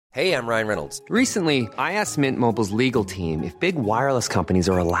Hey, I'm Ryan Reynolds. Recently, I asked Mint Mobile's legal team if big wireless companies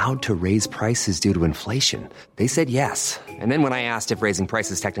are allowed to raise prices due to inflation. They said yes. And then when I asked if raising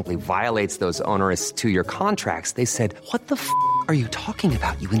prices technically violates those onerous two-year contracts, they said, "What the f*** are you talking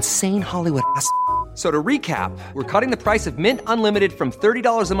about, you insane Hollywood ass?" So to recap, we're cutting the price of Mint Unlimited from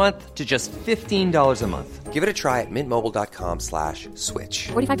 $30 a month to just $15 a month. Give it a try at mintmobile.com/switch.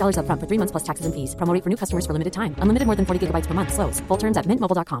 $45 up front for 3 months plus taxes and fees. Promo rate for new customers for limited time. Unlimited more than 40 gigabytes per month. Slows full terms at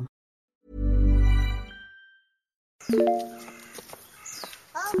mintmobile.com.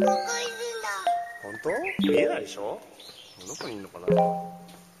 本当？見えないでしょ？どこにいるのかな？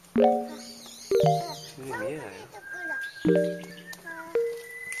見えないよ。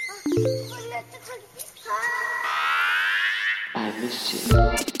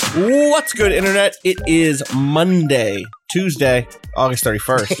What's good, Internet? It is Tuesday, August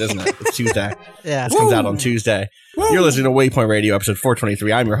 31st, isn't it? It's Tuesday. Yeah. This comes out on Tuesday. Woo. You're listening to Waypoint Radio, episode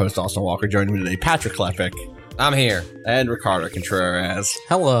 423. I'm your host, Austin Walker. Joining me today, Patrick Klepek. I'm here. And Ricardo Contreras.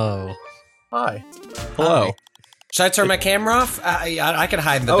 Hello. Hi. Hello. Hi. Should I turn my camera off? I can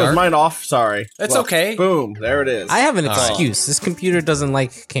hide in the dark. Oh, is mine off? Sorry. It's okay. Boom. There it is. I have an excuse. This computer doesn't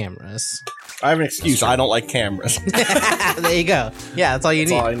like cameras. I have an excuse. I don't like cameras. There you go. Yeah, that's all you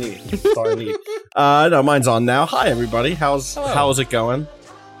need. That's all I need. That's all I need. No, mine's on now. Hi, everybody. How's it going?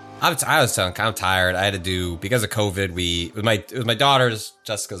 I was telling I'm tired. I had to do, because of COVID, it was my daughter's,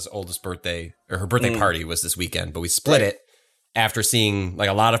 Jessica's oldest birthday, or her birthday party was this weekend, but we split it after seeing, like,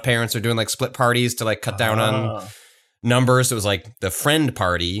 a lot of parents are doing, like, split parties to, like, cut down on numbers. It was, like, the friend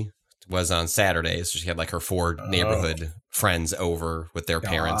party was on Saturday, so she had, like, her 4 neighborhood friends over with their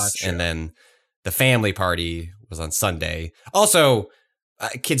parents, and then the family party was on Sunday. Also,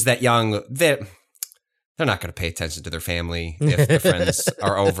 kids that young, they're not going to pay attention to their family if the friends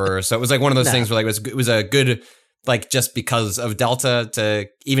are over. So it was like one of those things where, like, it was a good, like, just because of Delta, to,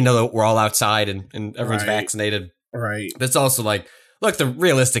 even though we're all outside and everyone's vaccinated. Right. But it's also like, look,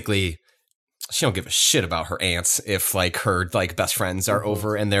 realistically, she don't give a shit about her aunts if, like, her, like, best friends are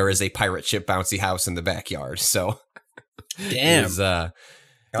over and there is a pirate ship bouncy house in the backyard. So damn. We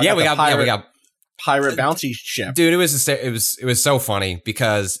got pirate bouncy ship. Dude, it was so funny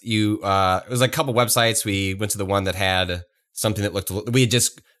because it was like a couple websites. We went to the one that had something that we had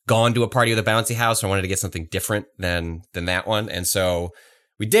just gone to a party with a bouncy house and wanted to get something different than that one. And so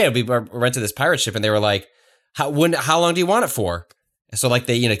we did. We rented this pirate ship and they were like, how long do you want it for? So, like,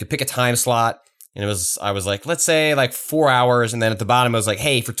 they, you could pick a time slot, and I was like, let's say like 4 hours. And then at the bottom, it was like,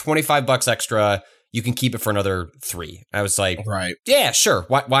 hey, for $25 extra, you can keep it for another 3. I was like, right. Yeah, sure.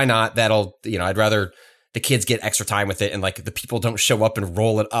 Why not? That'll, I'd rather the kids get extra time with it and, like, the people don't show up and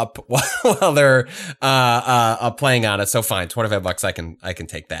roll it up while they're playing on it. So fine, $25, I can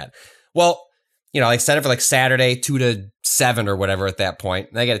take that. Well, I set it for like Saturday, 2 to 7 or whatever at that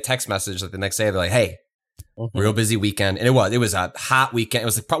point. And I get a text message like the next day. They're like, hey, real busy weekend. And it was a hot weekend. It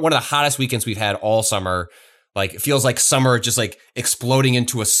was like one of the hottest weekends we've had all summer. Like, it feels like summer just, like, exploding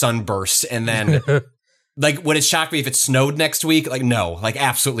into a sunburst. And then, like, would it shock me if it snowed next week? Like, no, like,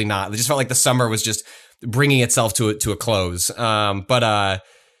 absolutely not. It just felt like the summer was just bringing itself to a close. So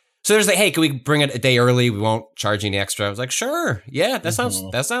there's like, hey, can we bring it a day early? We won't charge you any extra. I was like, sure. Yeah, that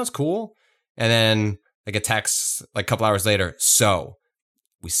sounds cool. And then I get a text like a couple hours later. So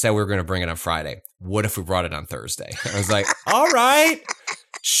we said we were going to bring it on Friday. What if we brought it on Thursday? I was like, all right,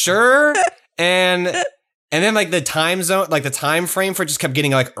 sure. And then, like, the time zone, like the time frame for it just kept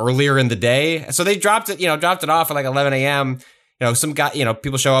getting, like, earlier in the day. So they dropped it off at like 11 a.m. Some guy,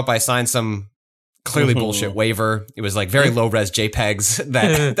 people show up. I signed some clearly bullshit waiver. It was like very low res JPEGs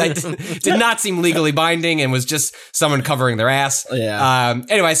that did not seem legally binding and was just someone covering their ass. Yeah.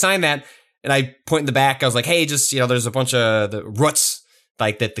 Anyway, I signed that and I point in the back. I was like, hey, just, there's a bunch of the roots,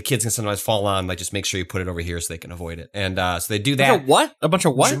 like, that the kids can sometimes fall on. Like, just make sure you put it over here so they can avoid it. And so they do that. A bunch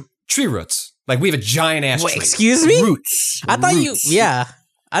of what? Tree roots. Like, we have a giant ass tree. Excuse me? Roots. I thought you were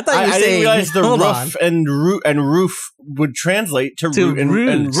I saying, didn't realize the roof and roof would translate to root and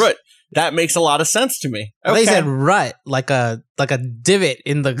root. That makes a lot of sense to me. Okay. They said rut, like a divot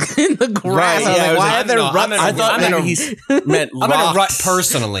in the grass. Right, I was like, why are there ruts? I thought maybe he meant I'm in a rut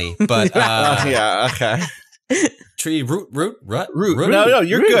personally, but yeah, okay. Tree root. No,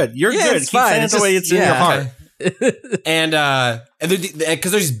 you're good. You're good. Keep saying it the way it's in your heart. And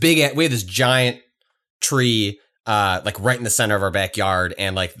because there's we have this giant tree, like, right in the center of our backyard,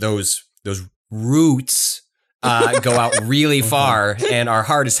 and, like, those roots go out really far and are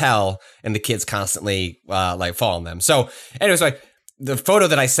hard as hell, and the kids constantly like, fall on them. So anyway, so the photo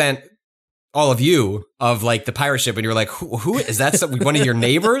that I sent all of you of, like, the pirate ship, and you were like, who is that? One of your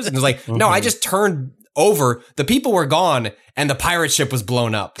neighbors? And it was like, no, I just turned over, the people were gone, and the pirate ship was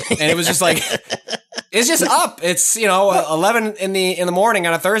blown up. And it was just like, it's just up. It's, 11 in the morning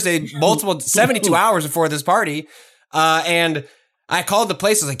on a Thursday, multiple 72 hours before this party. And I called the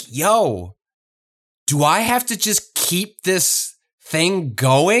place. I was like, yo, do I have to just keep this thing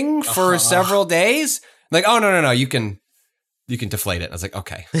going for several days? Like, oh, no, you can deflate it. I was like,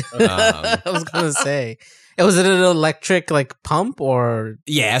 okay. I was gonna say, was it an electric like pump or?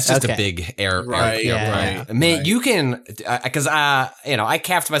 Yeah, it's just a big air. Right. Man, you can, because I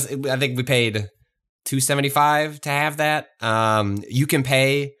capped myself. I think we paid $275 to have that. You can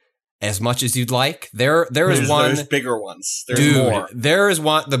pay as much as you'd like. There's one. There's bigger ones. There's more. There is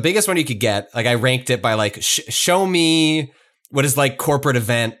one. The biggest one you could get. Like I ranked it by like show me what is like corporate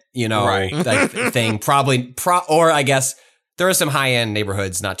event, like thing. Probably or I guess. There are some high-end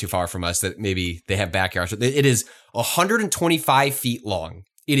neighborhoods not too far from us that maybe they have backyards. It is 125 feet long.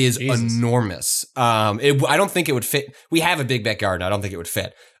 It is enormous. I don't think it would fit. We have a big backyard, and I don't think it would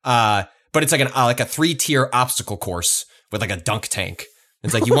fit. But it's like like a 3-tier obstacle course with like a dunk tank.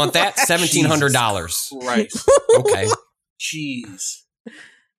 It's like, you want that? $1,700. Right. Okay. Jeez.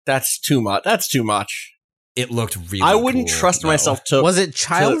 That's too much. It looked really I wouldn't cool, trust myself to... Was it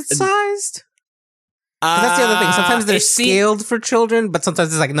child-sized? That's the other thing. Sometimes they're scaled for children, but sometimes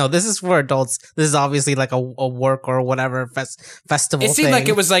it's like, no, this is for adults. This is obviously like a work or whatever festival. It seemed like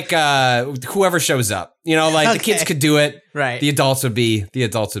it was like whoever shows up. The kids could do it. Right. The adults would be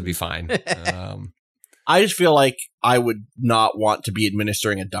fine. I just feel like I would not want to be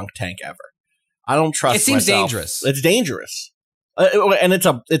administering a dunk tank ever. I don't trust myself. It seems dangerous. It's dangerous. And it's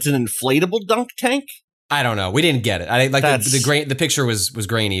an inflatable dunk tank? I don't know. We didn't get it. I like the picture was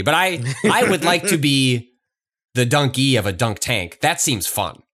grainy, but I would like to be the donkey of a dunk tank. That seems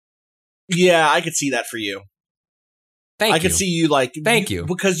fun. Yeah, I could see that for you. I could see you Thank you.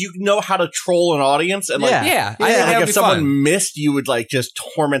 Because you know how to troll an audience and like yeah. If someone missed, you would like just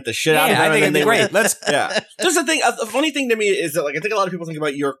torment the shit out of them. I think it'd be great. Let's Just the thing. The funny thing to me is that like I think a lot of people think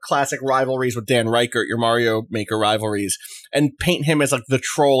about your classic rivalries with Dan Reichert, your Mario Maker rivalries, and paint him as like the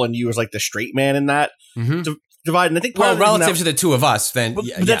troll and you as like the straight man in that. Mm-hmm. Divide. And I think relative to the two of us, then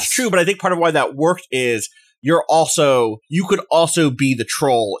that's true. But I think part of why that worked is you could also be the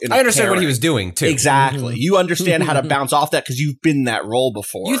troll. I understand what he was doing too. Exactly. You understand how to bounce off that because you've been that role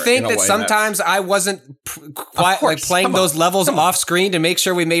before. You think that sometimes I wasn't quite like playing those levels off screen to make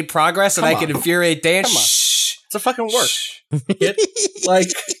sure we made progress and I could infuriate Dan? Shh. It's a fucking work.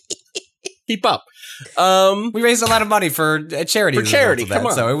 Keep up. We raised a lot of money for charity. Come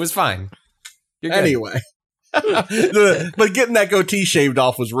on. So it was fine. You're good. Anyway. But getting that goatee shaved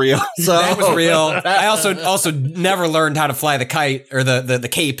off was real. So that was real. I also never learned how to fly the kite or the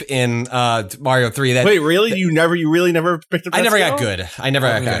cape in Mario 3. Wait, really? You really never picked up that I never skill? got good. I never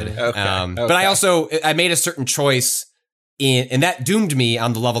got good. Okay. But I made a certain choice and that doomed me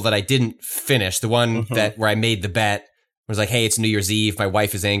on the level that I didn't finish. The one where I made the bet was like, hey, it's New Year's Eve. My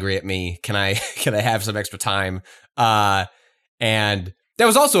wife is angry at me. Can I have some extra time? And that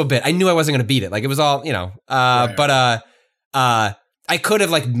was also a bit. I knew I wasn't going to beat it. Like it was all, but I could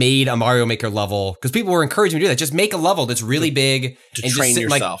have like made a Mario Maker level because people were encouraging me to do that. Just make a level that's really big to and train just sit,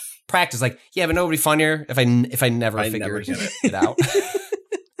 yourself. Like, practice. Like, yeah, but nobody funnier if I never figured it out.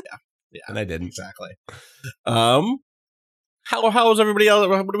 Yeah, and I didn't exactly. How is everybody else?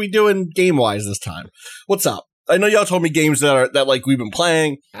 What are we doing game wise this time? What's up? I know y'all told me games that like we've been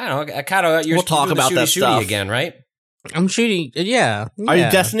playing. I don't know. I kind of. We'll talk about that stuff again, right? I'm shooting. Yeah. Are you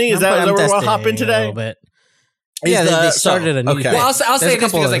Destiny? Is that where we'll hop in today? A little bit. Yeah, they started a new thing. Well, I'll say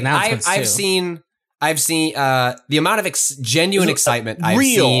this because like I've seen the amount of genuine excitement I've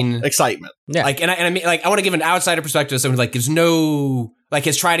seen. Excitement. Yeah. Like, and I mean, like, I want to give an outsider perspective. Someone like, there's no, like,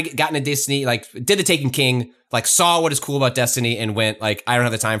 has tried to gotten a Destiny, like, did the Taken King, like, saw what is cool about Destiny and went, like, I don't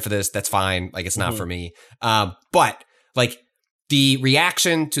have the time for this. That's fine. Like, it's not for me. But, like, the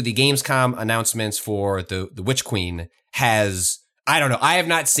reaction to the Gamescom announcements for the Witch Queen has, I don't know, I have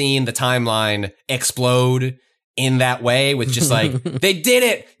not seen the timeline explode in that way with just like, they did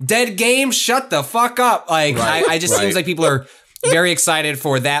it, dead game, shut the fuck up. Like, I just seems like people are very excited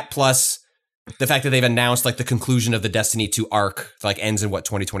for that, plus the fact that they've announced like the conclusion of the Destiny 2 arc, like ends in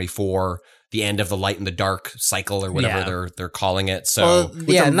 2024, the end of the Light and the Dark cycle or whatever they're calling it. So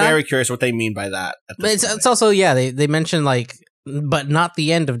I'm very curious what they mean by that. But it's also, they mentioned like, but not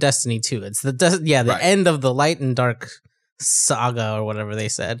the end of Destiny 2. It's the end of the Light and Dark saga or whatever they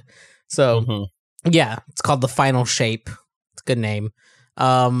said. So it's called The Final Shape. It's a good name.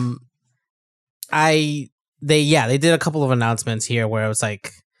 They did a couple of announcements here where it was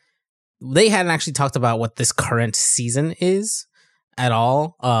like they hadn't actually talked about what this current season is. at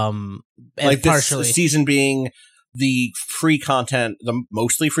all. Like and partially this season being the free content, the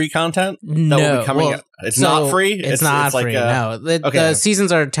mostly free content that will no, be coming. well, It's so not free. It's not like free. No, the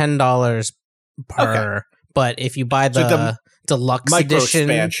seasons are $10 per. But if you buy the, like the deluxe micro edition,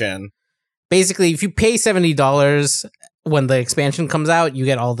 expansion, basically, if you pay $70 when the expansion comes out, you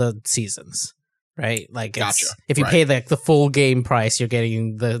get all the seasons. Right, like gotcha. If you pay the full game price, you're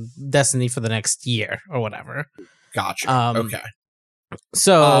getting the Destiny for the next year or whatever. Gotcha. Okay.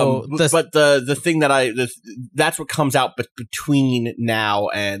 So, but the thing that that's what comes out between now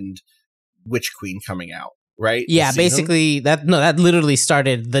and Witch Queen coming out, right? Yeah, basically that literally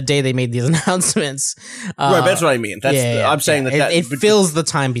started the day they made these announcements. Right, that's what I mean. I'm saying that it fills the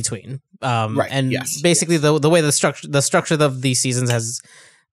time between. Right, and basically the way the structure of these seasons has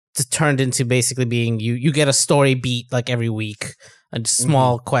turned into basically being you get a story beat like every week, a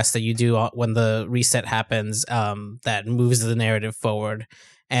small quest that you do when the reset happens that moves the narrative forward,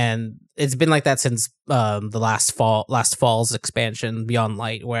 and it's been like that since the last fall's expansion, Beyond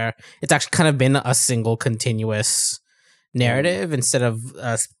Light, where it's actually kind of been a single continuous narrative instead of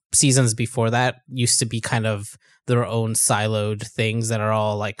seasons before that used to be kind of their own siloed things that are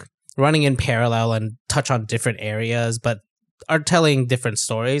all like running in parallel and touch on different areas but are telling different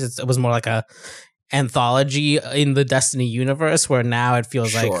stories. It was more like a anthology in the Destiny universe, where now it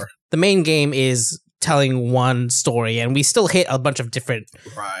feels like the main game is telling one story, and we still hit a bunch of different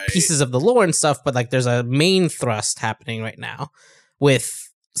pieces of the lore and stuff, but like there's a main thrust happening right now with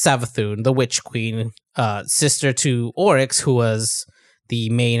Savathun, the Witch Queen, sister to Oryx, who was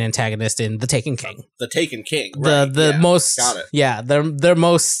the main antagonist in The Taken King. The Taken King, right. The most, got it. Yeah, their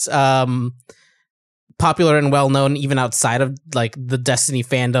most popular and well known, even outside of like the Destiny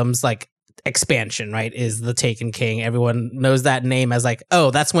fandoms, like expansion, right, is The Taken King. Everyone knows that name as like,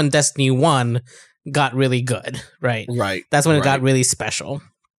 oh, that's when Destiny 1 got really good, right? Right. That's when it got really special.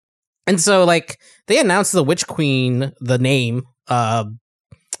 And so like they announced the Witch Queen, the name,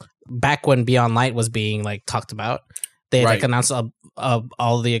 back when Beyond Light was being like talked about. They like announced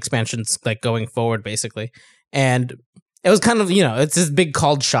all the expansions like going forward basically. And it was kind of, it's this big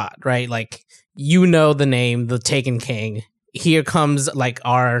called shot, right? Like, the name, the Taken King. Here comes like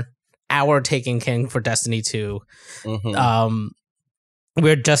our Taken King for Destiny 2. Mm-hmm.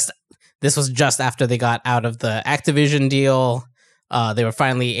 This was just after they got out of the Activision deal. They were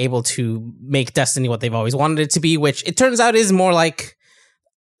finally able to make Destiny what they've always wanted it to be, which it turns out is more like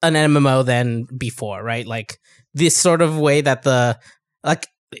an MMO than before, right? Like this sort of way that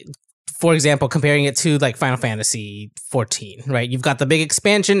for example, comparing it to like Final Fantasy 14, right? You've got the big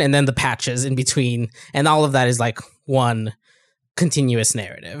expansion and then the patches in between, and all of that is like one continuous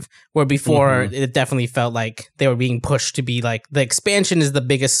narrative, where before it definitely felt like they were being pushed to be like the expansion is the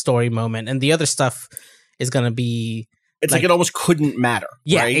biggest story moment and the other stuff is going to be it's like it almost couldn't matter.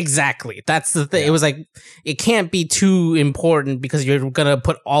 Yeah, right? Exactly. That's the thing. Yeah. It was like it can't be too important because you're going to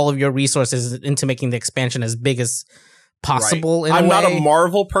put all of your resources into making the expansion as big as possible. I'm not a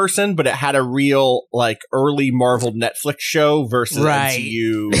Marvel person, but it had a real like early Marvel Netflix show versus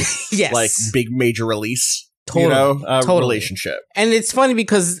MCU like big major release. Relationship. And it's funny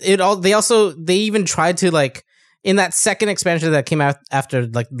because they even tried to like in that second expansion that came out after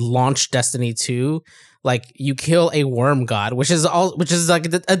like launch Destiny 2, like you kill a worm god, which is like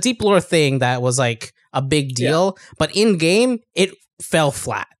a deep lore thing that was like a big deal, but in game it fell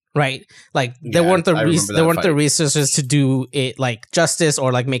flat. Right, like there weren't the resources to do it like justice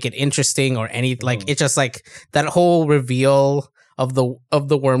or like make it interesting or any like it's just like that whole reveal of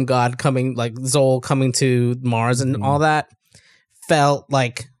the worm god coming, like Zol coming to Mars and all that felt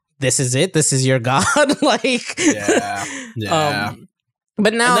like this is it, this is your god. Like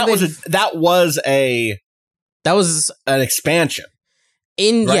but now that was an expansion.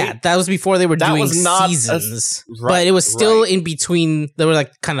 That was before they were doing seasons, but it was still in between. There were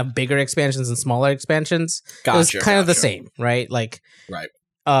like kind of bigger expansions and smaller expansions. It was kind of the same, right? Like,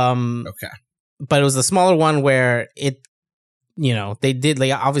 okay. But it was the smaller one where they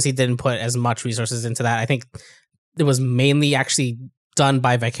obviously didn't put as much resources into that. I think it was mainly actually done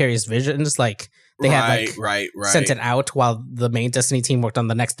by Vicarious Visions. Like they had sent it out while the main Destiny team worked on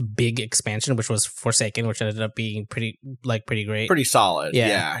the next big expansion, which was Forsaken, which ended up being pretty great, pretty solid.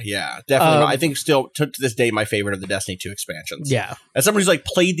 Yeah, definitely. I think still to this day my favorite of the Destiny 2 expansions. Yeah, as somebody who's like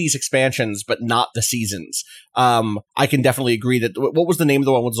played these expansions but not the seasons, I can definitely agree that. What was the name of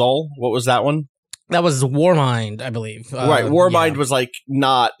the one with Zol? What was that one? That was Warmind, I believe. Warmind was like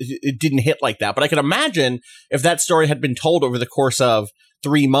it didn't hit like that. But I can imagine if that story had been told over the course of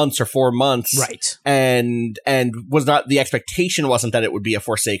 3 months or 4 months, right? And was not the expectation wasn't that it would be a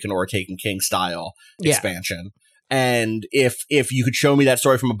Forsaken or a Taken King style expansion. And if you could show me that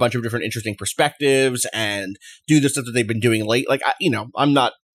story from a bunch of different interesting perspectives and do the stuff that they've been doing late, like, I'm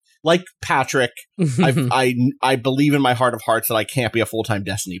not like Patrick. I believe in my heart of hearts that I can't be a full-time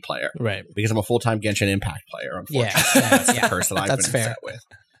Destiny player. Right. Because I'm a full-time Genshin Impact player, unfortunately. Yeah. That's the curse that I've That's been fair. set with.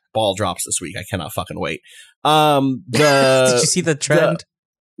 Ball drops this week. I cannot fucking wait. Did you see the trend?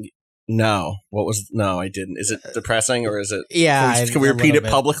 No. No, I didn't. Is it depressing or is it? Yeah. Can we repeat it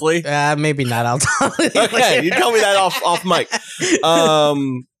publicly? Maybe not. I'll tell you. Okay, you tell me that off mic.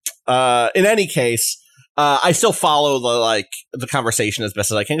 In any case, I still follow the conversation as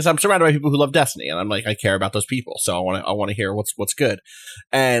best as I can because I'm surrounded by people who love Destiny, and I'm like, I care about those people, so I want to hear what's good.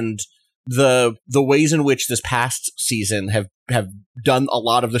 And the ways in which this past season have done a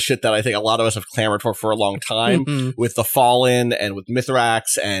lot of the shit that I think a lot of us have clamored for a long time with the Fallen and with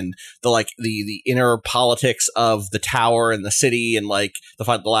Mithrax and the inner politics of the tower and the city and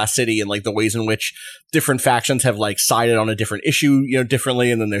the last city and the ways in which different factions have sided on a different issue,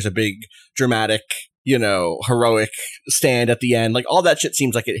 differently. And then there's a big dramatic, heroic stand at the end. All that shit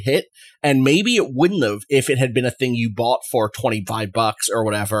seems like it hit. And maybe it wouldn't have if it had been a thing you bought for $25 or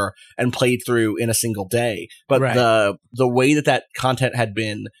whatever and played through in a single day. But right. the way that content had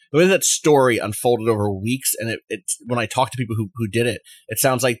been, the way that story unfolded over weeks, and it's when I talk to people who did it, it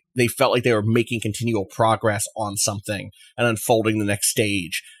sounds like they felt like they were making continual progress on something and unfolding the next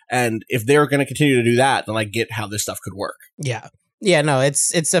stage. And if they're going to continue to do that, then I get how this stuff could work. Yeah. Yeah, no, it's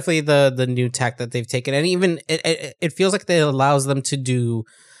definitely the new tack that they've taken, and even it feels like it allows them to do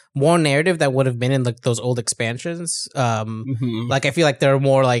more narrative that would have been in those old expansions. I feel like they're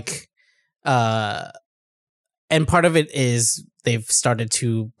more and part of it is they've started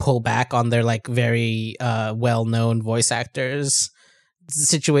to pull back on their very well-known voice actors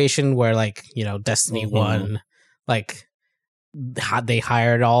situation where Destiny 1 they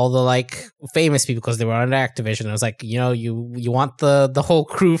hired all the famous people because they were under Activision. It was you want the whole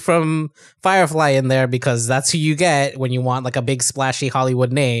crew from Firefly in there because that's who you get when you want a big splashy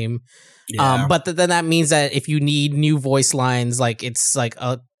Hollywood name. Yeah. But then that means that if you need new voice lines, it's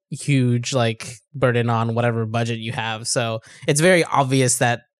a huge burden on whatever budget you have. So it's very obvious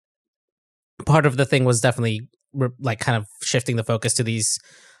that part of the thing was definitely kind of shifting the focus to these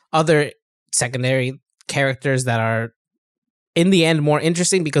other secondary characters that are in the end more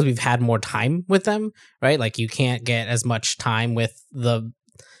interesting because we've had more time with them, right? You can't get as much time with the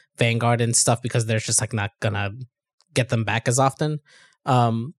Vanguard and stuff because they're just not gonna get them back as often.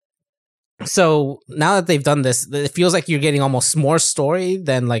 So now that they've done this, it feels like you're getting almost more story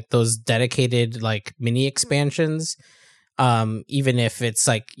than those dedicated mini expansions. Even if it's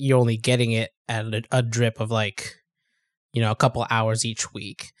you're only getting it at a drip of a couple hours each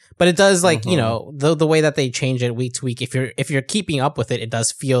week. But it does the way that they change it week to week, if you're keeping up with it, it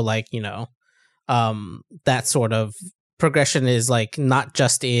does feel that sort of progression is not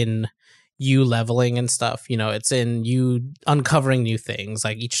just in you leveling and stuff, it's in you uncovering new things.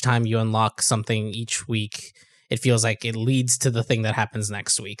 Each time you unlock something each week, it feels like it leads to the thing that happens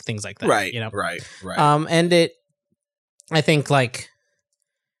next week, things like that. Right. Right. And I think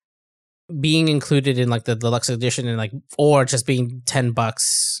being included in the deluxe edition and or just being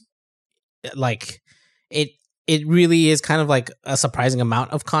 $10, it really is kind of a surprising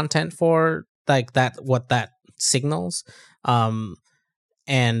amount of content for that, what that signals.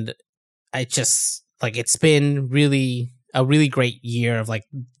 And I just it's been a really great year of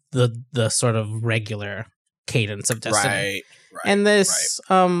the sort of regular cadence of Destiny. Right. And this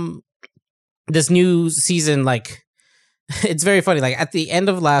this new season, it's very funny. At the end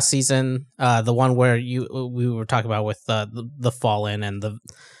of last season, the one where we were talking about with the Fallen and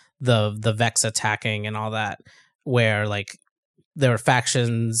the Vex attacking and all that, where there were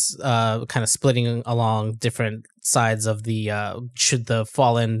factions kind of splitting along different sides of the should the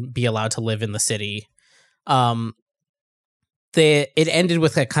Fallen be allowed to live in the city. It ended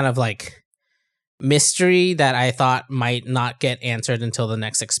with a kind of mystery that I thought might not get answered until the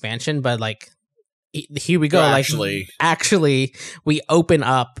next expansion, but here we go. Actually, we open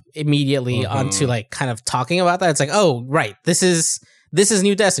up immediately onto kind of talking about that. It's oh, right, this is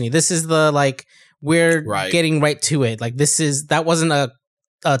new Destiny. This is the we're getting right to it. That wasn't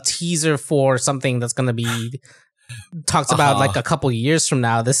a teaser for something that's going to be talked about a couple years from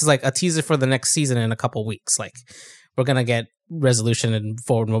now. This is a teaser for the next season in a couple weeks. We're going to get resolution and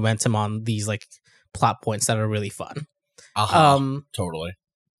forward momentum on these plot points that are really fun. Totally.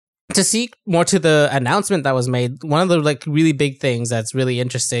 To see more to the announcement that was made, one of the really big things that's really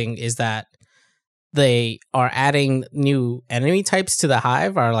interesting is that they are adding new enemy types to the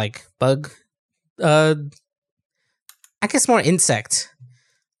Hive, are bug, I guess more insect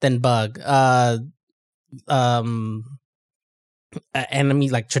than bug. enemy,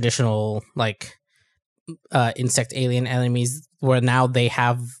 like traditional like insect alien enemies, where now they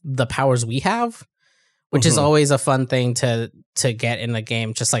have the powers we have, which is always a fun thing to get in a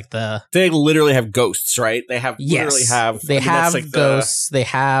game. Just like they literally have ghosts, right? They have literally have ghosts. They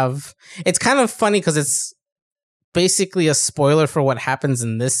have. It's kind of funny because it's basically a spoiler for what happens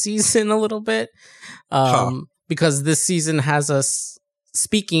in this season a little bit, because this season has us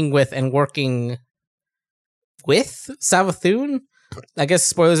speaking with and working with Savathun. I guess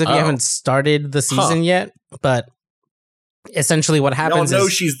spoilers if you haven't started the season yet, but essentially what happens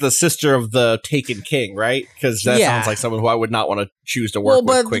is she's the sister of the Taken King, right? Because that sounds like someone who I would not want to choose to work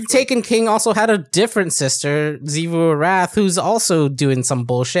with quickly. Taken King also had a different sister, Xivu Arath, who's also doing some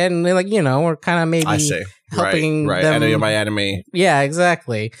bullshit, and like, we're kind of maybe helping right. them. Enemy of my enemy. Yeah,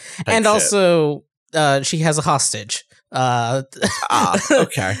 exactly. And also, she has a hostage.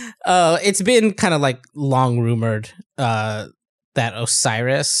 Okay. It's been kind of like long rumored that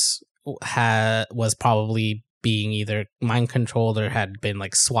Osiris was probably being either mind controlled or had been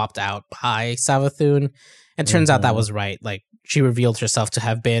like swapped out by Savathun. And turns out that was right. Like, she revealed herself to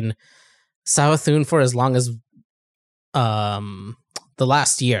have been Savathun for as long as the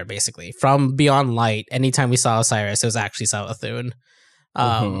last year, basically. From Beyond Light, anytime we saw Osiris, it was actually Savathun.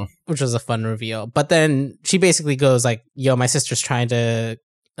 Which was a fun reveal. But then she basically goes like, yo, my sister's trying to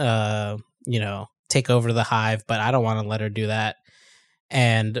take over the hive, but I don't want to let her do that.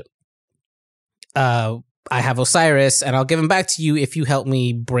 And I have Osiris, and I'll give him back to you if you help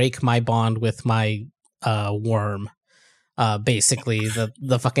me break my bond with my worm. Basically,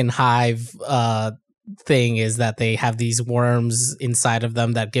 the fucking hive thing is that they have these worms inside of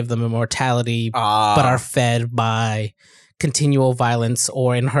them that give them immortality, but are fed by continual violence,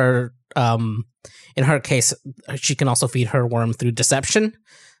 or in her case, she can also feed her worm through deception.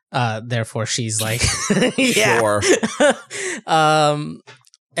 Therefore, she's like, Sure.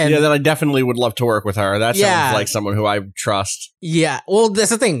 And then I definitely would love to work with her. That sounds like someone who I trust. Yeah, well, that's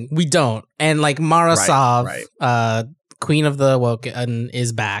the thing. We don't. And like Mara Sov, Queen of the Woken,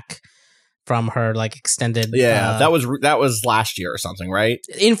 is back from her like extended. Yeah, that was last year or something, right?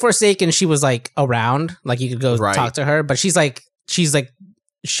 In Forsaken, she was like around, like you could go talk to her, but she's like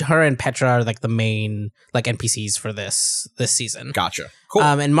her and Petra are like the main like NPCs for this season. Gotcha. Cool.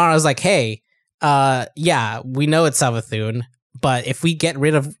 And Mara's like, hey, we know it's Savathun, but if we get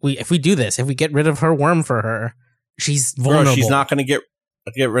rid of if we get rid of her worm for her, she's vulnerable. Bro, she's not going to get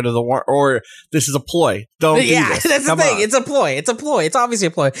rid of the worm, or this is a ploy. Don't do this. That's the thing. It's a ploy. It's obviously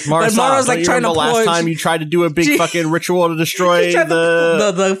a ploy. But Mara's like trying to last time you tried to do a big fucking ritual to destroy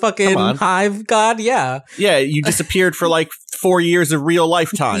the fucking hive god. Yeah, you disappeared for like 4 years of real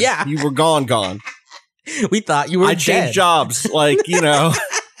lifetime. Yeah, you were gone. We thought you were I changed jobs, like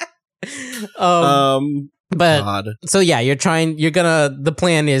But God. So yeah, the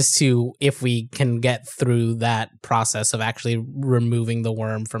plan is to, if we can get through that process of actually removing the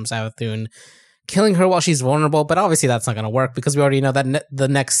worm from Savathun, killing her while she's vulnerable, but obviously that's not going to work because we already know that the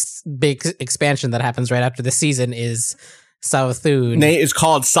next big expansion that happens right after this season is Savathun. Nate is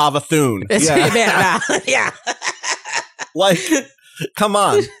called Savathun. Yeah. Like, come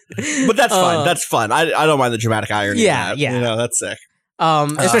on. But that's fun. That's fun. I don't mind the dramatic irony. Yeah, of that. That's sick.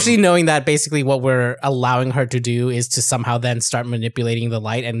 Especially knowing that basically what we're allowing her to do is to somehow then start manipulating the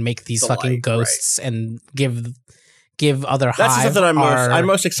light and make these fucking ghosts and give other That's hive something I'm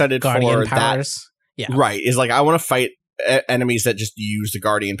most excited for. Powers. Right. Is like, I want to fight enemies that just use the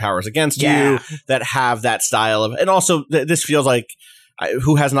guardian powers against you, that have that style of, and also this feels like,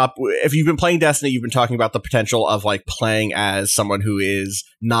 who has not, if you've been playing Destiny, you've been talking about the potential of like playing as someone who is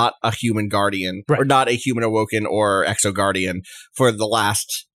not a human guardian or not a human awoken or exo guardian for the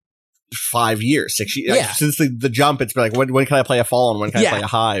last 5 years, 6 years. Like, since the jump, it's been like, when can I play a Fallen? When can I play a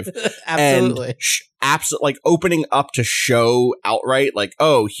Hive? Absolutely. And like opening up to show outright, like,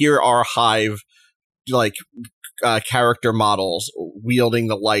 oh, here are Hive, like, character models wielding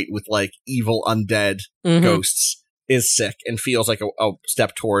the light with like evil undead ghosts. Is sick and feels like a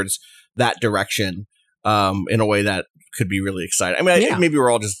step towards that direction in a way that could be really exciting. I mean, maybe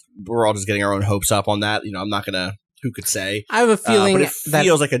we're all just getting our own hopes up on that. I'm not gonna. Who could say? I have a feeling but it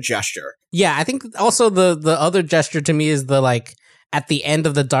feels like a gesture. Yeah, I think also the other gesture to me is the like at the end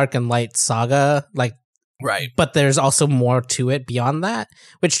of the Dark and Light saga, like But there's also more to it beyond that,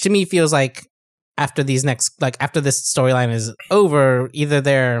 which to me feels like after this storyline is over,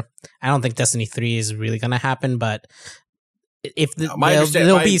 either I don't think Destiny 3 is really going to happen, but if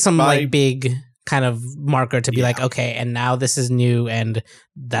there'll be some like big kind of marker to be like, okay, and now this is new, and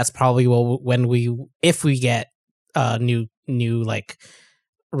that's probably if we get new like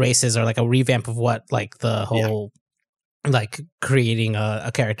races, or like a revamp of what like the whole like creating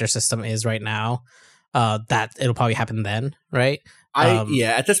a character system is right now, that it'll probably happen then, right?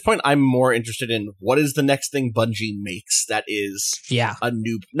 At this point, I'm more interested in what is the next thing Bungie makes that is a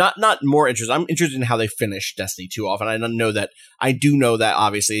new, not more interested. I'm interested in how they finish Destiny 2 off. And I do know that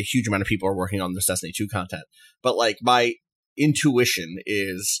obviously a huge amount of people are working on this Destiny 2 content, but like my intuition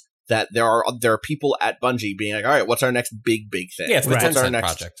is that there are people at Bungie being like, all right, what's our next big thing? Yeah, it's the What's our Tencent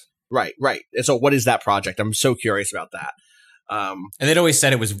project. Right. And so what is that project? I'm so curious about that. And they'd always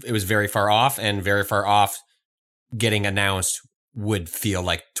said it was very far off, and very far off getting announced would feel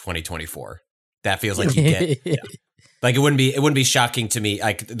like 2024. That feels like you get like it wouldn't be shocking to me.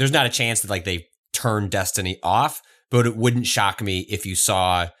 Like there's not a chance that like they turn Destiny off, but it wouldn't shock me if you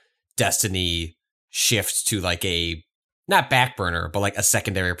saw Destiny shift to like a not back burner, but like a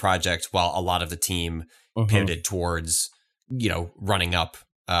secondary project while a lot of the team pivoted towards, running up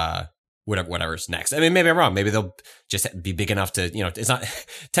whatever's next. I mean, maybe I'm wrong. Maybe they'll just be big enough to, it's not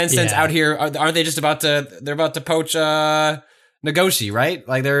Tencent's out here. Aren't they just about to poach Nagoshi, right?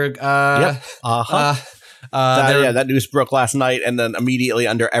 Like they're that news broke last night, and then immediately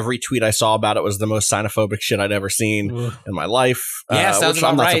under every tweet I saw about it was the most xenophobic shit I'd ever seen in my life. Which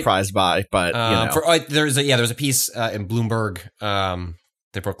I'm not surprised by, but there was a piece in Bloomberg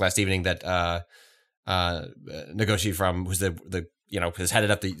that broke last evening that Nagoshi has headed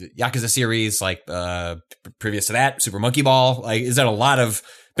up the Yakuza series, like previous to that, Super Monkey Ball, like is that a lot of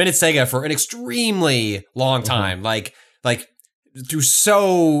been at Sega for an extremely long time, like through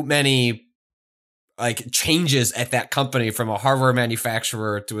so many like changes at that company, from a hardware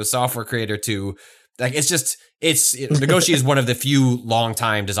manufacturer to a software creator to like Nagoshi is one of the few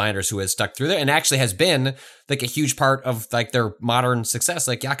longtime designers who has stuck through there and actually has been like a huge part of like their modern success.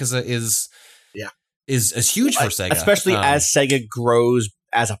 Like Yakuza is huge for Sega, especially as Sega grows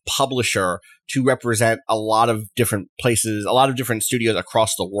as a publisher to represent a lot of different places, a lot of different studios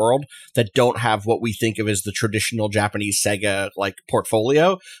across the world that don't have what we think of as the traditional Japanese Sega like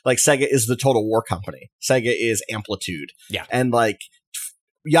portfolio. Like Sega is the Total War company. Sega is Amplitude. Yeah. And like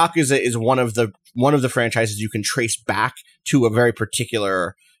Yakuza is one of the franchises you can trace back to a very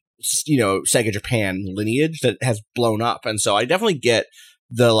particular, Sega Japan lineage that has blown up. And so I definitely get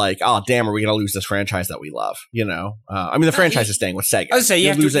the like, oh damn, are we going to lose this franchise that we love? I mean, the franchise is staying with Sega. I would say you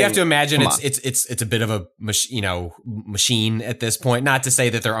have to imagine it's a bit of a machine at this point. Not to say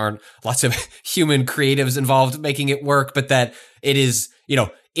that there aren't lots of human creatives involved making it work, but that it is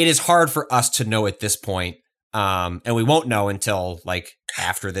hard for us to know at this point, and we won't know until like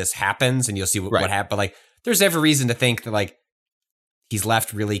after this happens, and you'll see what happened. But like, there's every reason to think that like he's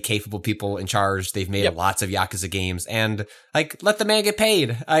left really capable people in charge. They've made lots of Yakuza games, and like let the man get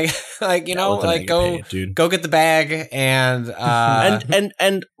paid. Go get the bag, and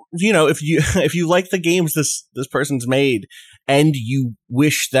if you like the games this person's made, and you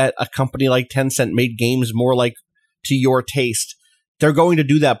wish that a company like Tencent made games more like to your taste, they're going to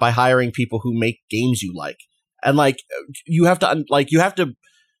do that by hiring people who make games you like. And like you have to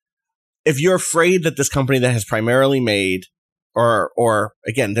if you're afraid that this company that has primarily made or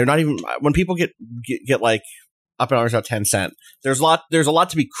again, they're not even, when people get like up in arms about Tencent, there's a lot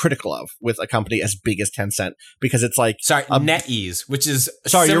to be critical of with a company as big as Tencent, because it's like NetEase, which is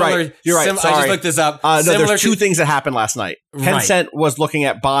similar. You're right. Sorry. I just looked this up. No, there's two things that happened last night. Tencent was looking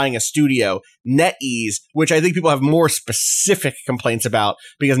at buying a studio. NetEase, which I think people have more specific complaints about,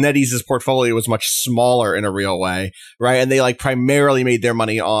 because NetEase's portfolio was much smaller in a real way, right? And they like primarily made their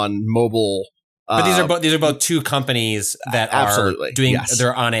money on mobile. But these are both two companies that are doing. Yes.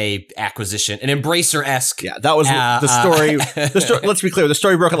 They're on a acquisition, an Embracer-esque. Yeah, that was the story. The story. Let's be clear. The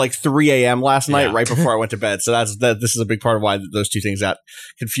story broke at like 3 a.m. last night, right before I went to bed. So this is a big part of why those two things got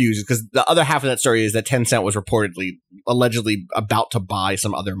confused. Because the other half of that story is that Tencent was allegedly about to buy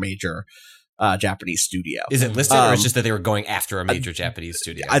some other major Japanese studio. Is it listed, or is it just that they were going after a major Japanese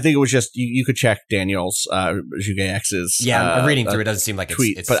studio? I think it was just you could check Daniel's Jugex's. Yeah, I'm reading through. It doesn't seem like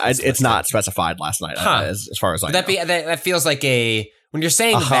it's it's not specified last night, as far as I know. That feels like when you're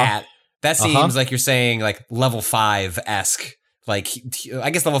saying that seems like you're saying like level 5-esque. Like,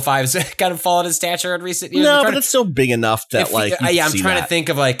 I guess level 5's kind of fallen in stature in recent years. No, but it's still big enough that I'm trying to think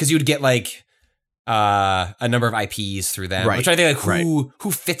of like, because you'd get like a number of IPs through them. I'm trying to think like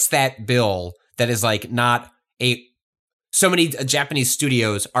who fits that bill that is like not so many Japanese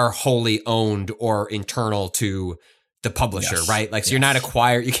studios are wholly owned or internal to the publisher, right? Like, so you're not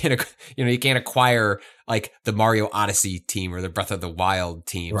you can't acquire like the Mario Odyssey team or the Breath of the Wild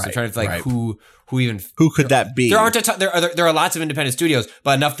team. So I'm trying to think like who could that be? There aren't there are lots of independent studios,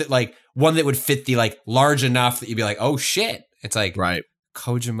 but enough that like one that would fit the like large enough that you'd be like, oh shit. It's like,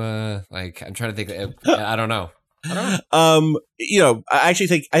 Kojima. Like, I'm trying to think. I don't know. I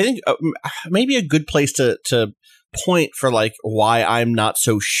think maybe a good place to point for like why I'm not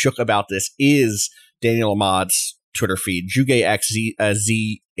so shook about this is Daniel Ahmad's Twitter feed, ZhugeX,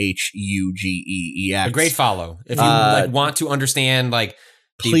 ZHUGEEX. A great follow if you want to understand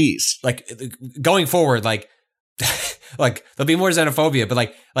please, going forward, like there'll be more xenophobia,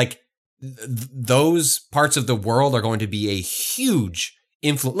 but those parts of the world are going to be a huge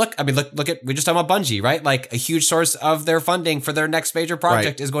influence. Look at, we just talked about Bungie, right? Like, a huge source of their funding for their next major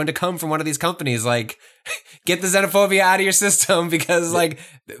project is going to come from one of these companies. Like, get the xenophobia out of your system, because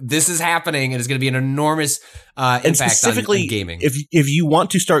this is happening and it's going to be an enormous impact on gaming. If you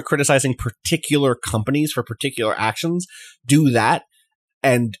want to start criticizing particular companies for particular actions, do that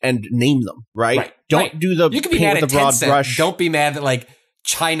and name them, right? Don't do the you can be mad at the broad Tencent. brush. Don't be mad that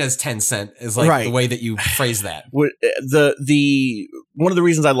China's Tencent is the way that you phrase that. The one of the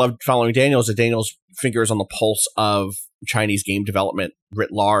reasons I loved following Daniel is that Daniel's fingers on the pulse of Chinese game development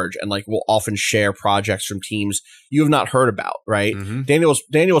writ large, and will often share projects from teams you have not heard about, right? Mm-hmm.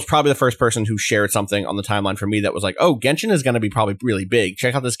 Daniel was probably the first person who shared something on the timeline for me that was like, oh, Genshin is going to be probably really big.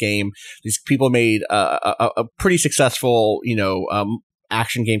 Check out this game. These people made a pretty successful,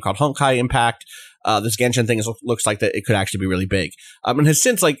 action game called Honkai Impact. This Genshin thing looks like that it could actually be really big. And has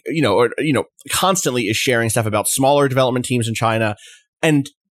since constantly is sharing stuff about smaller development teams in China, and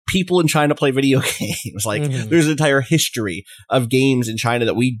people in China play video games. There's an entire history of games in China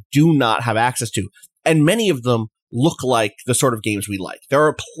that we do not have access to. And many of them look like the sort of games we like. There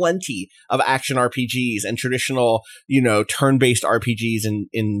are plenty of action RPGs and traditional, turn-based RPGs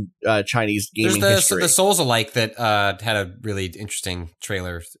in Chinese gaming history. There's the Souls-alike that had a really interesting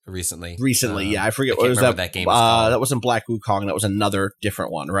trailer recently. Yeah. I forget what was that game was called. That wasn't Black Wukong. That was another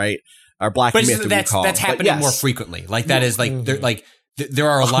different one, right? Or Black Myth of Wukong. That's happening more frequently. There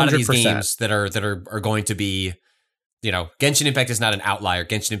are a lot of these 100%. games that are going to be, Genshin Impact is not an outlier.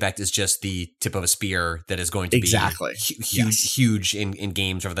 Genshin Impact is just the tip of a spear that is going to be huge in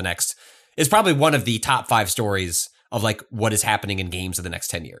games over the next. It's probably one of the top 5 stories of what is happening in games in the next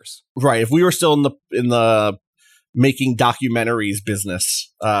 10 years. Right. If we were still in the making documentaries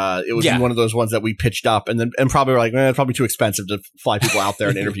business, it would be one of those ones that we pitched up and probably were it's probably too expensive to fly people out there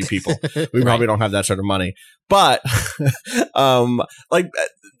and interview people. We probably don't have that sort of money. But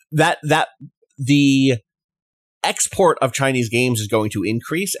the export of Chinese games is going to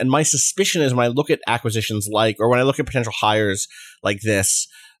increase. And my suspicion is when I look at acquisitions or when I look at potential hires like this,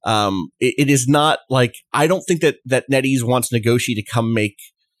 it is not I don't think that NetEase wants Nagoshi to come make,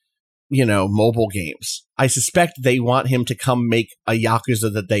 mobile games. I suspect they want him to come make a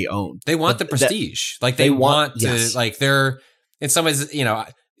Yakuza that they own. They want the prestige. They want to, they're, in some ways,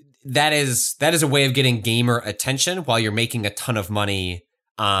 that is a way of getting gamer attention while you're making a ton of money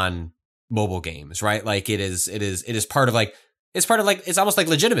on mobile games, right? It is part of it's almost like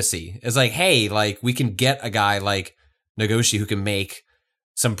legitimacy. It's hey, we can get a guy like Nagoshi who can make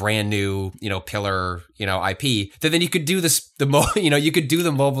some brand new, pillar, IP that then you could do you could do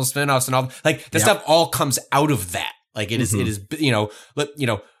the mobile spinoffs and all stuff all comes out of that. It is,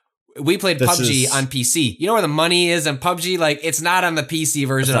 we played PUBG on PC. You know where the money is in PUBG? It's not on the PC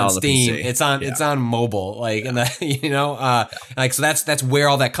version on Steam. It's on mobile. So that's where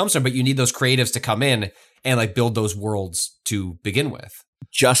all that comes from. But you need those creatives to come in and build those worlds to begin with.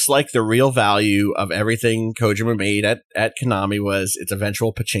 Just like the real value of everything Kojima made at Konami was its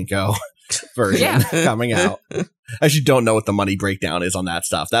eventual pachinko version coming out. I actually don't know what the money breakdown is on that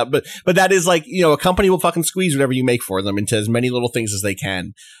stuff. But that is a company will fucking squeeze whatever you make for them into as many little things as they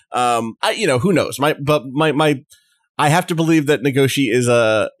can. Who knows? I have to believe that Nagoshi is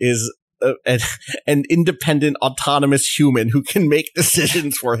an independent, autonomous human who can make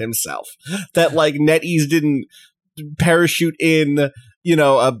decisions for himself. That NetEase didn't parachute in,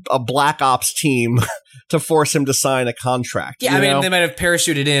 a Black Ops team to force him to sign a contract. Yeah, they might have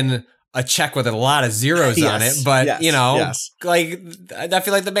parachuted in a check with a lot of zeros on it, but I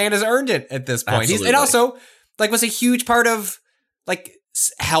feel like the man has earned it at this point. It also was a huge part of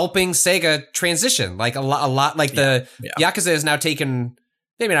helping Sega transition. The Yakuza is now taken,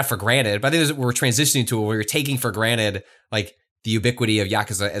 maybe not for granted, but I think we're transitioning to where we're taking for granted the ubiquity of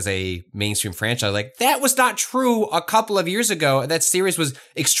Yakuza as a mainstream franchise. That was not true a couple of years ago. That series was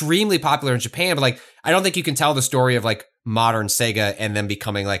extremely popular in Japan, but I don't think you can tell the story of modern Sega and then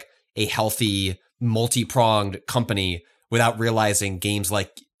becoming a healthy, multi-pronged company without realizing games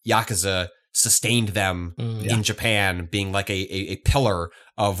like Yakuza sustained them in Japan, being a pillar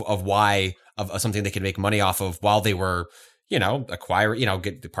of something they could make money off of while they were,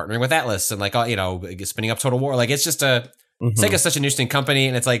 partnering with Atlas and spinning up Total War. It's just Sega's such an interesting company,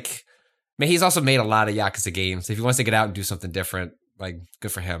 and it's like, man, he's also made a lot of Yakuza games. If he wants to get out and do something different, like,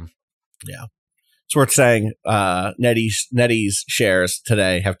 good for him. Yeah. It's worth saying NetEase shares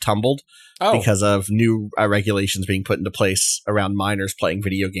today have tumbled because of new regulations being put into place around minors playing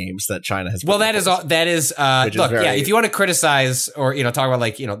video games that China has. Well, that is look, yeah, if you want to criticize or, talk about,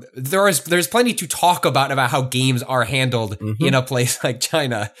 like, there's plenty to talk about how games are handled in a place like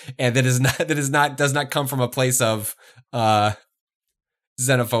China, and does not come from a place of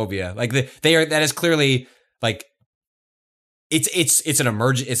xenophobia. Like that is clearly like it's an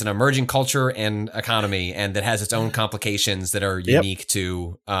emerging culture and economy, and that has its own complications that are unique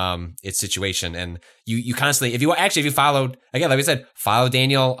to its situation. And you constantly, if you followed, again, like we said, follow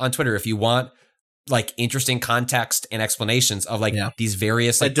Daniel on Twitter if you want like interesting context and explanations of like these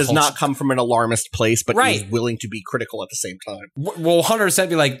various, like, it does not come from an alarmist place, but is willing to be critical at the same time. Well, 100%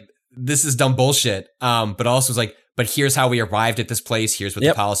 be like, this is dumb bullshit. But also it's like, but here's how we arrived at this place. Here's what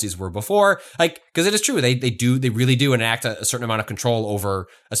the policies were before. Like, because it is true. They really do enact a certain amount of control over,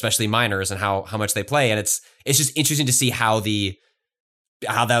 especially minors, and how much they play. And it's just interesting to see how they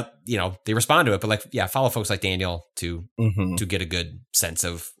respond to it. But like, follow folks like Daniel to get a good sense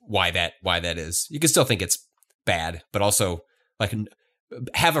of why that is. You can still think it's bad, but also like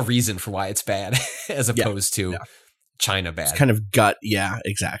have a reason for why it's bad as opposed to China bad. It's kind of gut. Yeah,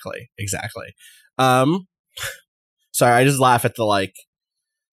 exactly. Sorry, I just laugh at the, like,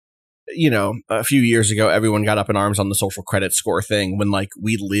 a few years ago, everyone got up in arms on the social credit score thing when, like,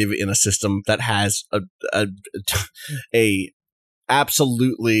 we live in a system that has a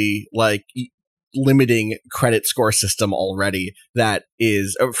absolutely, like, limiting credit score system already that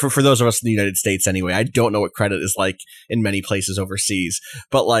is, for those of us in the United States anyway, I don't know what credit is like in many places overseas,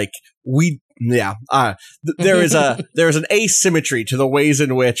 but, like, there is an asymmetry to the ways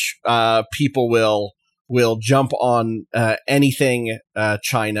in which people will jump on anything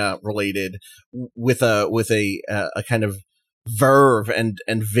China related with a kind of verve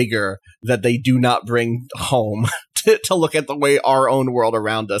and vigor that they do not bring home to look at the way our own world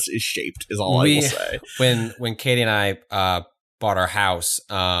around us is shaped, is all I will say. When Katie and I bought our house,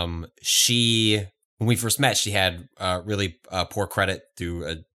 when we first met, she had really poor credit through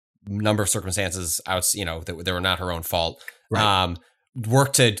a number of circumstances that were not her own fault. Right.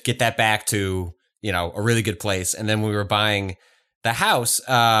 Worked to get that back to a really good place. And then we were buying the house,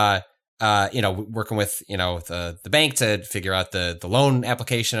 working with, the bank to figure out the loan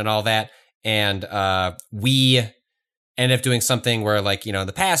application and all that. And we ended up doing something where, like, in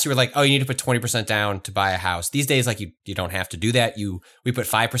the past you were like, oh, you need to put 20% down to buy a house. These days, like, you don't have to do that. We put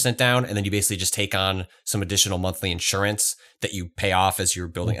 5% down, and then you basically just take on some additional monthly insurance that you pay off as you're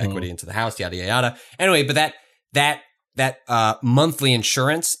building equity into the house, yada, yada, yada. Anyway, but that monthly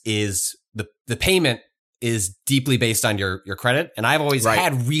insurance is the payment is deeply based on your credit. And I've always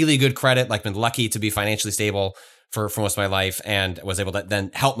had really good credit, like been lucky to be financially stable for most of my life, and was able to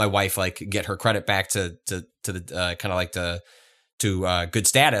then help my wife, like, get her credit back to the kind of like to good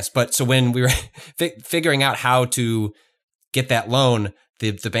status. But so when we were figuring out how to get that loan,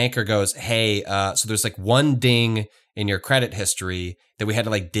 the banker goes, hey, so there's like one ding in your credit history that we had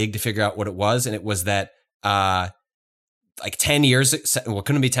to like dig to figure out what it was. And it was that, like 10 years, well, it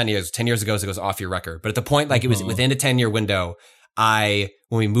couldn't be 10 years. 10 years ago, it goes off your record. But at the point, like, it was within a 10-year window, when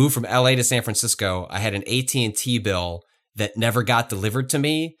we moved from LA to San Francisco, I had an AT&T bill that never got delivered to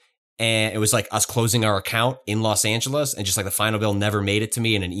me. And it was like us closing our account in Los Angeles, and just like the final bill never made it to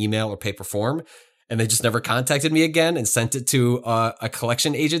me in an email or paper form. And they just never contacted me again and sent it to a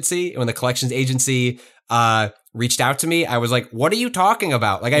collection agency. And when the collections agency reached out to me, I was like, what are you talking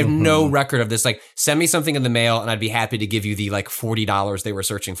about? Like, I have no record of this. Like, send me something in the mail and I'd be happy to give you the like $40 they were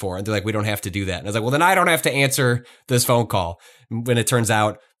searching for. And they're like, we don't have to do that. And I was like, well, then I don't have to answer this phone call. When it turns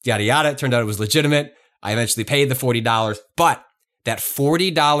out, yada, yada, it turned out it was legitimate. I eventually paid the $40, but that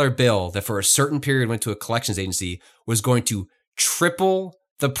 $40 bill that for a certain period went to a collections agency was going to triple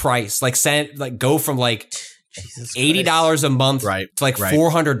the price, like go from like $80 a month to like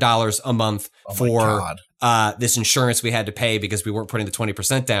 $400 a month for this insurance we had to pay because we weren't putting the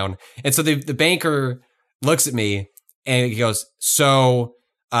 20% down. And so the banker looks at me and he goes, so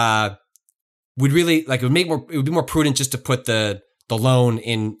we'd really like, it would be more prudent just to put the loan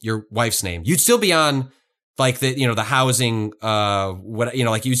in your wife's name. You'd still be on like the housing,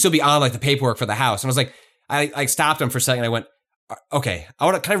 like you'd still be on like the paperwork for the house. And I was like, I stopped him for a second. I went, okay,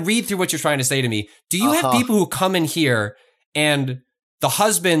 can I read through what you're trying to say to me? Do you have people who come in here and the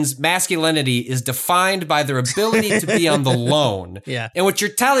husband's masculinity is defined by their ability to be on the loan? Yeah. And what you're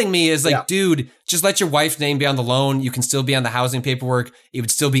telling me is like, dude, just let your wife's name be on the loan. You can still be on the housing paperwork. It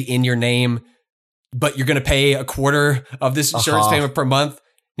would still be in your name. but you're going to pay a quarter of this insurance payment per month.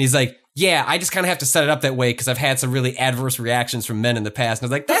 And he's like, yeah, I just kind of have to set it up that way because I've had some really adverse reactions from men in the past. And I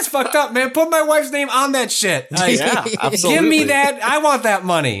was like, that's fucked up, man. Put my wife's name on that shit. Like, Yeah, absolutely. give me that. I want that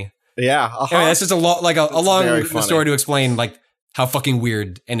money. Yeah. Anyway, that's just a long very funny. story to explain like how fucking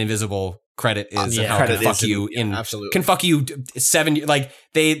weird and invisible credit is and how Credit it can fuck is you absolutely. can fuck you 7 years. Like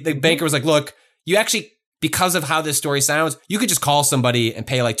the banker was like, look, you actually, because of how this story sounds, you could just call somebody and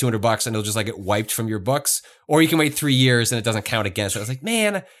pay like $200 and it'll just like get wiped from your books, or you can wait 3 years and it doesn't count against it. I was like,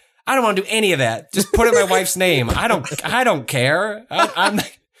 man, I don't want to do any of that. Just put in my wife's name. I don't care. I'm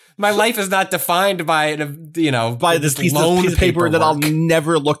my life is not defined by by this piece of paper that I'll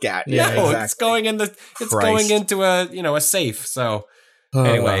never look at. Yeah, exactly. It's going into a safe. So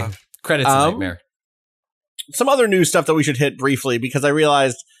anyway, credit's a nightmare. Some other news stuff that we should hit briefly, because I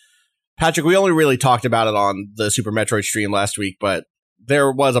realized, Patrick, we only really talked about it on the Super Metroid stream last week, but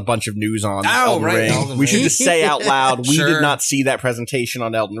there was a bunch of news on Elden Ring. We should just say out loud, we did not see that presentation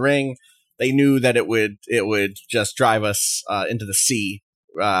on Elden Ring. They knew that it would just drive us into the sea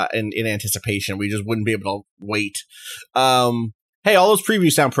in anticipation. We just wouldn't be able to wait. Hey, all those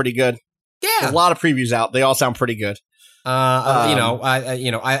previews sound pretty good. Yeah, there's a lot of previews out. They all sound pretty good. I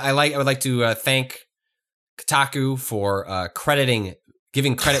would like to thank Kotaku for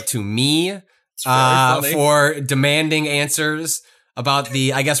giving credit to me for demanding answers about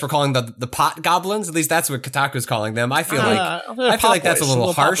I guess we're calling the pot goblins. At least that's what Kotaku's calling them. I feel like that's a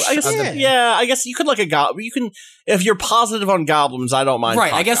little harsh. I guess you could look at goblin. You can, if you're positive on goblins, I don't mind.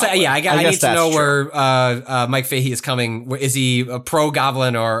 Right. I guess. I need to know where Mike Fahey is coming. Is he a pro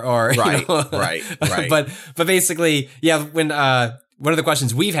goblin or right? Right. But basically, yeah. When one of the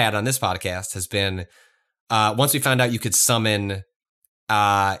questions we've had on this podcast has been, once we found out you could summon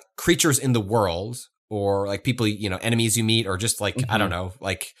creatures in the world, or like people, enemies you meet, or just like, I don't know,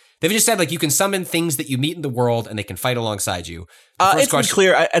 like they've just said like you can summon things that you meet in the world and they can fight alongside you. It's been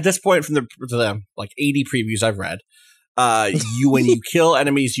clear at this point from the like 80 previews I've read, when you kill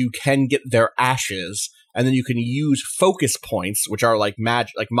enemies, you can get their ashes, and then you can use focus points, which are like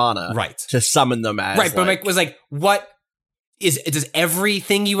magic, like mana, right, to summon them as. Right, but Mike was like, what? Does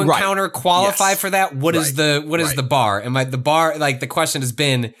everything you encounter qualify for that? What is the bar? And the bar, like the question has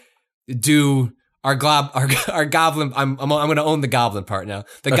been, do our goblin? I'm going to own the goblin part now.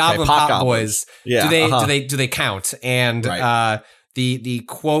 The goblin pot boys. Yeah. Do they count? And the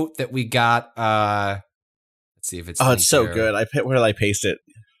quote that we got. Let's see if it's. Oh, it's so good. Where did I paste it?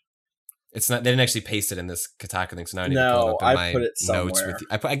 It's not. They didn't actually paste it in this Kotaku thing. So now I need to pull it up in my put it somewhere. Notes with you.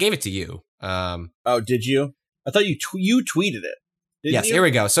 I gave it to you. Oh, did you? I thought you tweeted it. Yes, here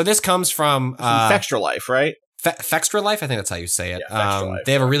we go. So this comes from Fextra Life, right? Fextra Life, I think that's how you say it. Life,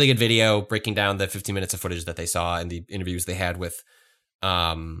 they have a really good video breaking down the 15 minutes of footage that they saw and the interviews they had with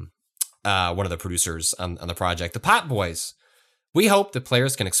one of the producers on the project, the Pot Boys. We hope that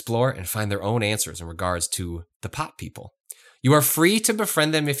players can explore and find their own answers in regards to the pot people. You are free to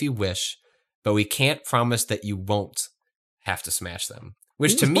befriend them if you wish, but we can't promise that you won't have to smash them.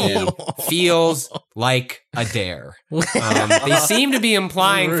 Which to me feels like a dare. They seem to be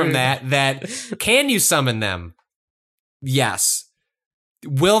implying from that can you summon them? Yes.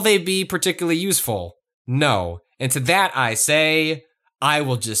 Will they be particularly useful? No. And to that I say, I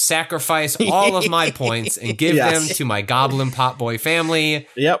will just sacrifice all of my points and give them to my Goblin Potboy family.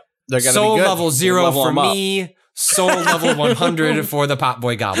 Yep. They're gonna Soul be good. level 0 for me. Soul level 100 for the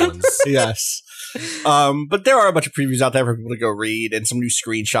Potboy Goblins. Yes. But there are a bunch of previews out there for people to go read, and some new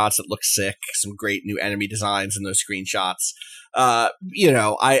screenshots that look sick, some great new enemy designs in those screenshots. I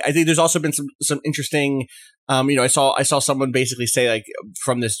think there's also been some interesting, I saw someone basically say like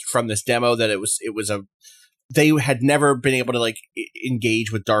from this demo that they had never been able to like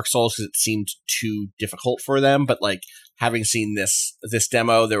engage with Dark Souls because it seemed too difficult for them. But like having seen this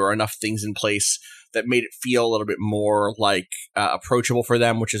demo, there were enough things in place that made it feel a little bit more like approachable for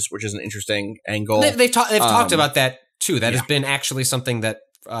them, which is an interesting angle. They've talked about that too. That has been actually something that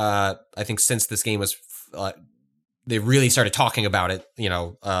I think since this game was, they really started talking about it.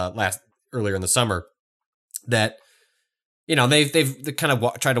 Earlier in the summer, that they've kind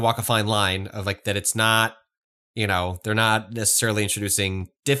of tried to walk a fine line of like that. It's not, they're not necessarily introducing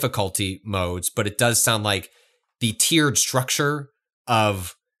difficulty modes, but it does sound like the tiered structure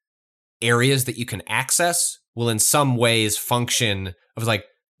of areas that you can access will in some ways function of like,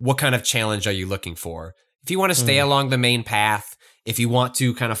 what kind of challenge are you looking for? If you want to stay along the main path, if you want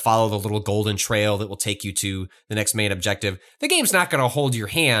to kind of follow the little golden trail that will take you to the next main objective, the game's not going to hold your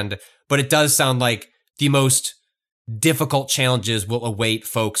hand, but it does sound like the most difficult challenges will await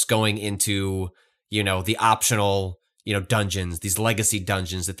folks going into, the optional, dungeons, these legacy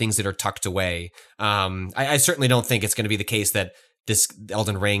dungeons, the things that are tucked away. I certainly don't think it's going to be the case that this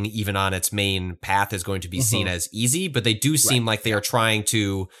Elden Ring, even on its main path, is going to be seen as easy, but they do seem like they are trying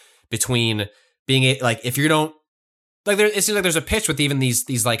to, between being like, if you don't, like, it seems like there's a pitch with even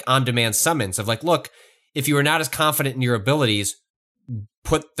these like on-demand summons of like, look, if you are not as confident in your abilities,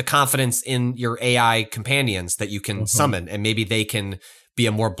 put the confidence in your AI companions that you can summon, and maybe they can be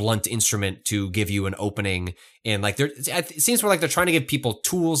a more blunt instrument to give you an opening. And like, it seems more like they're trying to give people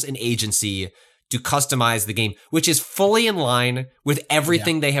tools and agency to customize the game, which is fully in line with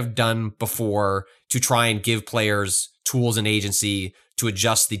everything they have done before to try and give players tools and agency to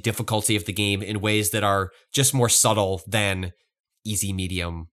adjust the difficulty of the game in ways that are just more subtle than easy,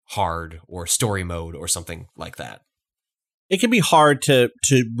 medium, hard, or story mode or something like that. It can be hard to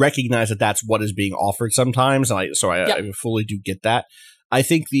recognize that that's what is being offered sometimes, and I fully do get that. I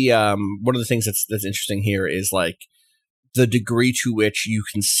think the one of the things that's interesting here is like the degree to which you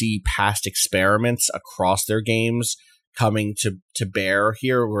can see past experiments across their games coming to bear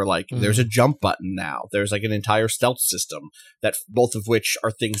here, where like there's a jump button now, there's like an entire stealth system, that both of which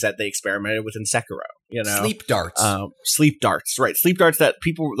are things that they experimented with in Sekiro. Sleep darts, right? Sleep darts that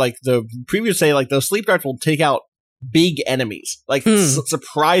people like the previews say like those sleep darts will take out big enemies, like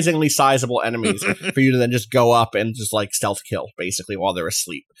surprisingly sizable enemies, for you to then just go up and just like stealth kill basically while they're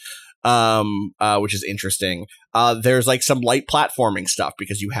asleep. Which is interesting. There's like some light platforming stuff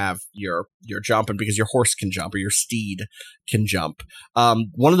because you have your jump, and because your horse can jump or your steed can jump.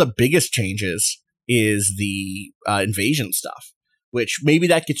 One of the biggest changes is the invasion stuff, which maybe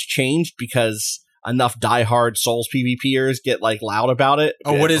that gets changed because enough diehard Souls PvPers get like loud about it.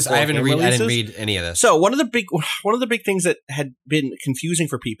 Oh, what is? I didn't read any of this. So one of the big things that had been confusing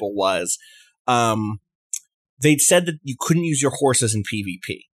for people was, they'd said that you couldn't use your horses in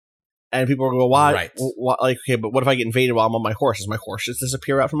PvP. And people are going, why? Right. Like, okay, but what if I get invaded while I'm on my horse? Does my horse just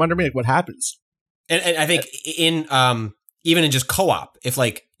disappear out from under me? Like, what happens? And I think in even in just co-op, if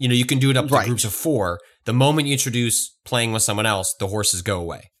like, you can do it up to groups of 4, the moment you introduce playing with someone else, the horses go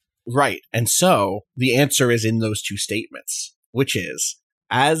away. Right. And so the answer is in those two statements, which is,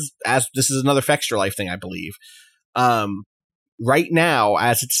 as this is another Fextra Life thing, I believe. Right now,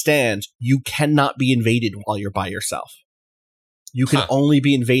 as it stands, you cannot be invaded while you're by yourself. You can only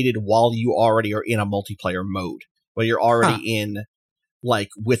be invaded while you already are in a multiplayer mode, while you're already in, like,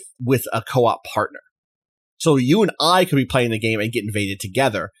 with a co-op partner. So you and I could be playing the game and get invaded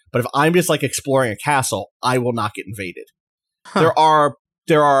together, but if I'm just, like, exploring a castle, I will not get invaded. There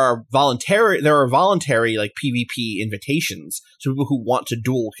are voluntary, like, PvP invitations, so people who want to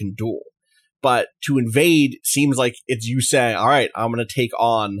duel can duel. But to invade seems like it's you saying, all right, I'm going to take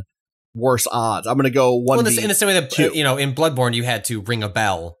on worse odds. I'm going to go 1v2. Well, in the same way that, in Bloodborne, you had to ring a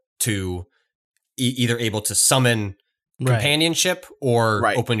bell to either able to summon companionship or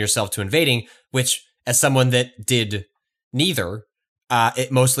open yourself to invading, which, as someone that did neither,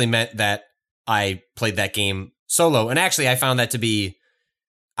 it mostly meant that I played that game solo. And actually, I found that to be,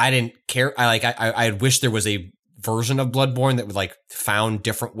 I didn't care. I wish there was a version of Bloodborne that would like found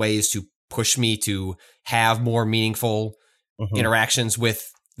different ways to push me to have more meaningful interactions with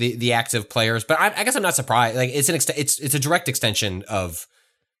the active players, but I guess I'm not surprised. Like it's a direct extension of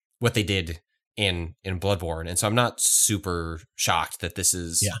what they did in Bloodborne, and so I'm not super shocked that this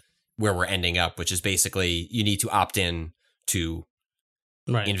is where we're ending up, which is basically you need to opt in to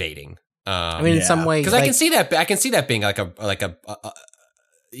invading. I mean, in some ways, because I can see that being like a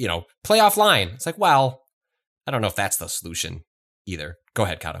play offline. It's like, well, I don't know if that's the solution either. Go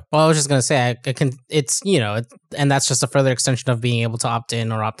ahead, Kato. Well, I was just gonna say, and that's just a further extension of being able to opt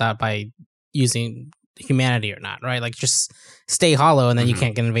in or opt out by using humanity or not, right? Like just stay hollow, and then you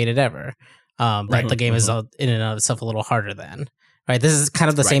can't get invaded ever. But the game is in and of itself a little harder then, right? This is kind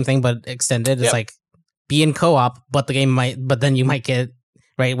of the same thing, but extended. It's like be in co-op, but then you might get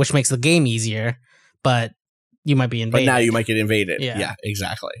which makes the game easier, but you might be invaded. But now you might get invaded. Yeah,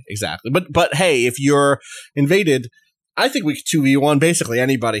 exactly. But hey, if you're invaded, I think we could 2v1 basically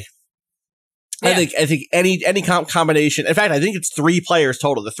anybody. Yeah. I think any combination. In fact, I think it's 3 players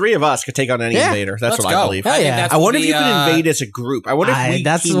total. The 3 of us could take on any invader. That's what I believe. I wonder if you could invade as a group. I wonder if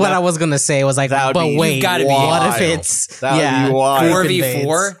that's what I was gonna say. Was like, but wait, what if it's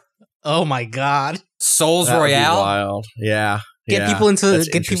 4v4? Oh my god, Souls Royale. Wild. Yeah. Get people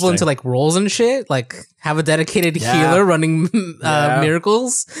into like roles and shit. Like have a dedicated healer running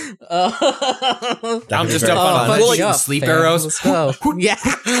miracles. I'm just up sleep arrows. Let's go.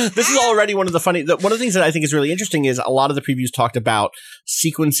 This is already one of the one of the things that I think is really interesting is a lot of the previews talked about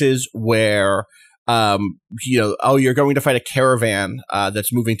sequences where you're going to fight a caravan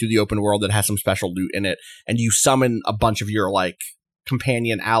that's moving through the open world that has some special loot in it, and you summon a bunch of your like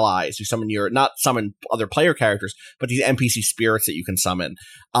companion allies. You not summon other player characters, but these NPC spirits that you can summon.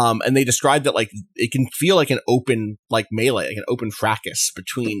 And they described that like it can feel like an open like melee, like an open fracas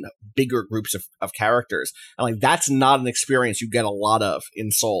between bigger groups of characters. And like that's not an experience you get a lot of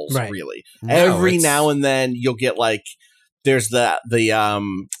in Souls, really. No, every now and then you'll get like there's the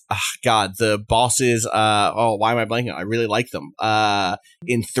bosses. Why am I blanking? I really like them.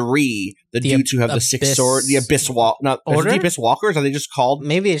 In 3, the dudes who have the 6 sword, the Abyss the Abyss Walkers. Are they just called?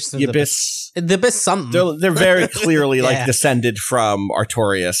 Maybe it's the Abyss. The Abyss something. They're very clearly like descended from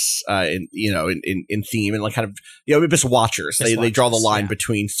Artorias, in theme and like kind of Abyss Watchers. They draw the line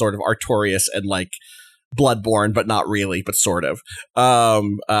between sort of Artorias and like Bloodborne, but not really, but sort of.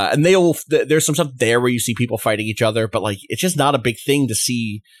 And there's some stuff there where you see people fighting each other, but like it's just not a big thing to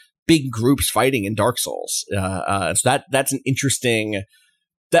see big groups fighting in Dark Souls. So that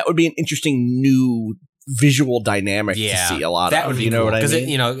would be an interesting new visual dynamic to see a lot that of. Would be you know cool. what I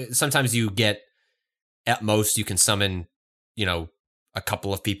mean? Because sometimes you get at most you can summon a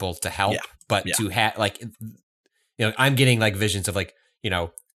couple of people to help, but to have like I'm getting like visions of like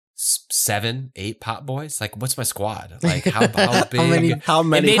 7, 8 pot boys. Like, what's my squad? Like, how big? how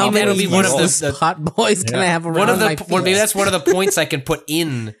many one of the pot boys can I have around my feet? Maybe that's one of the points I can put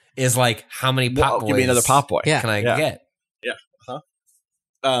in is like how many pot boys? Give me another pot boy. Can I get? Yeah.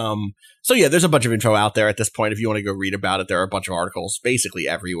 So yeah, there's a bunch of info out there at this point. If you want to go read about it, there are a bunch of articles basically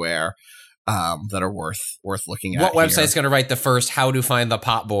everywhere that are worth looking at. What website's going to write the first "How to Find the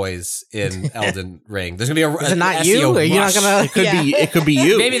Pot Boys" in Elden Ring? There's going to be Is it not SEO you? Are you not going to? It could be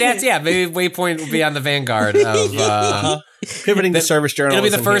you. Maybe maybe Waypoint will be on the vanguard of pivoting to service journalism.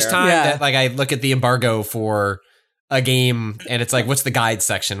 It'll be the first time Yeah. that like I look at the embargo for a game and it's like, what's the guide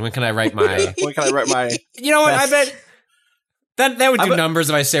section? When can I write my? When can I write my? You know what? I bet. That would do numbers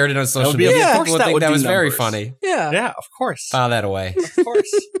if I shared it on social media. Yeah, People would think that was very funny. Yeah, of course. File that away. Of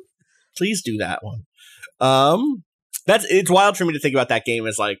course. Please do that one. It's wild for me to think about that game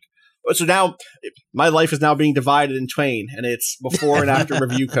as like. So now my life is now being divided in twain, and it's before and after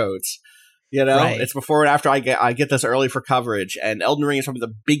review codes. It's before and after I get this early for coverage, and Elden Ring is probably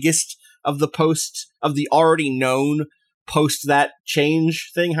the biggest of the already known post that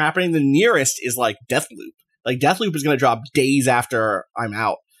change thing happening. The nearest is like Deathloop. Like Deathloop is going to drop days after I'm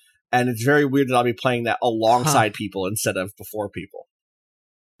out, and it's very weird that I'll be playing that alongside people instead of before people.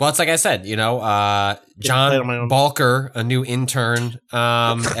 Well, it's like I said, John Balker, a new intern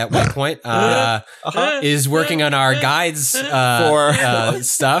at Waypoint, is working on our guides for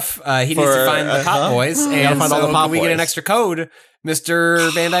stuff. He needs to find the Pot Boys, and find all the Pot we get an Boys. extra code, Mr.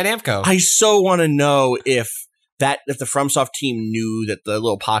 Bandai Namco. I so want to know if the FromSoft team knew that the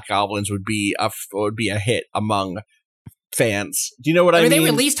little pot goblins would be a hit among fans. Do you know what I mean? They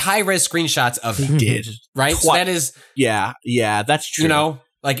released high-res screenshots of They did. right? So that is, yeah, that's true.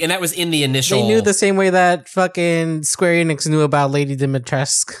 and that was in the initial. They knew the same way that fucking Square Enix knew about Lady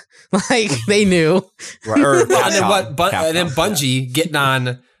Dimitrescu. Like they knew. And then Bungie getting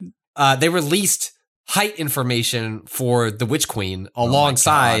on. They released height information for the Witch Queen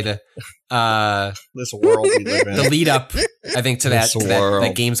alongside this world we live in. the lead up, I think, to that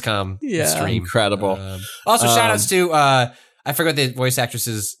Gamescom stream. Incredible. Also, shout outs to I forgot the voice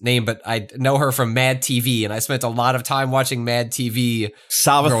actress's name, but I know her from Mad TV, and I spent a lot of time watching Mad TV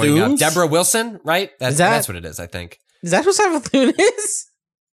growing up. Savathoons? Deborah Wilson, right? That's what it is, I think. Is that what Savathoon is?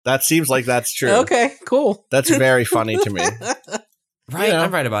 That seems like that's true. Okay, cool. That's very funny to me. Right,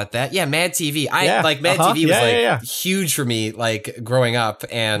 I'm right about that. Yeah, Mad TV. Mad TV was huge for me, like growing up,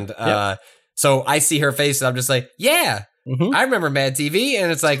 and so I see her face, and I'm just like, I remember Mad TV,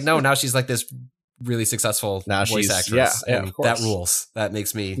 and it's like, no, now she's like this really successful voice actress, and of course. that rules. That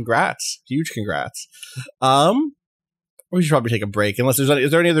makes me huge congrats. We should probably take a break, unless is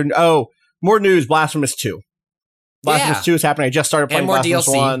there any other? Oh, more news. Blasphemous 2. Blasphemous 2 is happening. I just started playing Blasphemous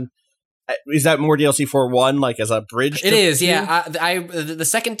DLC. 1. Is that more DLC for 1, like as a bridge? It is, yeah. The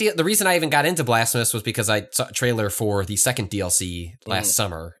second the reason I even got into Blasphemous was because I saw a trailer for the second DLC last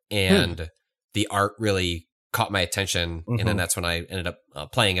summer, and the art really caught my attention, and then that's when I ended up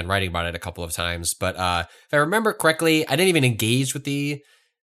playing and writing about it a couple of times. But if I remember correctly, I didn't even engage with the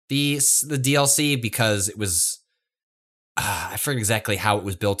DLC because it was I forget exactly how it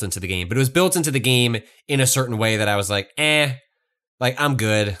was built into the game, but it was built into the game in a certain way that I was like, like I'm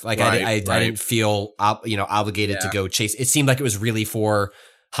good. Like I didn't feel obligated to go chase. It seemed like it was really for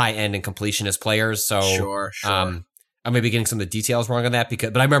high end and completionist players. So sure. I may be getting some of the details wrong on that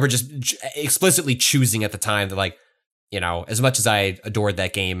but I remember just explicitly choosing at the time that, like, as much as I adored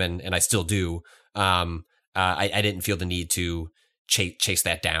that game and I still do, I didn't feel the need to chase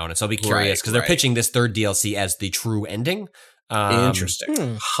that down. And so I'll be curious because they're pitching this third DLC as the true ending.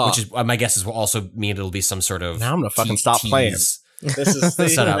 Interesting. Which is my guess is will also mean it'll be some sort of now I'm gonna fucking stop playing. This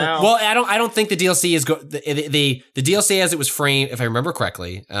is now. Well, I don't think the DLC is the DLC as it was framed, if I remember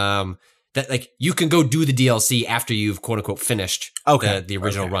correctly. That like you can go do the DLC after you've quote unquote finished the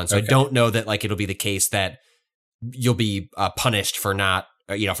original run. So I don't know that like it'll be the case that you'll be punished for not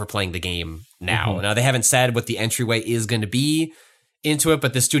for playing the game now. Now they haven't said what the entryway is going to be into it,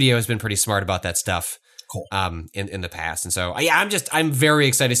 but the studio has been pretty smart about that stuff. Cool. In the past, and so I'm very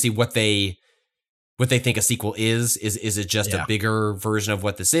excited to see what they think a sequel is. Is it just a bigger version of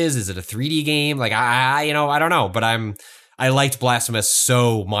what this is? Is it a 3D game? Like I don't know, but I liked Blasphemous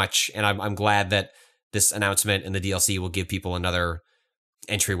so much, and I'm glad that this announcement and the DLC will give people another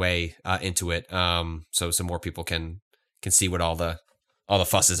entryway into it. So some more people can see what all the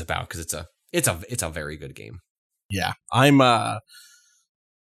fuss is about, because it's a very good game. Yeah, I'm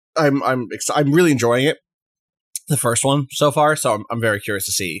really enjoying it, the first one so far. So I'm very curious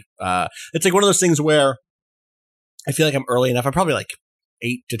to see. It's like one of those things where I feel like I'm early enough. I'm probably like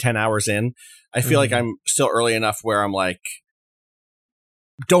 8 to 10 hours in. I feel like I'm still early enough where I'm like,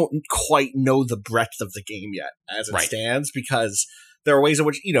 don't quite know the breadth of the game yet as it stands, because there are ways in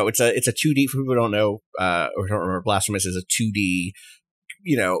which, it's a 2D, for people who don't know, or don't remember, Blasphemous is a 2D,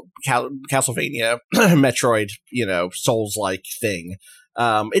 Castlevania, Metroid, Souls-like thing.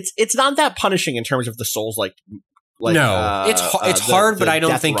 It's not that punishing in terms of the Souls-like. No, it's hard, but I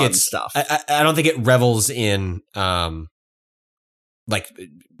don't think it's stuff. I don't think it revels in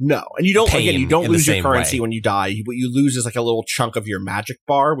no, and you don't lose your currency way. When you die. What you lose is like a little chunk of your magic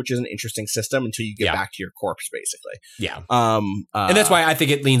bar, which is an interesting system until you get back to your corpse, basically. Yeah. And that's why I think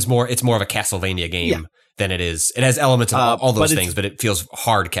it leans more. It's more of a Castlevania game than it is. It has elements of all those things, but it feels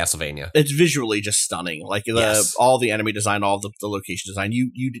hard Castlevania. It's visually just stunning. Like all the enemy design, all the location design.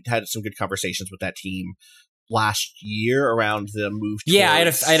 You had some good conversations with that team last year around the move. Yeah, I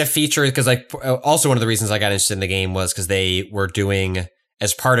had a feature because also one of the reasons I got interested in the game was because they were doing,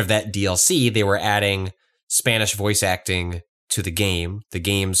 as part of that DLC, they were adding Spanish voice acting to the game. The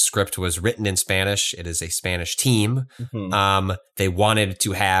game's script was written in Spanish. It is a Spanish team. They wanted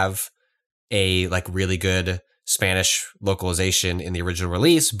to have a really good Spanish localization in the original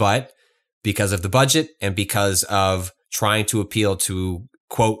release, but because of the budget and because of trying to appeal to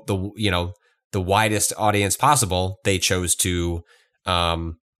quote the widest audience possible, they chose to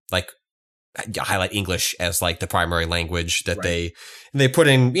highlight English as the primary language that they put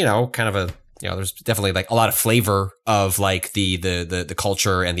in, kind of a, there's definitely a lot of flavor of the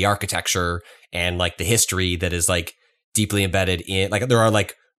culture and the architecture and the history that is deeply embedded in, there are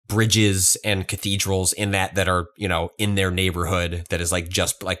bridges and cathedrals in that are, in their neighborhood that is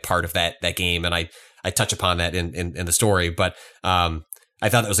just part of that game. And I touch upon that in the story, but I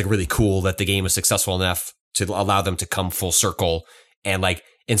thought that was really cool that the game was successful enough to allow them to come full circle and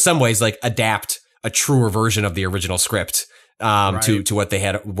in some ways adapt a truer version of the original script to what they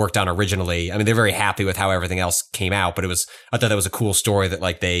had worked on originally. I mean, they're very happy with how everything else came out, but I thought that was a cool story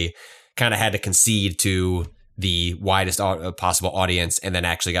that they kind of had to concede to the widest possible audience, and then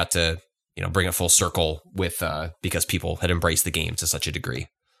actually got to bring it full circle with because people had embraced the game to such a degree.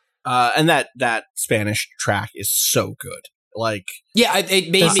 And that Spanish track is so good.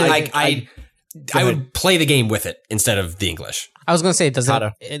 It made me I would play the game with it instead of the English. I was going to say,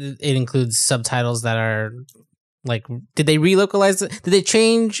 it includes subtitles that are did they relocalize it? Did they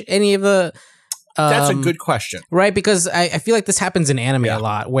change any of the? That's a good question. Right, because I feel like this happens in anime a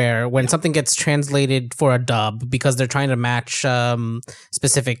lot, where when something gets translated for a dub, because they're trying to match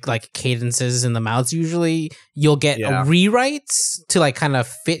specific cadences in the mouths, usually you'll get rewrites to kind of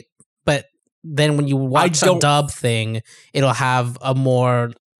fit. But then when you watch a dub thing, it'll have a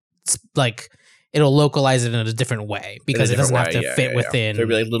more it'll localize it in a different way because it doesn't have to fit within. There'll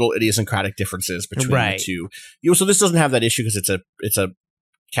be little idiosyncratic differences between the two. So this doesn't have that issue because it's a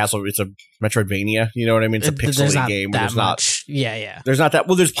Metroidvania. You know what I mean? It's a pixely game. There's not. Yeah. There's not that.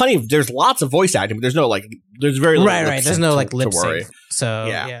 Well, there's lots of voice acting, but there's no there's very little right. There's no lip sync. So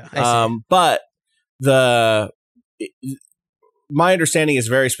yeah. I see. But my understanding is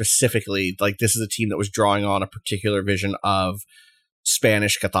very specifically this is a team that was drawing on a particular vision of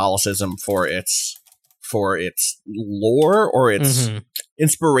Spanish Catholicism for its lore or its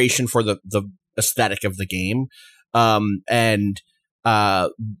inspiration for the aesthetic of the game. I'm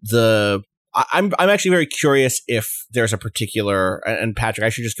actually very curious if there's a particular, and Patrick, I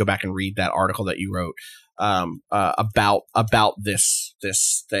should just go back and read that article that you wrote about this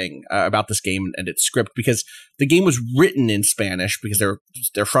thing, about this game and its script, because the game was written in Spanish because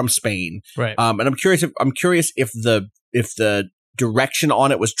they're from Spain, right? And I'm curious if the direction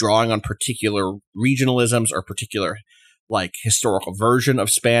on it was drawing on particular regionalisms or particular like historical version of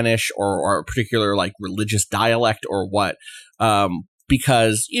Spanish or a particular like religious dialect or what.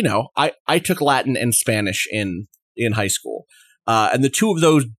 Because, you know, I took Latin and Spanish in high school. And the two of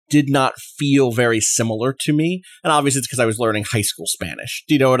those did not feel very similar to me. And obviously it's because I was learning high school Spanish.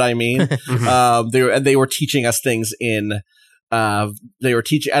 Do you know what I mean? They were teaching us things and I went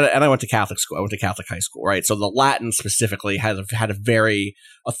to Catholic school. I went to Catholic high school, right? So the Latin specifically had a very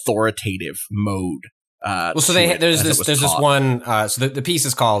authoritative mode. There's this one. So the piece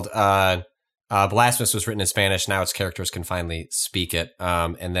is called Blasphemous was written in Spanish. Now its characters can finally speak it.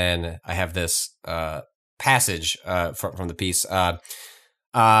 And then I have this passage from the piece. The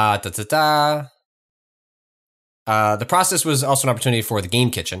process was also an opportunity for the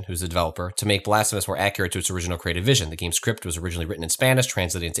Game Kitchen, who's the developer, to make Blasphemous more accurate to its original creative vision. The game's script was originally written in Spanish,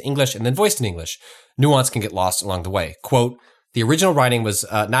 translated into English, and then voiced in English. Nuance can get lost along the way. Quote, the original writing was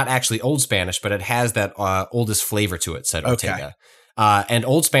not actually Old Spanish, but it has that oldest flavor to it, said Ortega. Okay. And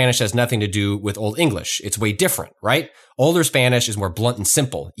Old Spanish has nothing to do with Old English. It's way different, right? Older Spanish is more blunt and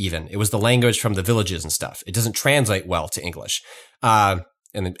simple, even. It was the language from the villages and stuff. It doesn't translate well to English. And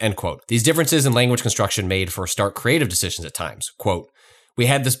then, end quote. These differences in language construction made for stark creative decisions at times. Quote, we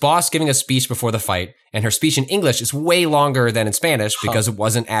had this boss giving a speech before the fight, and her speech in English is way longer than in Spanish because it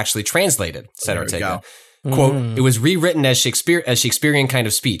wasn't actually translated, said Ortega. Quote, it was rewritten as Shakespearean kind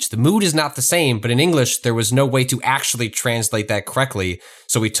of speech. The mood is not the same, but in English, there was no way to actually translate that correctly.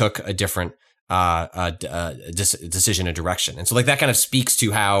 So we took a different decision and direction. And so like that kind of speaks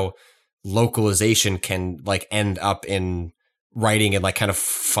to how localization can like end up in writing in like kind of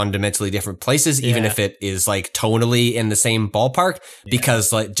fundamentally different places, even if it is like tonally in the same ballpark,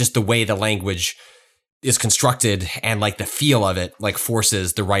 because like just the way the language is constructed and like the feel of it like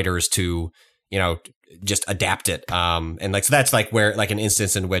forces the writers to, you know, just adapt it. And like, so that's like where like an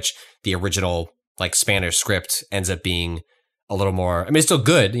instance in which the original like Spanish script ends up being a little more, I mean, it's still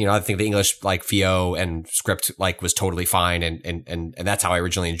good. You know, I think the English like VO and script like was totally fine. And that's how I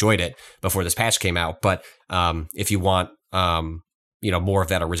originally enjoyed it before this patch came out. But, if you want, you know, more of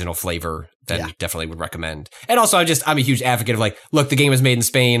that original flavor, then definitely would recommend. And also I'm a huge advocate of like, look, the game is made in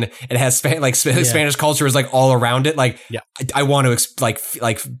Spain. It has Spanish culture is like all around it. Like I want to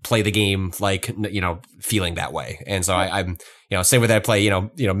play the game, like, you know, feeling that way. And so I'm, you know, same with that I play, you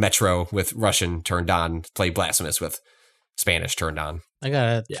know, Metro with Russian turned on, play Blasphemous with Spanish turned on. I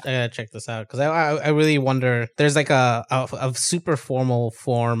gotta check this out. Cause I really wonder, there's like a super formal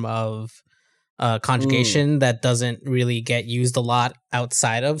form of conjugation that doesn't really get used a lot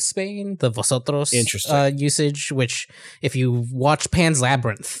outside of Spain, the vosotros usage, which if you watch Pan's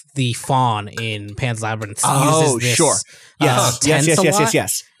Labyrinth, the fawn in Pan's Labyrinth uses this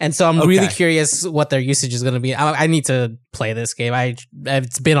yes. And so I'm really curious what their usage is going to be. I need to play this game.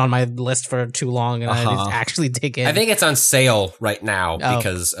 It's been on my list for too long, and I need to actually dig in. I think it's on sale right now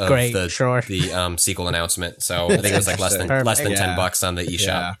because of the sequel announcement. So I think it was like less than $10 on the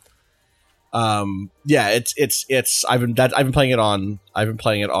eShop. It's I've been playing it on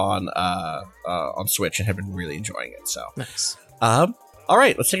Switch and have been really enjoying it. So nice. All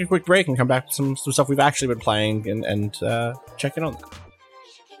right, let's take a quick break and come back with some stuff we've actually been playing and check in on that.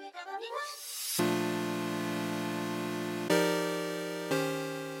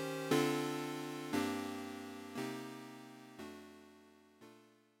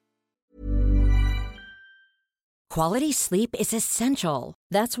 Quality sleep is essential.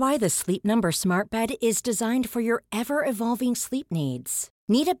 That's why the Sleep Number Smart Bed is designed for your ever-evolving sleep needs.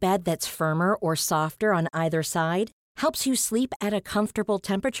 Need a bed that's firmer or softer on either side? Helps you sleep at a comfortable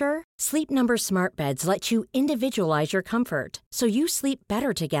temperature? Sleep Number Smart Beds let you individualize your comfort, so you sleep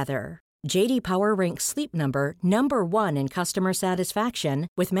better together. J.D. Power ranks Sleep Number number 1 in customer satisfaction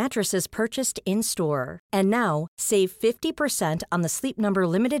with mattresses purchased in-store. And now, save 50% on the Sleep Number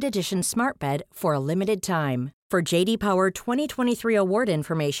Limited Edition Smart Bed for a limited time. For J.D. Power 2023 award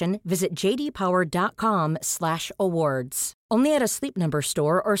information, visit jdpower.com/awards. Only at a Sleep Number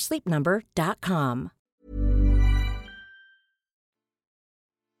store or sleepnumber.com.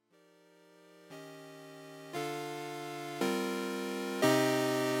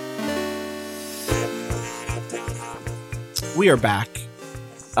 We are back.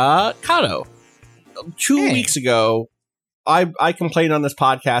 Kato, 2 weeks ago, I complained on this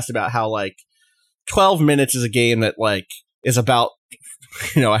podcast about how like 12 minutes is a game that like is about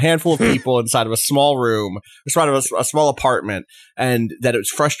a handful of people inside of a small room, inside of a small apartment, and that it was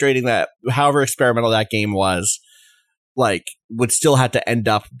frustrating that however experimental that game was, like, would still have to end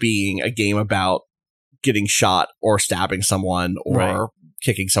up being a game about getting shot or stabbing someone or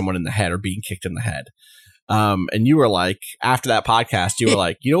kicking someone in the head or being kicked in the head. And you were like, after that podcast, you were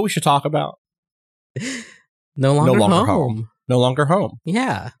like, you know what we should talk about? No Longer Home. No Longer Home.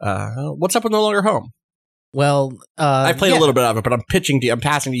 Yeah. What's up with No Longer Home? Well, I played a little bit of it, but I'm passing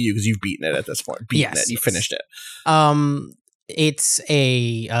to you because you've beaten it at this point. You finished it. It's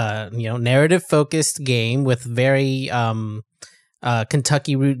a narrative focused game with very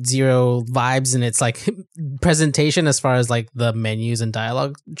Kentucky Route Zero vibes in its like presentation as far as like the menus and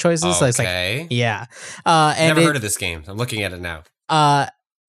dialogue choices. Okay. So it's like, yeah. And never heard of this game. I'm looking at it now.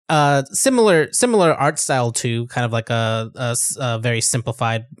 Similar art style too, kind of like a very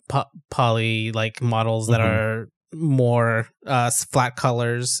simplified poly like models that are more flat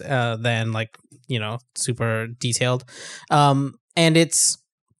colors than like super detailed. And it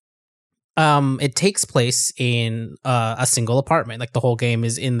takes place in a single apartment. Like the whole game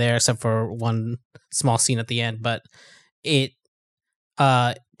is in there except for one small scene at the end, but it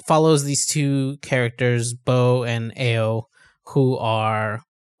follows these two characters, Bo and Ao, who are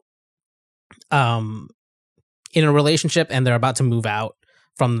in a relationship, and they're about to move out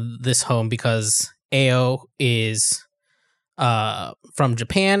from this home because Ao is from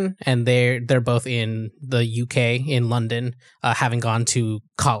Japan, and they're both in the UK in London, having gone to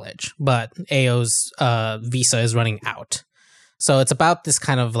college, but Ao's visa is running out. So it's about this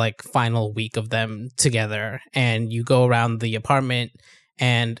kind of like final week of them together, and you go around the apartment,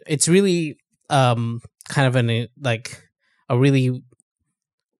 and it's really kind of a really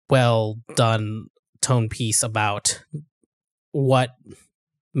well done tone piece about what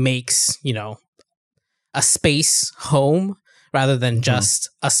makes a space home rather than just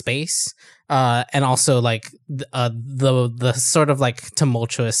a space, and also like the sort of like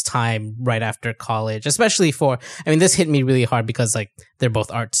tumultuous time right after college, especially this hit me really hard because like they're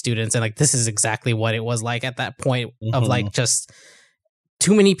both art students, and like this is exactly what it was like at that point of like just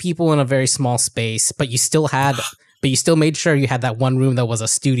too many people in a very small space, but you still made sure you had that one room that was a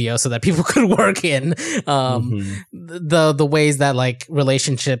studio so that people could work in. The ways that like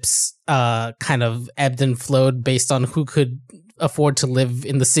relationships kind of ebbed and flowed based on who could afford to live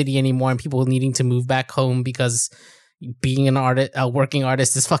in the city anymore, and people needing to move back home because being a working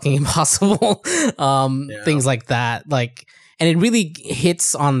artist is fucking impossible. Things like that. Like, and it really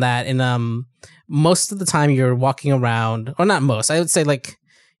hits on that. And most of the time you're walking around, or not most, I would say like,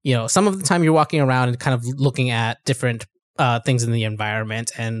 some of the time you're walking around and kind of looking at different things in the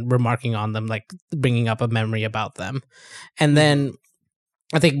environment and remarking on them, like bringing up a memory about them. And then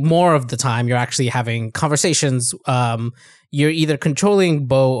I think more of the time you're actually having conversations. You're either controlling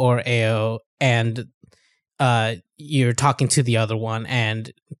Bo or Ao, and you're talking to the other one.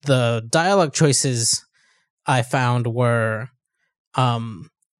 And the dialogue choices I found were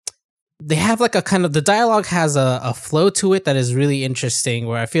they have like a kind of, the dialogue has a flow to it that is really interesting,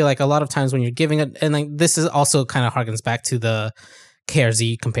 where I feel like a lot of times when you're giving it, and like this is also kind of harkens back to the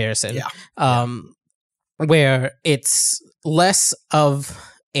KRZ comparison, where it's less of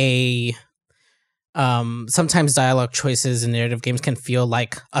a sometimes dialogue choices in narrative games can feel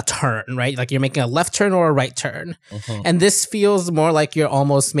like a turn, right? Like you're making a left turn or a right turn. And this feels more like you're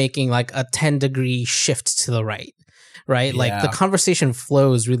almost making like a 10-degree shift to the right. Right, like the conversation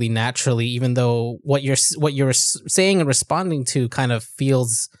flows really naturally, even though what you're saying and responding to kind of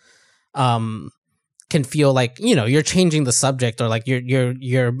feels, can feel like you're changing the subject, or like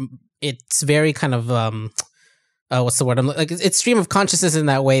you're. It's very kind of what's the word? I'm like, it's stream of consciousness in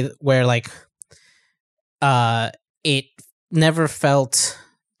that way, where like, it never felt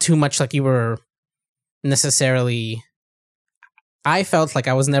too much like you were necessarily. I felt like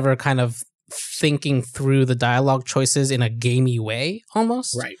I was never kind of thinking through the dialogue choices in a gamey way,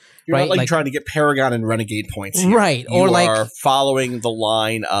 almost. Right. You're not like trying to get Paragon and Renegade points here. Right. You are following the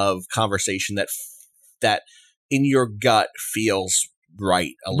line of conversation that in your gut feels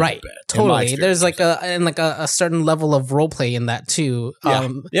right a little bit. Totally. There's like a certain level of roleplay in that too.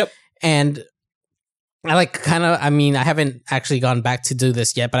 Yep. And I like I haven't actually gone back to do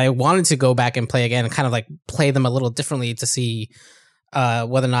this yet, but I wanted to go back and play again and kind of like play them a little differently to see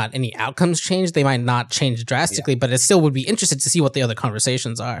whether or not any outcomes change. They might not change drastically, but it still would be interesting to see what the other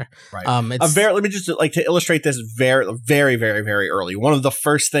conversations are. Right. Let me just like to illustrate this very, very, very, very early. One of the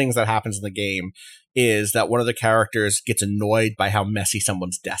first things that happens in the game is that one of the characters gets annoyed by how messy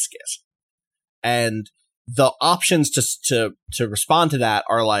someone's desk is, and the options to respond to that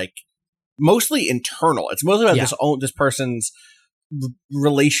are like mostly internal. It's mostly about this person's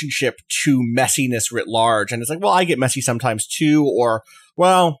relationship to messiness writ large. And it's like, well, I get messy sometimes too, or,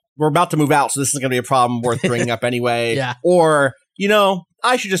 well, we're about to move out, so this isn't going to be a problem worth bringing up anyway. Yeah. Or,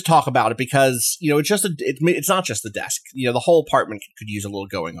 I should just talk about it because, it's not just the desk. The whole apartment could use a little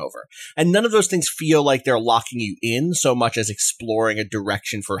going over. And none of those things feel like they're locking you in so much as exploring a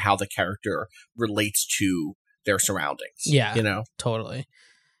direction for how the character relates to their surroundings. Yeah. Totally.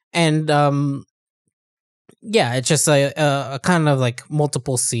 And, it's just a kind of like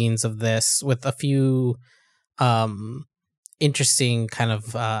multiple scenes of this with a few interesting kind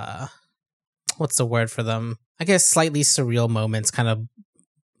of what's the word for them? I guess slightly surreal moments kind of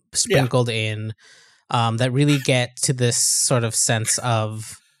sprinkled in that really get to this sort of sense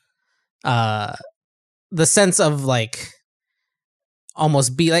of the sense of like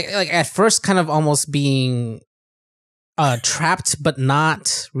almost be like at first kind of almost being trapped but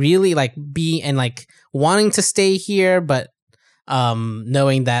not really, like be and like wanting to stay here but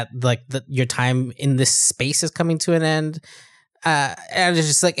knowing that like your time in this space is coming to an end, and it's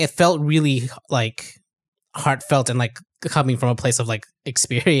just like it felt really like heartfelt and like coming from a place of like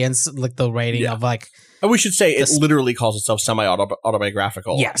experience, like the writing of like. And we should say it literally calls itself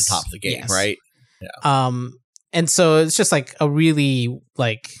semi-autobiographical at the top of the game, right? Yeah. And so it's just like a really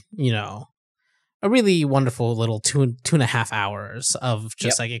like a really wonderful little 2.5 hours of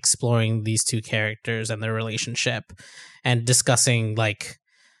just like exploring these two characters and their relationship and discussing like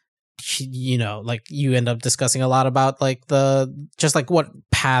like you end up discussing a lot about like just like what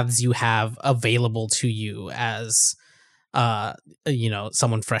paths you have available to you as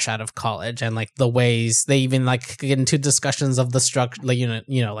someone fresh out of college, and like the ways they even like get into discussions of the structure, like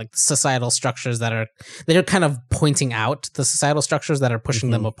like societal structures they're kind of pointing out the societal structures that are pushing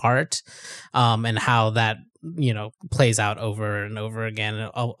them apart, and how that plays out over and over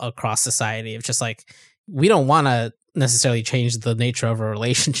again across society. It's just like we don't want to necessarily change the nature of a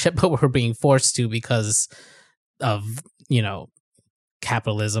relationship, but we're being forced to because of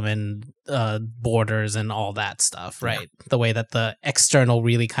capitalism and borders and all that stuff, right? The way that the external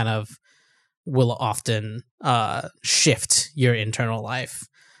really kind of will often shift your internal life.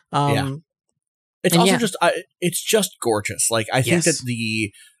 It's also just it's just gorgeous. Like I think that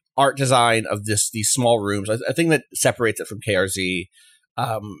the art design of these small rooms, I think that separates it from KRZ,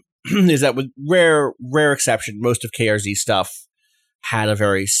 is that with rare exception, most of KRZ stuff had a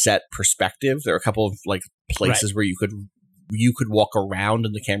very set perspective. There are a couple of like places where you could walk around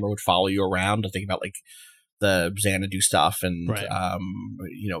and the camera would follow you around. I think about like the Xanadu stuff and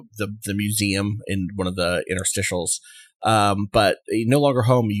the museum in one of the interstitials. But No Longer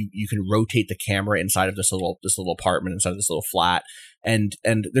Home, you can rotate the camera inside of this little apartment, inside of this little flat. And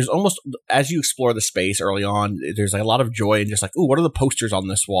there's almost, as you explore the space early on, there's like a lot of joy in just like, ooh, what are the posters on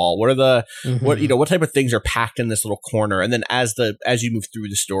this wall? What are the, what type of things are packed in this little corner? And then as you move through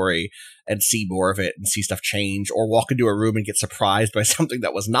the story and see more of it and see stuff change, or walk into a room and get surprised by something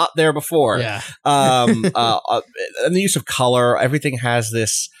that was not there before. Yeah. And the use of color, everything has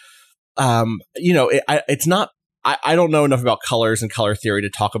this, it's not, I don't know enough about colors and color theory to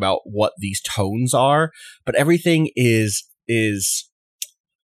talk about what these tones are, but everything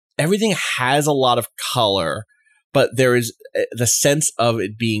everything has a lot of color, but there is the sense of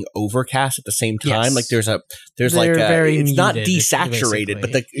it being overcast at the same time. Like there's it's muted, not desaturated,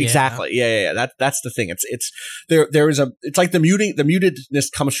 but that's the thing. It's like the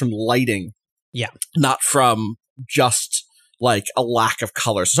mutedness comes from lighting, not from just like a lack of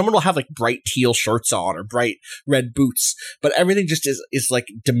color. So someone will have like bright teal shirts on or bright red boots, but everything just is like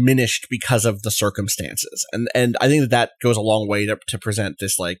diminished because of the circumstances. And I think that goes a long way to present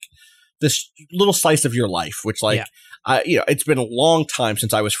this like this little slice of your life, which like, it's been a long time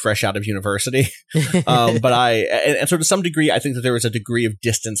since I was fresh out of university. But so to some degree, I think that there was a degree of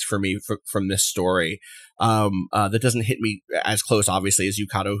distance for me from this story. That doesn't hit me as close, obviously, as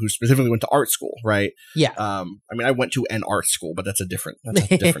Yukado, who specifically went to art school, right? Yeah. I mean, I went to an art school, but that's a different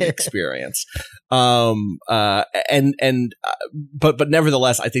experience. But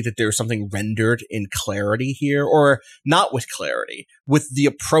nevertheless, I think that there's something rendered in clarity here, or not with clarity, with the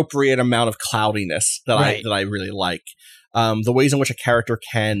appropriate amount of cloudiness that I really like. The ways in which a character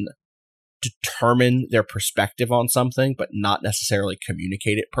can determine their perspective on something, but not necessarily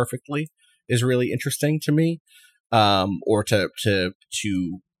communicate it perfectly, is really interesting to me. Or to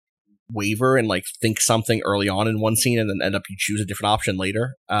waver and like think something early on in one scene and then end up you choose a different option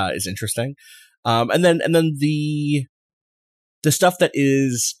later is interesting. And then the stuff that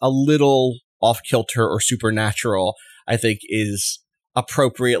is a little off kilter or supernatural, I think, is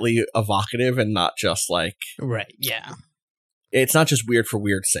appropriately evocative and not just like it's not just weird for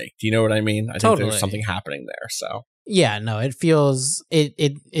weird's sake. Do you know what I mean? I think there's something happening there. So Yeah, no, it feels it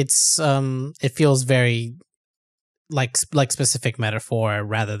feels very like specific metaphor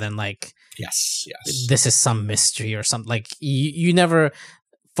rather than like yes. this is some mystery or something. Like you never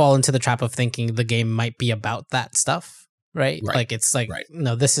fall into the trap of thinking the game might be about that stuff, right? Like it's like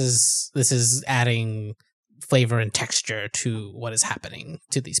no, this is adding flavor and texture to what is happening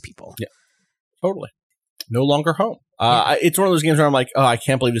to these people. Yeah, totally. No Longer Home. It's one of those games where I'm like, oh, I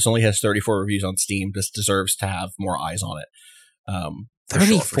can't believe this only has 34 reviews on Steam. This deserves to have more eyes on it.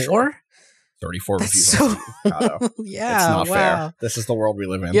 34? Sure. 34 reviews so- on Steam. Yeah, It's not wow. fair. This is the world we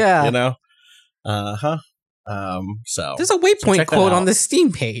live in. Yeah. You know? So There's a waypoint check that quote out. on the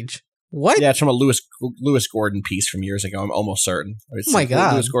Steam page. What? Yeah, it's from a Lewis Gordon piece from years ago. I'm almost certain. Oh my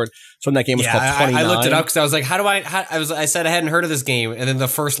God. Lewis Gordon. So when that game was called Yeah, 29. I looked it up because I was like, I said I hadn't heard of this game, and then the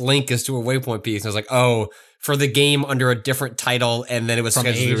first link is to a Waypoint piece, and I was like, oh, for the game under a different title, and then it was From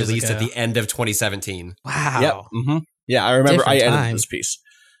scheduled to be ages released ago. at the end of 2017. Wow. Yep. Mm-hmm. Yeah, I remember I Different edited times. this piece.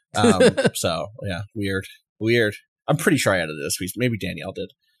 So, yeah, weird. I'm pretty sure I edited this piece. Maybe Danielle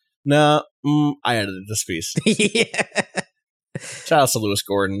did. No, I edited this piece. Yeah. Shout out to Lewis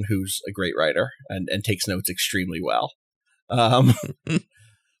Gordon, who's a great writer and takes notes extremely well.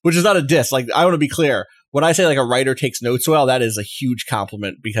 Which is not a diss. Like, I want to be clear. When I say like a writer takes notes well, that is a huge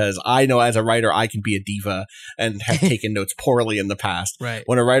compliment because I know as a writer I can be a diva and have taken notes poorly in the past. Right.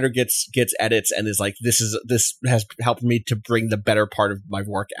 When a writer gets edits and is like, this has helped me to bring the better part of my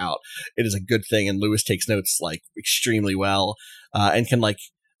work out, it is a good thing. And Lewis takes notes like extremely well, and can like,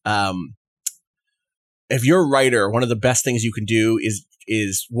 if you're a writer, one of the best things you can do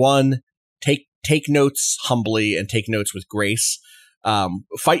is one, take notes humbly and take notes with grace.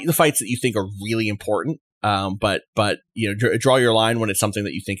 Fight the fights that you think are really important. But you know, draw your line when it's something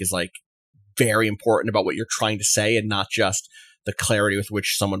that you think is like very important about what you're trying to say and not just the clarity with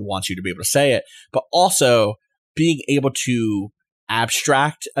which someone wants you to be able to say it, but also being able to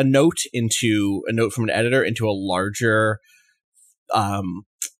abstract a note from an editor into a larger,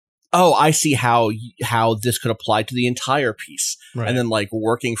 I see how this could apply to the entire piece. Right. And then like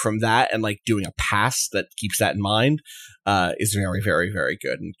working from that and like doing a pass that keeps that in mind is very, very, very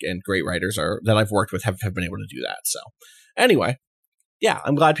good. And great writers that I've worked with have been able to do that. So anyway, yeah,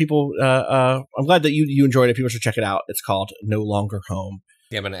 I'm glad I'm glad that you enjoyed it. People should check it out. It's called No Longer Home.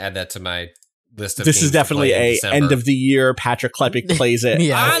 Yeah, I'm going to add that to my list of This games is to definitely play in a December. end of the year. Patrick Klepek plays it.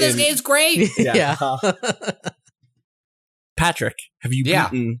 Yeah. This game's great! Yeah. Patrick, have you Yeah.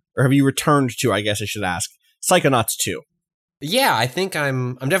 beaten or have you returned to, I guess I should ask, Psychonauts 2? Yeah, I think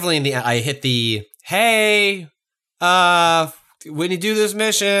I'm definitely in the. I hit the hey, when you do this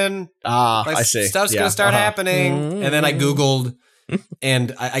mission, like, I see. stuff's Yeah, gonna start uh-huh. happening. And then I Googled,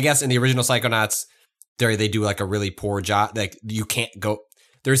 and I guess in the original Psychonauts, they do like a really poor job. Like you can't go.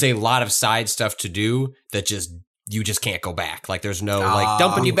 There's a lot of side stuff to do that you just can't go back. Like there's no like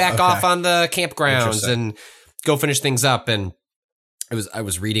dumping you back okay. off on the campgrounds Interesting. and go finish things up. And I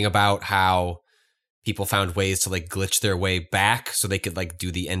was reading about how people found ways to like glitch their way back so they could like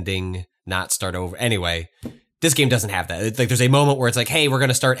do the ending, not start over. Anyway, this game doesn't have that. It's like there's a moment where it's like, hey, we're going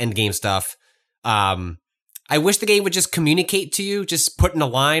to start end game stuff. I wish the game would just communicate to you, just put in a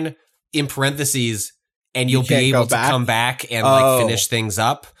line in parentheses, and you'll be can't go able to back? come back and like finish things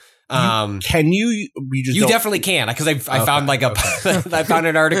up. Can you? You definitely can, because I found like I found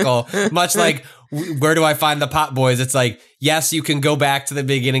an article much like where do I find the pot boys? It's like, yes, you can go back to the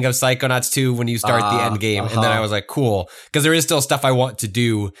beginning of Psychonauts 2 when you start the end game. And then I was like, cool, because there is still stuff I want to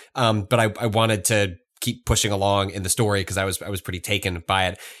do, but I wanted to keep pushing along in the story because I was pretty taken by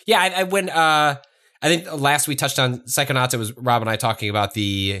it. Yeah, I went. I think last we touched on Psychonauts, it was Rob and I talking about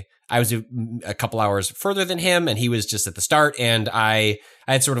I was a couple hours further than him, and he was just at the start, and I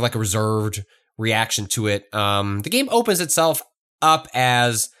had sort of like a reserved reaction to it. The game opens itself up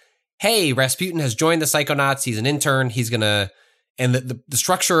as, hey, Rasputin has joined the Psychonauts. He's an intern. He's going to, and the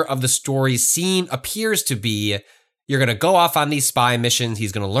structure of the story appears to be, you're going to go off on these spy missions.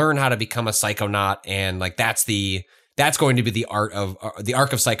 He's going to learn how to become a Psychonaut. And like, that's going to be the arc of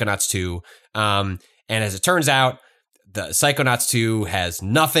Psychonauts 2. And as it turns out, the Psychonauts 2 has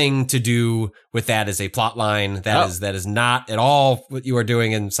nothing to do with that as a plot line. That is not at all what you are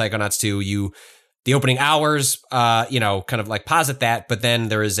doing in Psychonauts 2. The opening hours, kind of like posit that, but then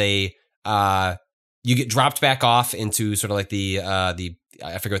there is you get dropped back off into sort of like the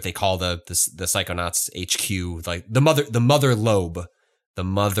I forget what they call the Psychonauts HQ, like the mother lobe.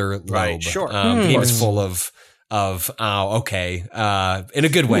 Right, sure. The game is full of in a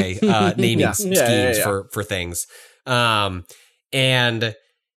good way, naming schemes for things. And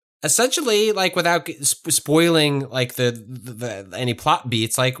essentially, like without spoiling like the any plot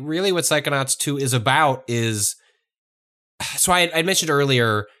beats, like really what Psychonauts 2 is about is so I mentioned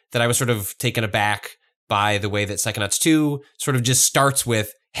earlier that I was sort of taken aback by the way that Psychonauts 2 sort of just starts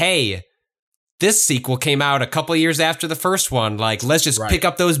with, hey, this sequel came out a couple of years after the first one. Like, let's just pick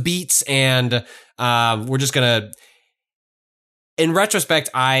up those beats and we're just going to... In retrospect,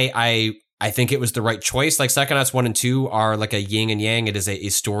 I think it was the right choice. Like, Psychonauts 1 and 2 are like a yin and yang. It is a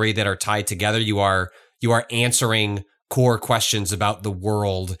story that are tied together. You are answering core questions about the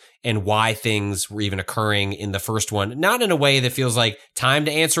world and why things were even occurring in the first one. Not in a way that feels like time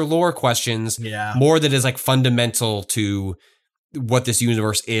to answer lore questions. Yeah. More that is like fundamental to what this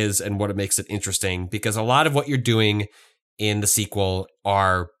universe is and what it makes it interesting. Because a lot of what you're doing in the sequel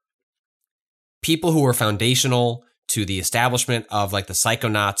are people who are foundational to the establishment of like the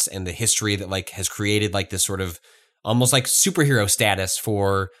Psychonauts and the history that like has created like this sort of almost like superhero status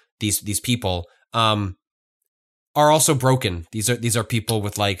for these people, are also broken. These are people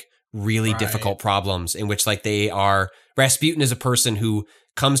with like really difficult problems in which like they are... Rasputin is a person who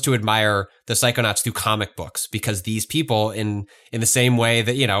comes to admire the Psychonauts through comic books because these people in the same way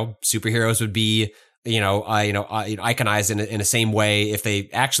that, you know, superheroes would be, iconized in the same way if they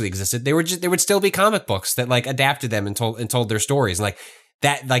actually existed, there would still be comic books that like adapted them and told their stories. And like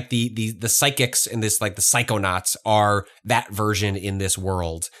that, like the psychics in this, like the Psychonauts are that version in this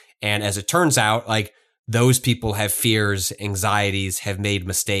world. And as it turns out, like those people have fears, anxieties, have made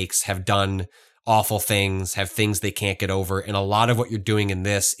mistakes, have done awful things, have things they can't get over. And a lot of what you're doing in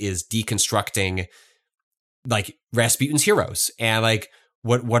this is deconstructing like Rasputin's heroes and like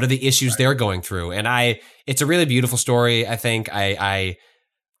what are the issues they're going through. And it's a really beautiful story. I think I'm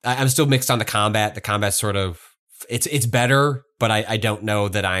still mixed on the combat. The combat sort of, it's better, but I don't know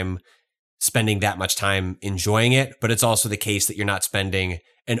that I'm spending that much time enjoying it. But it's also the case that you're not spending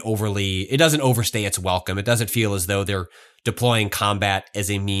it doesn't overstay its welcome. It doesn't feel as though they're deploying combat as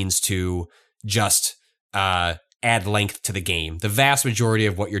a means to just add length to the game. The vast majority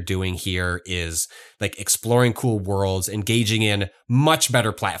of what you're doing here is like exploring cool worlds, engaging in much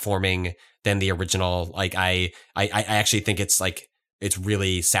better platforming than the original. Like I actually think it's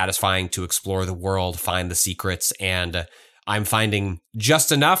really satisfying to explore the world, find the secrets, and I'm finding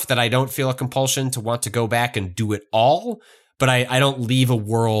just enough that I don't feel a compulsion to want to go back and do it all. But I don't leave a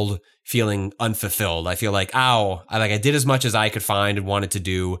world feeling unfulfilled. I feel like, I did as much as I could find and wanted to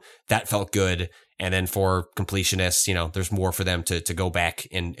do. That felt good. And then for completionists, you know, there's more for them to go back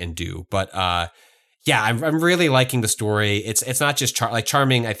and do. But yeah, I'm really liking the story. It's not just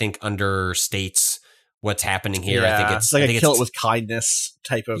charming. I think understates what's happening here. Yeah, I think it's like a kill it with kindness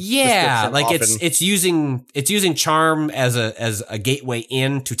type of like often. it's using charm as a gateway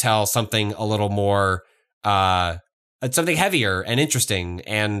in to tell something a little more something heavier and interesting.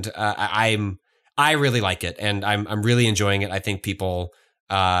 And I really like it, and I'm really enjoying it. I think people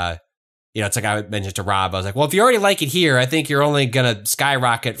it's like I mentioned to Rob, I was like, well, if you already like it here, I think you're only gonna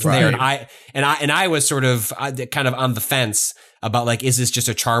skyrocket from there. And I was sort of kind of on the fence about like, is this just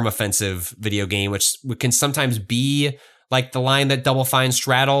a charm offensive video game, which can sometimes be like the line that Double Fine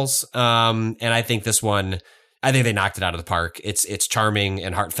straddles. And I think this one, I think they knocked it out of the park. It's charming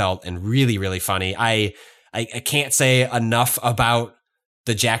and heartfelt and really, really funny. I can't say enough about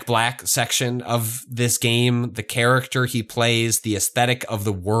the Jack Black section of this game, the character he plays, the aesthetic of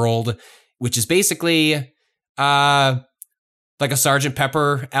the world, which is basically like a Sgt.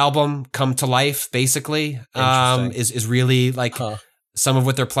 Pepper album come to life, basically, is really like some of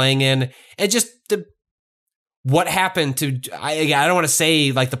what they're playing in. And just what happened to, I don't want to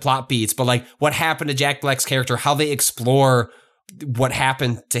say like the plot beats, but like what happened to Jack Black's character, how they explore what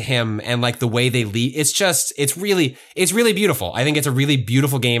happened to him and like the way they lead. It's really beautiful. I think it's a really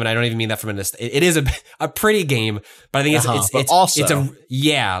beautiful game. And I don't even mean that from it is a pretty game, but I think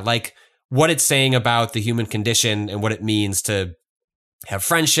like what it's saying about the human condition and what it means to have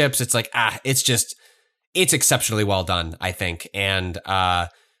friendships. It's like, it's exceptionally well done, I think. And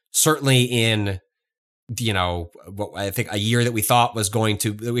certainly in, what I think a year that we thought was going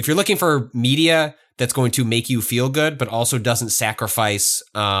to, if you're looking for media that's going to make you feel good, but also doesn't sacrifice,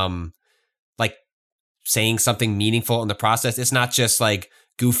 like saying something meaningful in the process. It's not just like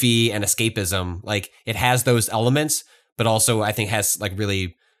goofy and escapism. Like it has those elements, but also I think has like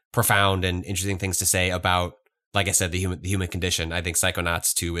really profound and interesting things to say about, like I said, the human condition. I think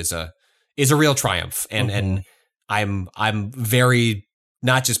Psychonauts 2 is a real triumph. And I'm very,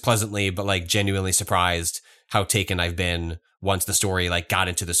 not just pleasantly, but like genuinely surprised how taken I've been once the story like got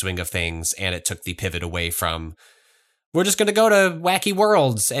into the swing of things and it took the pivot away from, we're just going to go to wacky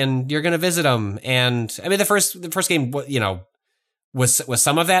worlds and you're going to visit them. And I mean, the first game, was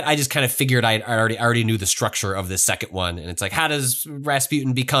some of that. I just kind of figured I already knew the structure of this second one. And it's like, how does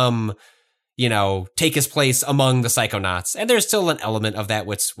Rasputin become, take his place among the Psychonauts. And there's still an element of that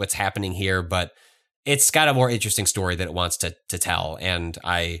what's happening here, but it's got a more interesting story that it wants to tell. And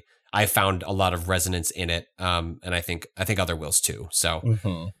I found a lot of resonance in it. And I think other wills too. So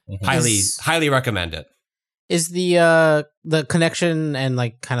highly recommend it. Is the connection and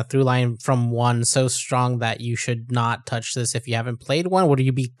like kind of through line from 1 so strong that you should not touch this if you haven't played 1? Would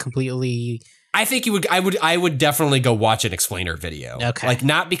you be completely... I think you would. I would definitely go watch an explainer video. Okay. Like,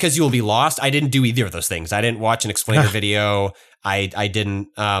 not because you will be lost. I didn't do either of those things. I didn't watch an explainer video. I didn't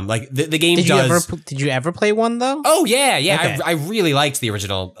like the game. Did you ever play 1 though? Oh yeah. Okay. I really liked the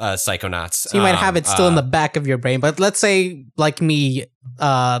original Psychonauts. So you might have it still in the back of your brain, but let's say like me,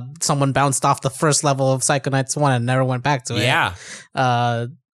 someone bounced off the first level of Psychonauts 1 and never went back to it. Yeah. I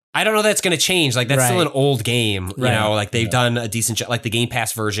don't know that's going to change. Like, that's still an old game. You know, like they've done a decent job. Like the Game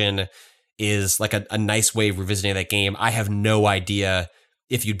Pass version is like a nice way of revisiting that game. I have no idea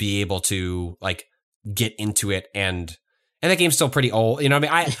if you'd be able to like get into it, and that game's still pretty old. You know what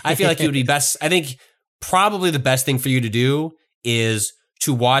I mean? I feel like it would be best. I think probably the best thing for you to do is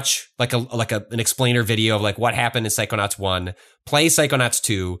to watch an explainer video of like what happened in Psychonauts 1, play Psychonauts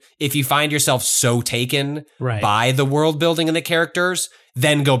 2. If you find yourself so taken by the world building and the characters,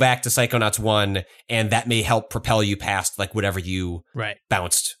 then go back to Psychonauts 1, and that may help propel you past like whatever you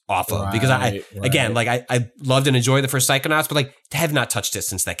bounced off of. Because again, like I loved and enjoyed the first Psychonauts, but like have not touched it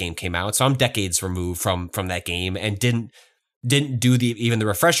since that game came out. So I'm decades removed from that game, and didn't do even the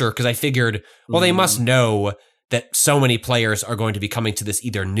refresher, because I figured, well, they must know that so many players are going to be coming to this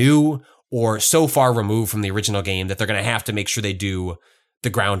either new or so far removed from the original game that they're going to have to make sure they do the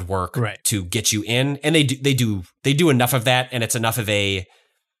groundwork to get you in. And they do enough of that. And it's enough of a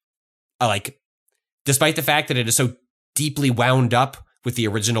like, despite the fact that it is so deeply wound up with the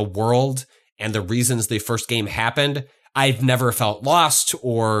original world and the reasons the first game happened, I've never felt lost,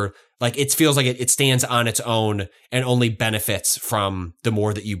 or like it feels like it stands on its own and only benefits from the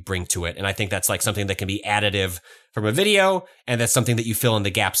more that you bring to it. And I think that's like something that can be additive from a video, and that's something that you fill in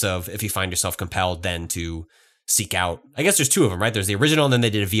the gaps of if you find yourself compelled then to seek out. I guess there's 2 of them, right? There's the original, and then they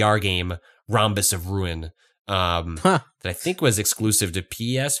did a VR game, Rhombus of Ruin, that I think was exclusive to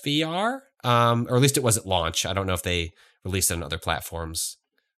PSVR, or at least it was at launch. I don't know if they released it on other platforms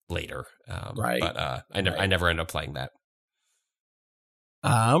later, but I never ended up playing that.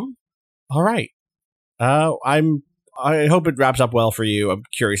 All right. I hope it wraps up well for you. I'm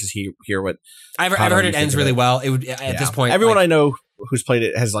curious to hear what I've heard it ends really well. It would at this point. Everyone I know who's played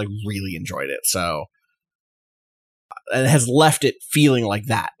it has like really enjoyed it. So, and has left it feeling like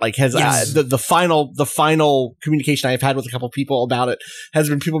that. Like has the final communication I've had with a couple people about it has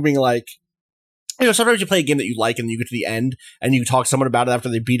been people being like, sometimes you play a game that you like and you get to the end and you talk to someone about it after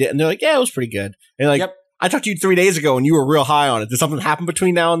they beat it and they're like, yeah, it was pretty good. And like, I talked to you 3 days ago and you were real high on it. Did something happen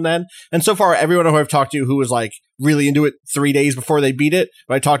between now and then? And so far, everyone who I've talked to who was like really into it 3 days before they beat it,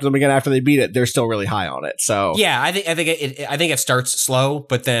 when I talk to them again after they beat it, they're still really high on it. So yeah, I think it starts slow,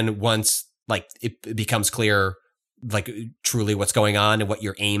 but then once like it becomes clear, like truly what's going on and what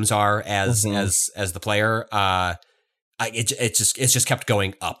your aims are as the player, it's just kept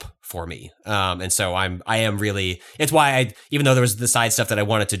going up for me. And so I am really, it's why even though there was the side stuff that I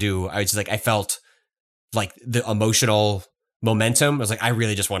wanted to do, I was just like, I felt like the emotional momentum. I was like, I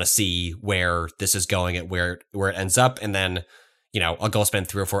really just want to see where this is going and where it ends up. And then, I'll go spend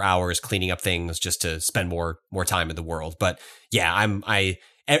 3 or 4 hours cleaning up things just to spend more time in the world. But yeah,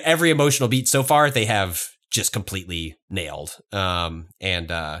 every emotional beat so far, they have just completely nailed. I'm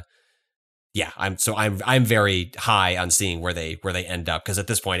very high on seeing where they end up. 'Cause at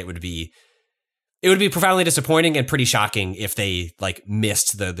this point it would be profoundly disappointing and pretty shocking if they like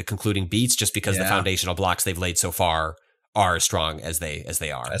missed the concluding beats, just because the foundational blocks they've laid so far are as strong as they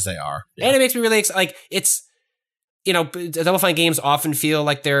are. Yeah. And it makes me really excited. Like it's, Double Fine games often feel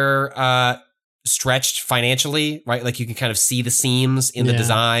like they're stretched financially, right? Like you can kind of see the seams in the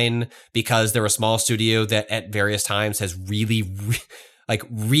design because they're a small studio that at various times has really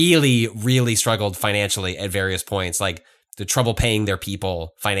struggled financially at various points. Like the trouble paying their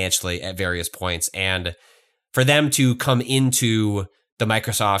people financially at various points. And for them to come into the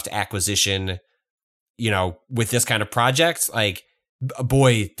Microsoft acquisition, with this kind of project, like,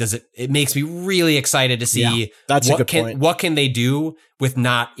 boy, does it makes me really excited to see what can they do with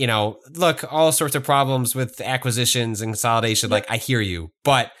not, look, all sorts of problems with acquisitions and consolidation. Like, I hear you,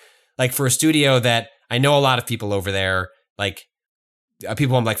 but like for a studio that I know a lot of people over there, like,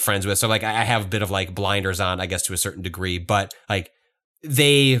 people I'm like friends with. So like I have a bit of like blinders on, I guess, to a certain degree, but like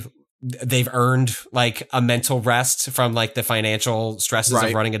they've earned like a mental rest from like the financial stresses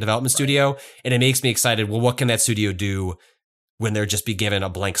of running a development studio. And it makes me excited. Well, what can that studio do when they're just be given a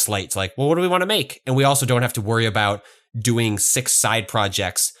blank slate. It's like, well, what do we want to make? And we also don't have to worry about doing 6 side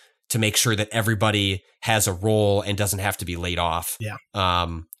projects to make sure that everybody has a role and doesn't have to be laid off. Yeah.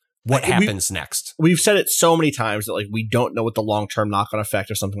 What happens next? We've said it so many times that like we don't know what the long-term knock-on effect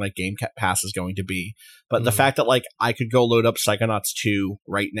of something like Game Pass is going to be. But the fact that like I could go load up Psychonauts 2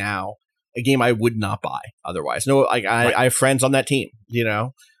 right now, a game I would not buy otherwise. No, like I have friends on that team, you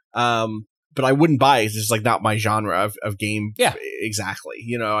know, but I wouldn't buy it. It's just like not my genre of game. Yeah, exactly.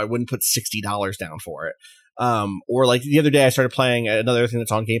 You know, I wouldn't put $60 down for it. Or like the other day I started playing another thing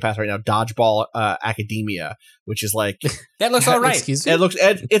that's on Game Pass right now, Dodgeball Academia, which is like that looks all right. Excuse me?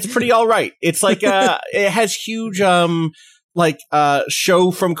 It's pretty all right. It's like it has huge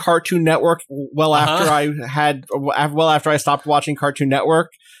show from Cartoon Network after I stopped watching Cartoon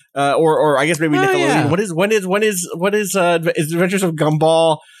Network. Or I guess maybe Nickelodeon. Yeah. What is Adventures of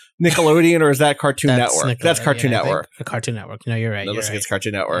Gumball Nickelodeon, or is that Cartoon Network? That's Cartoon Network. Cartoon Network. No, you're right. No, it's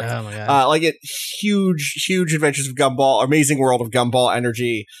Cartoon Network. Oh my god! Huge Adventures of Gumball, Amazing World of Gumball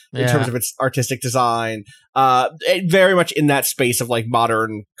energy in terms of its artistic design. Very much in that space of like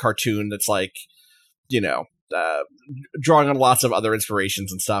modern cartoon that's like, you know, drawing on lots of other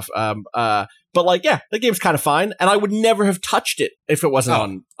inspirations and stuff. But like, yeah, the game's kind of fine, and I would never have touched it if it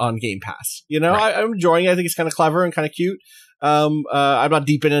wasn't on Game Pass. You know, I'm enjoying it. I think it's kind of clever and kind of cute. I'm not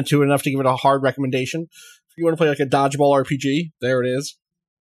deep into it enough to give it a hard recommendation. If you want to play like a dodgeball RPG, there it is.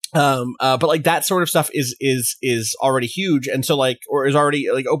 But like that sort of stuff is already huge, and so like, or is already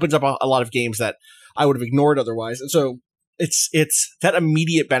like opens up a lot of games that I would have ignored otherwise. And so it's that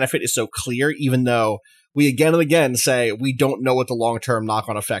immediate benefit is so clear, even though we again and again say we don't know what the long-term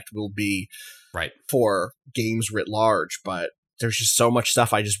knock-on effect will be for games writ large, but there's just so much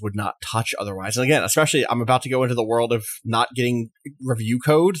stuff I just would not touch otherwise. And again, especially I'm about to go into the world of not getting review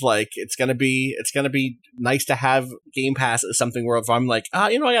code. Like it's going to be nice to have Game Pass as something where if I'm like,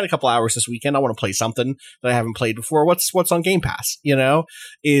 I got a couple hours this weekend, I want to play something that I haven't played before. What's on Game Pass,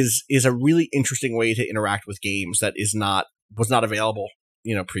 is a really interesting way to interact with games that was not available,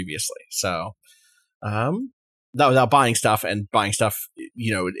 previously. So, without buying stuff, it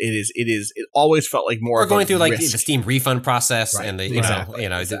always felt like more. We're going through like risk. the Steam refund process and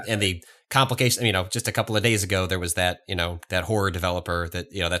the and the complication. Just a couple of days ago there was that that horror developer that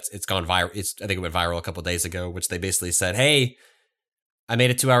it's gone viral. I think it went viral a couple of days ago, which they basically said, "Hey, I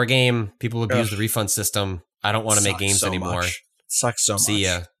made a 2-hour game. People abuse the refund system. I don't want to make games so anymore. Much. Sucks so much. See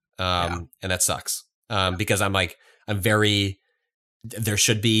ya." And that sucks because there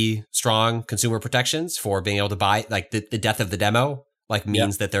should be strong consumer protections for being able to buy. Like the death of the demo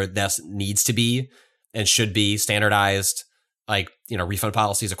means that there needs to be and should be standardized refund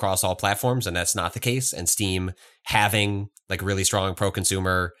policies across all platforms, and that's not the case. And Steam having really strong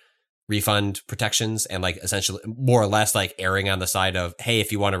pro-consumer refund protections and essentially more or less erring on the side of, hey,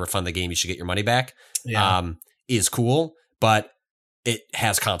 if you want to refund the game, you should get your money back, is cool, but it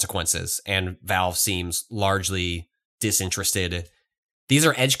has consequences, and Valve seems largely disinterested. These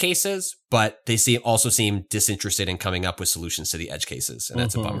are edge cases, but they also seem disinterested in coming up with solutions to the edge cases, and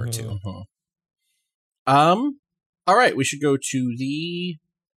that's a bummer too. All right, we should go to the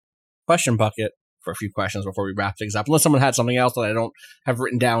question bucket for a few questions before we wrap things up. Unless someone had something else that I don't have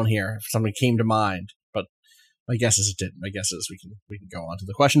written down here, if something came to mind, but my guess is it didn't. My guess is we can go on to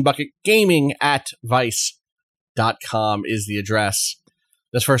the question bucket. Gaming@vice.com is the address.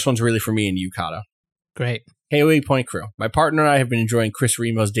 This first one's really for me and you, Kato. Great. KOA Point Crew. My partner and I have been enjoying Chris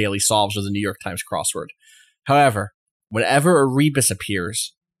Remo's daily solves of the New York Times crossword. However, whenever a rebus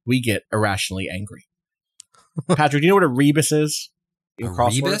appears, we get irrationally angry. Patrick, do you know what a rebus is? A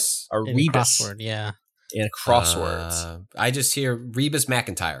rebus? A rebus. Crossword, yeah. In crosswords. I just hear Rebus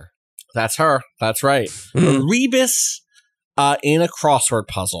McIntyre. That's her. That's right. A rebus in a crossword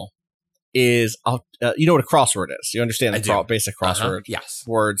puzzle is, you know what a crossword is. You understand the basic crossword. Yes.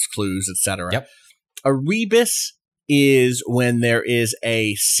 Words, clues, etc. Yep. A rebus is when there is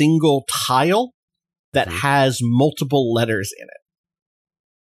a single tile that has multiple letters in it.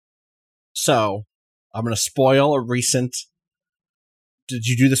 So, I'm going to spoil a recent... Did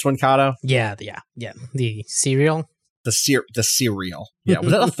you do this one, Kato? Yeah. The cereal? The cereal. Yeah.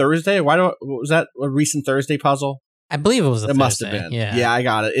 Was that a Thursday? Was that a recent Thursday puzzle? I believe it was a Thursday. It must have been. Yeah, I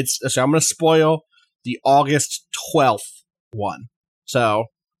got it. So I'm going to spoil the August 12th one. So...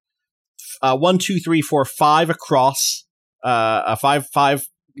 1, 2, 3, 4, 5 across, five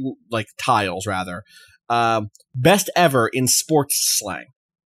tiles rather. Best ever in sports slang.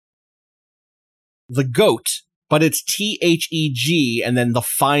 The GOAT, but it's THEG, and then the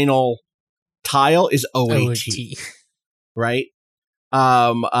final tile is OAT. Right?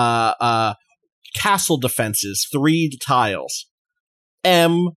 Castle defenses, 3 tiles.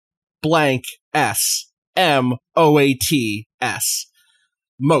 M blank S MOATS.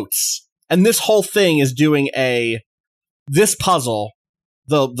 Moats. And this whole thing is doing this puzzle,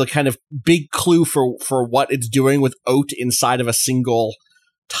 the kind of big clue for what it's doing with oat inside of a single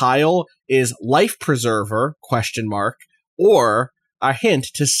tile is life preserver, ? Or a hint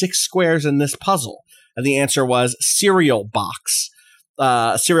to 6 squares in this puzzle. And the answer was cereal box.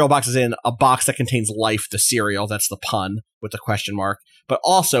 Cereal box is in a box that contains life, the cereal. That's the pun with the ? But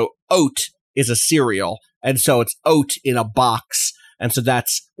also oat is a cereal. And so it's oat in a box. And so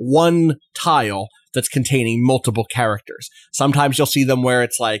that's one tile that's containing multiple characters. Sometimes you'll see them where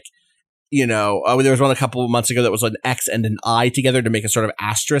it's like, there was one a couple of months ago that was an X and an I together to make a sort of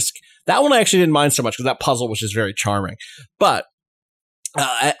asterisk. That one I actually didn't mind so much because that puzzle was just very charming. But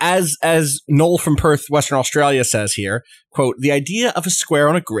as Noel from Perth, Western Australia says here, quote, the idea of a square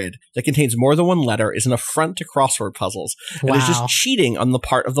on a grid that contains more than one letter is an affront to crossword puzzles. Wow. And is just cheating on the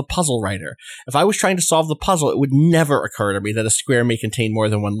part of the puzzle writer. If I was trying to solve the puzzle, it would never occur to me that a square may contain more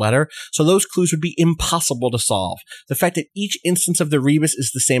than one letter, so those clues would be impossible to solve. The fact that each instance of the rebus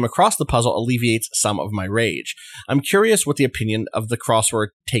is the same across the puzzle alleviates some of my rage. I'm curious what the opinion of the crossword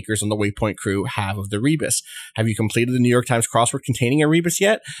takers on the Waypoint crew have of the rebus. Have you completed the New York Times crossword containing a rebus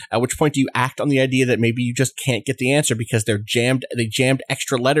yet? At which point do you act on the idea that maybe you just can't get the answer because they jammed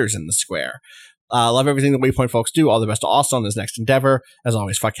extra letters in the square? Love everything the Waypoint folks do. All the best to Austin on his next endeavor. As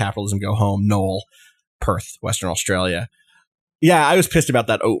always, fuck capitalism, go home. Noel, Perth, Western Australia. Yeah, I was pissed about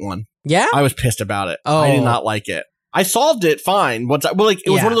that oat one. Yeah? I was pissed about it. Oh. I did not like it. I solved it fine. It was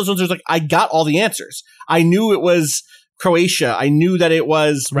one of those ones where I got all the answers. I knew it was Croatia. I knew that it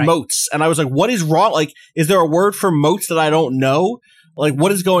was moats. And I was like, what is wrong? Like, is there a word for moats that I don't know? Like,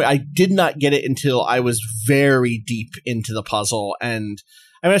 what is going? I did not get it until I was very deep into the puzzle. And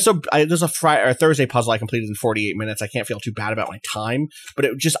I mean, there's a Thursday puzzle I completed in 48 minutes. I can't feel too bad about my time, but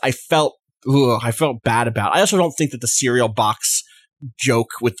I felt bad about it. I also don't think that the cereal box joke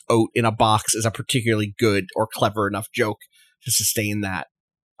with oat in a box is a particularly good or clever enough joke to sustain that.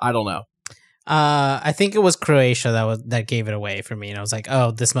 I don't know. I think it was Croatia that gave it away for me, and I was like,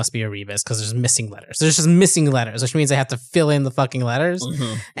 "Oh, this must be a rebus because there's missing letters. There's just missing letters, which means I have to fill in the fucking letters."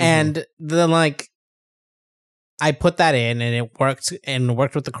 And then I put that in, and it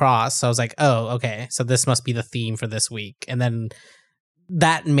worked with the cross. So I was like, "Oh, okay, so this must be the theme for this week." And then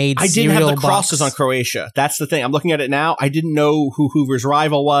that made I didn't have the crosses on Croatia. That's the thing. I'm looking at it now. I didn't know who Hoover's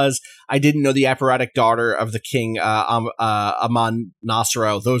rival was. I didn't know the operatic daughter of the king, Aman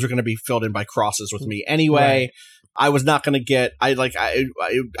Nasro. Those are going to be filled in by crosses with me anyway. Right. I was not going to get. I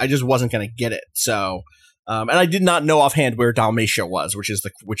just wasn't going to get it. So, and I did not know offhand where Dalmatia was, which is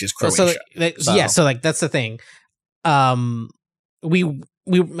Croatia. So that's the thing. I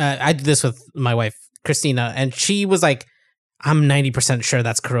did this with my wife Christina, and she was like, I'm 90% sure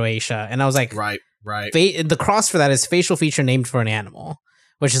that's Croatia. And I was like, right. The cross for that is facial feature named for an animal,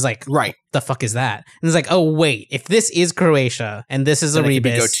 which is like, right. The fuck is that? And it's like, oh, wait, if this is Croatia and this is a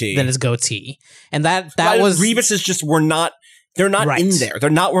rebus, then it's goatee. And that was... Rebus is just, they're not in there. They're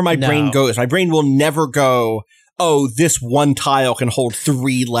not where my brain goes. My brain will never go, oh, this one tile can hold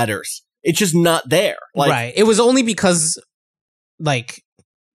 3 letters. It's just not there. Right. It was only because,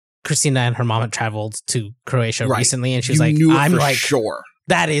 Christina and her mom had traveled to Croatia recently, and she's I'm sure.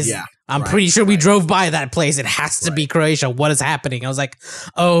 That is, I'm pretty sure we drove by that place. It has to be Croatia. What is happening? I was like,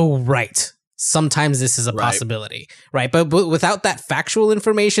 oh, right. Sometimes this is a possibility, right? But without that factual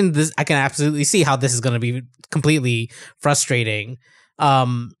information, I can absolutely see how this is going to be completely frustrating.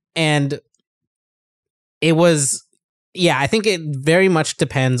 And it was, I think it very much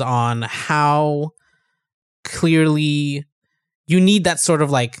depends on how clearly you need that sort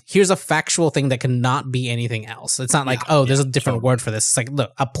of here's a factual thing that cannot be anything else. It's not there's a different word for this. It's like,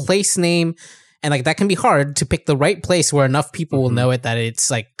 look, a place name, and that can be hard to pick the right place where enough people will know it that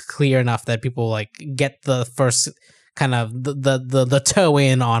it's clear enough that people get the first kind of the toe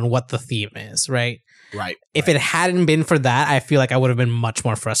in on what the theme is, right? Right. If it hadn't been for that, I feel like I would have been much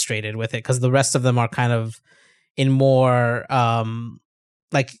more frustrated with it because the rest of them are kind of in more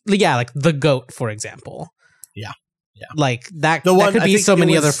like the goat, for example. Yeah. Yeah. That could be so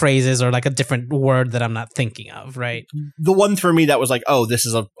many other phrases or a different word that I'm not thinking of, right? The one for me that was oh, this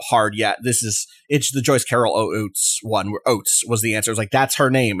is a hard, it's the Joyce Carol Oates one where Oates was the answer. It was that's her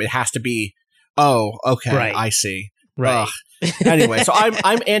name. It has to be, oh, okay, right. I see. Right. Anyway, so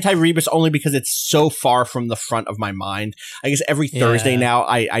I'm anti-rebus only because it's so far from the front of my mind. I guess every Thursday now,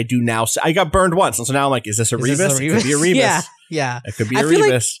 I do now. I got burned once, and so now I'm like, is this a rebus? It could be a rebus. Yeah. It could be a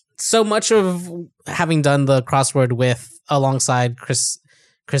rebus. So much of having done the crossword alongside Chris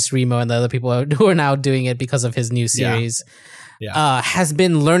Remo and the other people who are now doing it because of his new series, has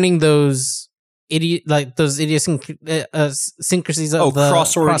been learning those idiosyncrasies of the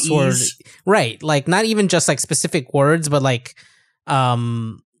crossword. Right. Like not even just like specific words, but like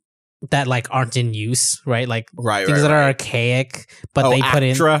that like aren't in use, right? Like things that are archaic, but they put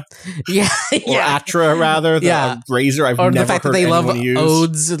Actra. in or Atra rather, the razor. I've or never the fact heard that they love use.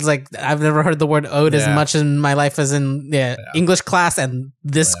 odes. It's like I've never heard the word ode as much in my life as in English class and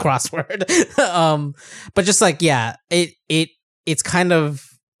this crossword. But just like it's kind of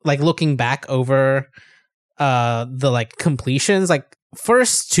like looking back over the like completions, like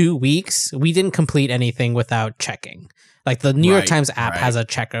first 2 weeks we didn't complete anything without checking. Like the New York Times app has a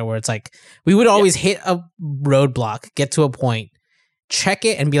checker where it's like we would always hit a roadblock, get to a point, check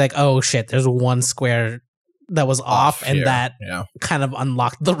it, and be like, "Oh shit, there's one square that was off," and that kind of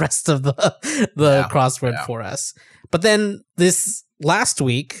unlocked the rest of the crossword for us. But then this last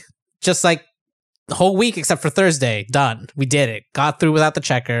week, just like the whole week except for Thursday, done. We did it. Got through without the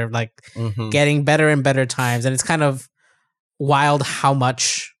checker, like getting better and better times, and it's kind of wild how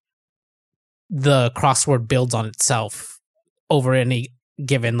much the crossword builds on itself over any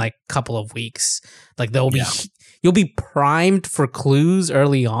given like couple of weeks. Like you'll be primed for clues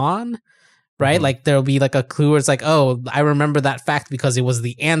early on, right? Like there'll be like a clue where it's like, oh, I remember that fact because it was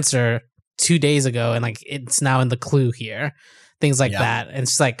the answer 2 days ago and like it's now in the clue here. Things like that. And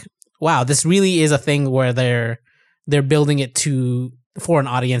it's like, wow, this really is a thing where they're building it for an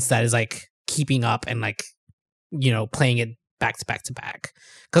audience that is like keeping up and like, you know, playing it back to back to back.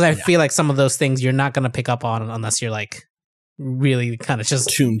 Because I feel like some of those things you're not going to pick up on unless you're like really kind of just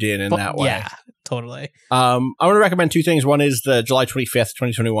tuned in that way. Yeah, totally. I want to recommend 2 things. One is the July 25th,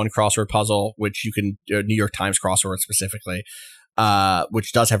 2021 crossword puzzle, which you can New York Times crossword specifically,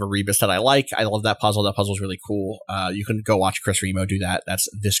 which does have a rebus that I like. I love that puzzle. That puzzle is really cool. You can go watch Chris Remo do that. That's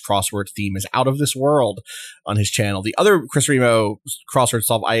this crossword theme is out of this world on his channel. The other Chris Remo crossword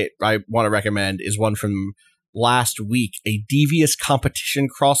solve I want to recommend is one from last week, a devious competition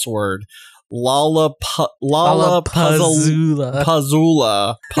crossword,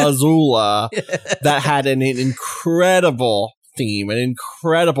 Lollapuzzoola that had an incredible theme, an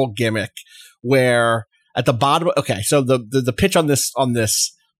incredible gimmick where at the bottom, okay, so the pitch on this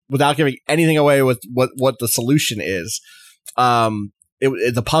without giving anything away with what the solution is,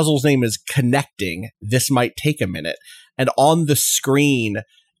 the puzzle's name is Connecting. This might take a minute. And on the screen,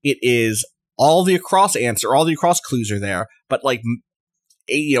 it is all the across clues are there, but like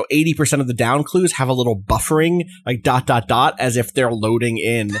 80% of the down clues have a little buffering, like ... as if they're loading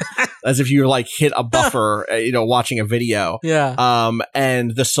in, as if you like hit a buffer, watching a video. Yeah.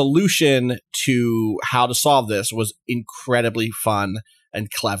 And the solution to how to solve this was incredibly fun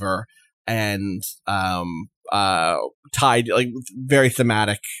and clever and tied, like very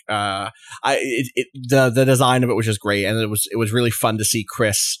thematic. The design of it was just great, and it was really fun to see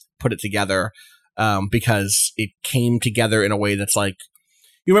Chris put it together, because it came together in a way that's like,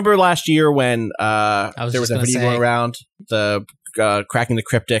 you remember last year when there was a video going around, the Cracking the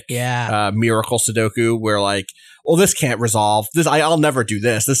Cryptic Miracle Sudoku, where like, well, this can't resolve this. I'll never do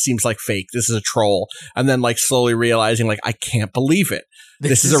this. This seems like fake. This is a troll. And then like slowly realizing like, I can't believe it.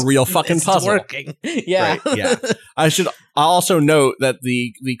 This is a real fucking puzzle. Working. Yeah. Right, yeah. I'll also note that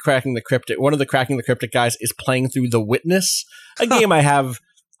the Cracking the Cryptic, one of the Cracking the Cryptic guys is playing through The Witness, a game I have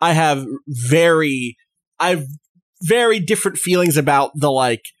very different feelings about the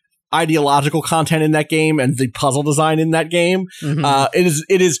like ideological content in that game and the puzzle design in that game. Mm-hmm.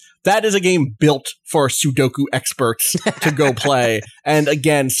 That is a game built for Sudoku experts to go play. And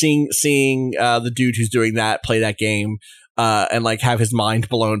again, seeing the dude who's doing that play that game, and like have his mind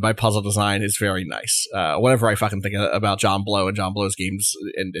blown by puzzle design is very nice. Whenever I fucking think about John Blow and John Blow's games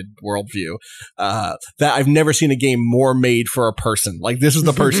and worldview, that I've never seen a game more made for a person. Like this is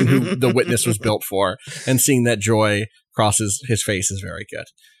the person who The Witness was built for, and seeing that joy crosses his face is very good.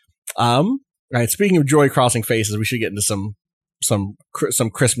 All right. Speaking of joy crossing faces, we should get into some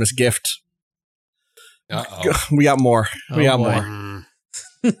Christmas gift. We got more. More.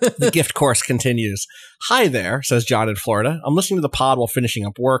 The gift course continues. Hi there, says John in Florida. I'm listening to the pod while finishing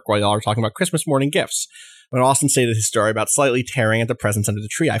up work while y'all are talking about Christmas morning gifts. When Austin stated his story about slightly tearing at the presents under the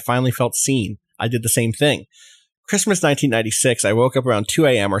tree, I finally felt seen. I did the same thing. Christmas 1996, I woke up around 2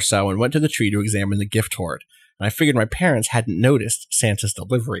 a.m. or so and went to the tree to examine the gift hoard. And I figured my parents hadn't noticed Santa's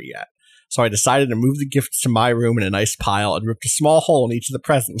delivery yet. So I decided to move the gifts to my room in a nice pile and ripped a small hole in each of the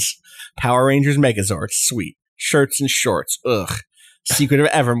presents. Power Rangers Megazords, sweet. Shirts and shorts, ugh. Secret of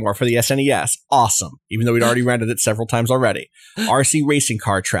Evermore for the SNES, awesome, even though we'd already rented it several times already. RC Racing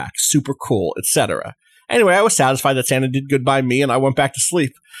Car Track, super cool, etc. Anyway, I was satisfied that Santa did good by me, and I went back to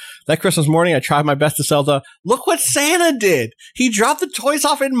sleep. That Christmas morning, I tried my best to sell the, look what Santa did. He dropped the toys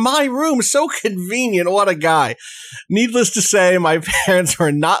off in my room. So convenient. What a guy. Needless to say, my parents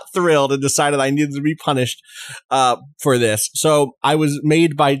were not thrilled and decided I needed to be punished for this. So I was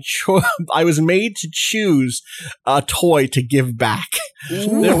made to choose a toy to give back.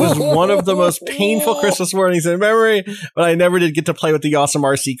 It was one of the most painful Christmas mornings in memory, but I never did get to play with the awesome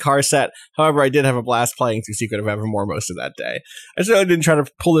RC car set. However, I did have a blast playing through Secret of Evermore most of that day. I certainly didn't try to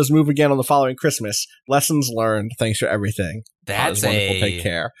pull this move again on the following Christmas. Lessons learned. Thanks for everything. That's wonderful. Take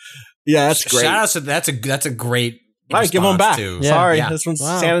care. Yeah, that's great. Shout out to that's a great. All right, give one back. Yeah. Sorry, Yeah. this one's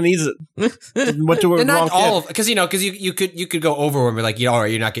Santa needs it. What to a not wrong all kid. because you could go over and be like, all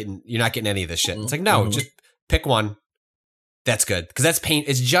right, you're not getting any of this shit. It's like, no, just pick one. That's good because that's pain.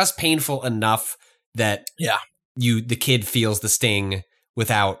 It's just painful enough that the kid feels the sting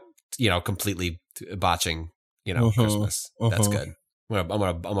without completely botching Christmas. That's good. I'm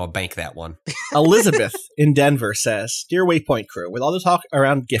gonna bank that one. Elizabeth in Denver says, Dear Waypoint crew, with all the talk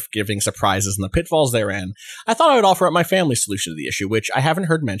around gift giving, surprises, and the pitfalls therein, I thought I would offer up my family's solution to the issue, which I haven't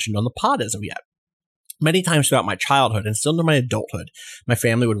heard mentioned on the pod as of yet. Many times throughout my childhood and still into my adulthood, my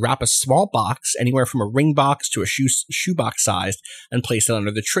family would wrap a small box, anywhere from a ring box to a shoebox sized, and place it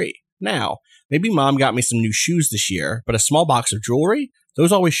under the tree. Now, maybe mom got me some new shoes this year, but a small box of jewelry?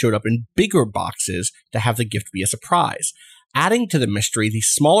 Those always showed up in bigger boxes to have the gift be a surprise. Adding to the mystery, these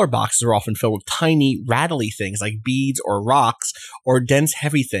smaller boxes are often filled with tiny, rattly things like beads or rocks, or dense,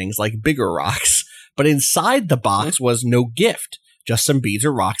 heavy things like bigger rocks. But inside the box was no gift, just some beads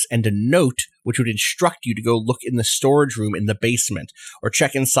or rocks and a note which would instruct you to go look in the storage room in the basement, or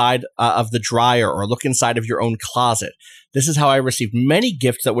check inside of the dryer, or look inside of your own closet. This is how I received many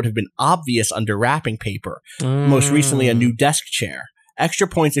gifts that would have been obvious under wrapping paper. Most recently, a new desk chair. Extra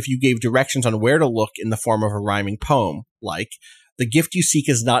points if you gave directions on where to look in the form of a rhyming poem, like, the gift you seek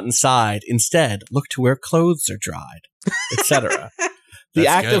is not inside. Instead, look to where clothes are dried, etc. The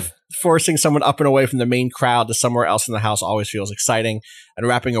act of forcing someone up and away from the main crowd to somewhere else in the house always feels exciting, and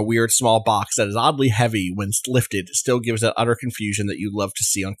wrapping a weird small box that is oddly heavy when lifted still gives that utter confusion that you love to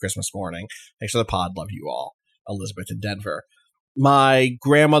see on Christmas morning. Thanks for the pod. Love you all. Elizabeth in Denver. My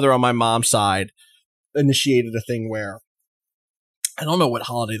grandmother on my mom's side initiated a thing where, I don't know what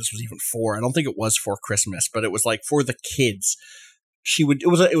holiday this was even for. I don't think it was for Christmas, but it was like for the kids.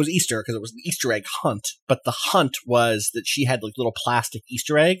 It was Easter because it was an Easter egg hunt, but the hunt was that she had like little plastic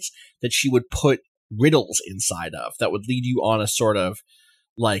Easter eggs that she would put riddles inside of that would lead you on a sort of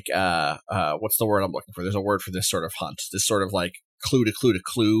like what's the word I'm looking for? There's a word for this sort of hunt, this sort of like clue to clue to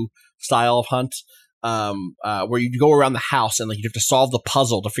clue style of hunt. Where you go around the house and like you have to solve the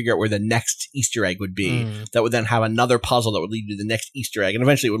puzzle to figure out where the next Easter egg would be. That would then have another puzzle that would lead you to the next Easter egg, and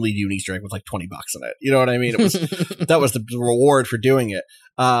eventually it would lead you an Easter egg with like $20 in it. You know what I mean? It was that was the reward for doing it.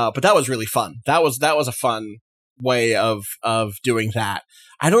 But that was really fun. That was a fun way of doing that.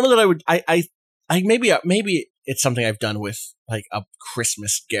 I don't know that I would. I maybe it's something I've done with like a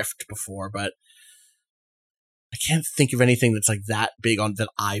Christmas gift before, but I can't think of anything that's like that big on that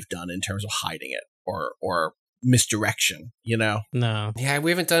I've done in terms of hiding it or misdirection, you know? No. Yeah,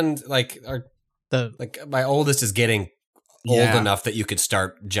 we haven't done like my oldest is getting old enough that you could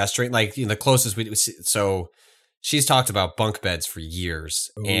start gesturing. Like the closest so she's talked about bunk beds for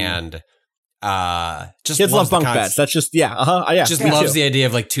years. Ooh. And just kids love bunk beds. That's just just loves the idea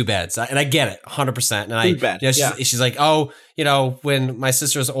of like two beds, and I get it 100%. And she's like, oh, when my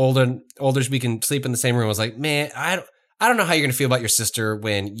sister's older, we can sleep in the same room. I was like, man, I don't know how you're going to feel about your sister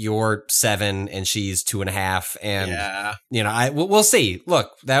when you're 7 and she's 2.5. And, we'll see. Look,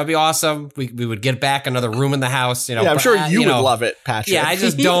 that would be awesome. We would get back another room in the house. I'm sure you would love it, Patrick. Yeah, I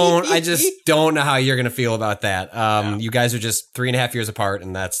just don't know how you're going to feel about that. You guys are just 3.5 years apart,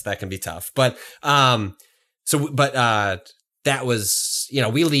 and that can be tough. But, that was,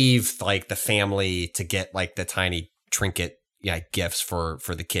 we leave like the family to get like the tiny trinket gifts for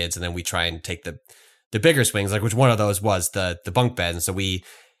the kids. And then we try and take the bigger swings, like which one of those was the bunk bed. And so we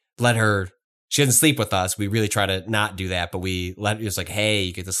let her, she doesn't sleep with us. We really try to not do that, but we let it was like, hey,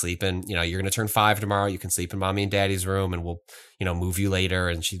 you get to sleep in, you're going to turn 5 tomorrow. You can sleep in mommy and daddy's room and we'll, move you later.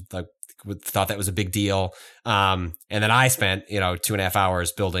 And she like thought that was a big deal. And then I spent, 2.5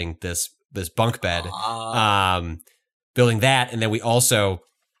 hours building this bunk bed, building that. And then we also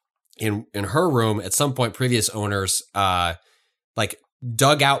in her room at some point, previous owners,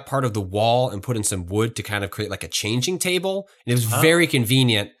 dug out part of the wall and put in some wood to kind of create like a changing table. And it was very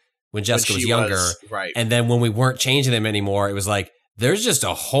convenient when Jessica was younger. Right. And then when we weren't changing them anymore, it was like, there's just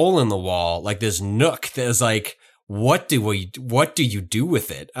a hole in the wall, like this nook that is like, what do you do with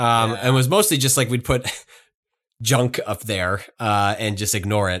it? And it was mostly just like we'd put junk up there and just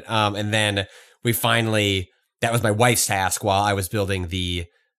ignore it. And then we finally, that was my wife's task while I was building the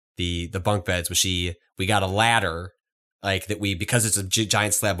bunk beds, we got a ladder like that because it's a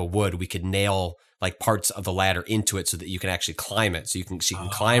giant slab of wood, we could nail like parts of the ladder into it so that you can actually climb it. So she can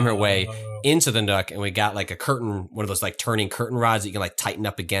climb her way into the nook. And we got like a curtain, one of those like turning curtain rods that you can like tighten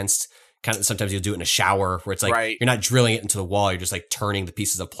up against. Kind of sometimes you'll do it in a shower where it's like you're not drilling it into the wall. You're just like turning the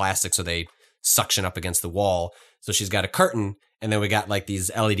pieces of plastic so they suction up against the wall. So she's got a curtain, and then we got like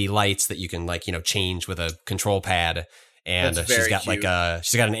these LED lights that you can like, change with a control pad. And she's got cute.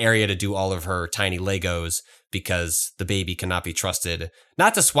 She's got an area to do all of her tiny Legos because the baby cannot be trusted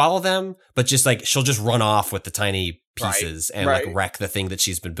not to swallow them, but just like she'll just run off with the tiny pieces and like wreck the thing that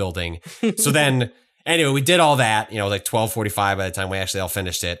she's been building. So then anyway, we did all that, like 12:45 by the time we actually all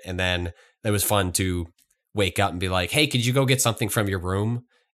finished it. And then it was fun to wake up and be like, hey, could you go get something from your room?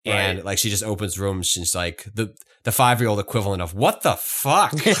 And like she just opens rooms. She's like the 5-year-old equivalent of what the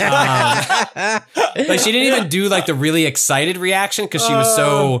fuck? Like she didn't even do like the really excited reaction because she was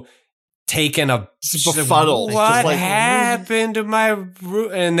so taken befuddled. What happened to my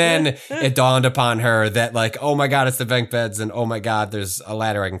room? And then it dawned upon her that like, oh my God, it's the bunk beds, and oh my God, there's a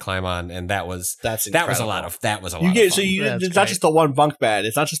ladder I can climb on, and that was a lot of fun. So it's not just the one bunk bed.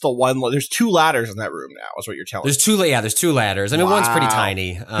 It's not just the one. There's 2 ladders in that room now. Is what you're telling me. There's 2 ladders. I mean, one's pretty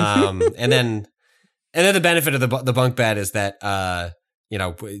tiny. And then the benefit of the bunk bed is that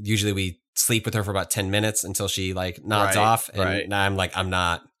usually we sleep with her for about 10 minutes until she like nods off, and now I'm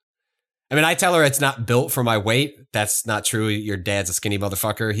not. I mean, I tell her it's not built for my weight. That's not true. Your dad's a skinny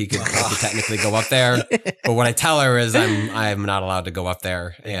motherfucker. He could technically go up there. But what I tell her is I'm not allowed to go up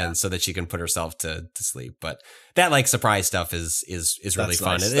there, and so that she can put herself to sleep. But that like surprise stuff is really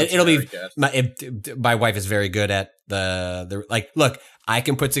fun. Nice. It'll be my wife is very good at the like. Look, I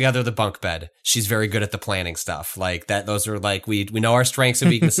can put together the bunk bed. She's very good at the planning stuff like that. Those are like we know our strengths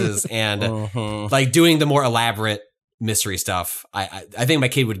and weaknesses, and like doing the more elaborate mystery stuff. I think my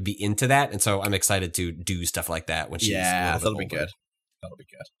kid would be into that, and so I'm excited to do stuff like that when she's that'll be good. That'll be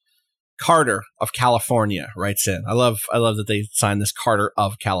good. Carter of California writes in. I love that they signed this Carter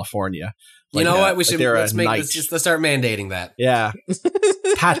of California. Like what? We should let's start mandating that. Yeah.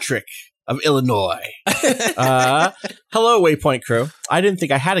 Patrick of Illinois. Hello, Waypoint crew. I didn't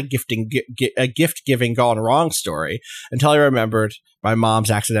think I had a gift giving gone wrong story until I remembered my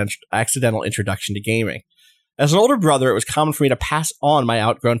mom's accidental introduction to gaming. As an older brother, it was common for me to pass on my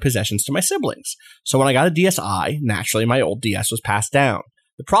outgrown possessions to my siblings. So when I got a DSi, naturally my old DS was passed down.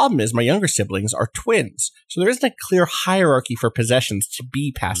 The problem is my younger siblings are twins, so there isn't a clear hierarchy for possessions to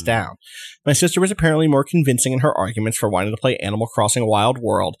be passed down. My sister was apparently more convincing in her arguments for wanting to play Animal Crossing Wild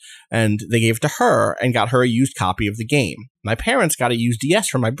World, and they gave it to her and got her a used copy of the game. My parents got a used DS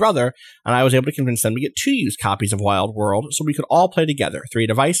from my brother, and I was able to convince them to get 2 used copies of Wild World so we could all play together. 3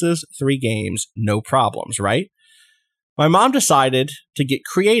 devices, 3 games, no problems, right? My mom decided to get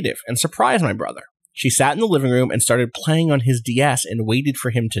creative and surprise my brother. She sat in the living room and started playing on his DS and waited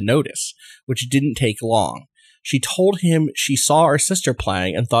for him to notice, which didn't take long. She told him she saw our sister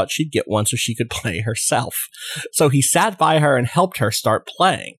playing and thought she'd get one so she could play herself. So he sat by her and helped her start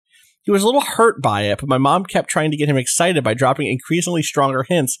playing. He was a little hurt by it, but my mom kept trying to get him excited by dropping increasingly stronger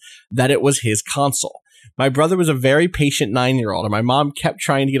hints that it was his console. My brother was a very patient 9-year-old, and my mom kept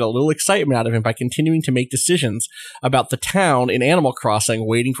trying to get a little excitement out of him by continuing to make decisions about the town in Animal Crossing,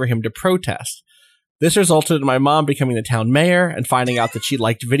 waiting for him to protest. This resulted in my mom becoming the town mayor and finding out that she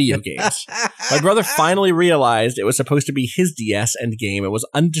liked video games. My brother finally realized it was supposed to be his DS and game and was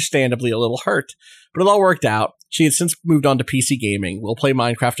understandably a little hurt, but it all worked out. She had since moved on to PC gaming. We'll play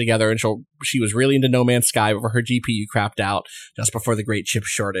Minecraft together, and she was really into No Man's Sky before her GPU crapped out just before the great chip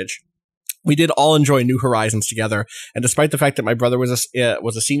shortage. We did all enjoy New Horizons together, and despite the fact that my brother was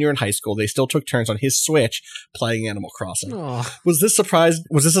a senior in high school, they still took turns on his Switch playing Animal Crossing. Aww. Was this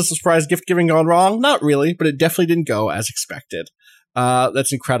a surprise gift giving gone wrong? Not really, but it definitely didn't go as expected.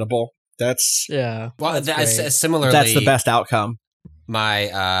 That's incredible. That's well. Similarly, that's the best outcome.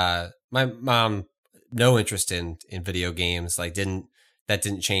 My mom, no interest in video games. Like didn't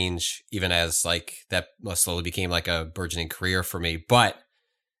change even as like that slowly became like a burgeoning career for me, but.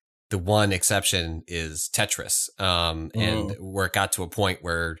 The one exception is Tetris, and where it got to a point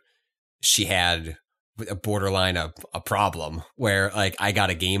where she had a borderline a problem where like I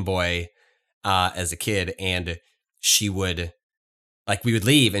got a Game Boy as a kid, and she would like we would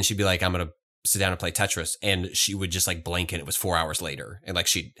leave and she'd be like, I'm gonna sit down and play Tetris, and she would just like blink and it was 4 hours later, and like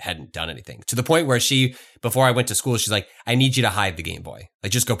she hadn't done anything, to the point where before I went to school, she's like, I need you to hide the Game Boy,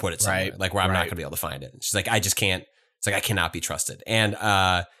 like just go put it somewhere, like where I'm not gonna be able to find it. She's like, I just can't. It's like I cannot be trusted. And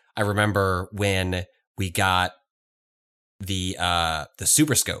I remember when we got the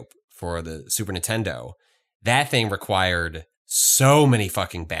Super Scope for the Super Nintendo, that thing required so many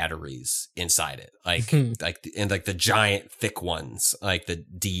fucking batteries inside it, like the giant thick ones, like the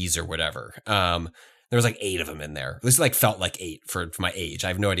D's or whatever. There was like 8 of them in there. At least like felt like 8 for my age. I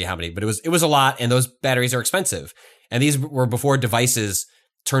have no idea how many, but it was a lot, and those batteries are expensive. And these were before devices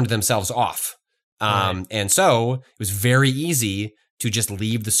turned themselves off. And so it was very easy to just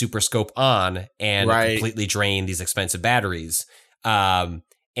leave the Super Scope on and completely drain these expensive batteries.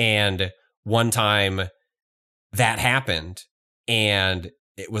 And one time that happened, and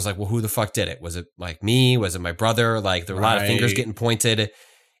it was like, well, who the fuck did it? Was it like me? Was it my brother? Like there were a lot of fingers getting pointed.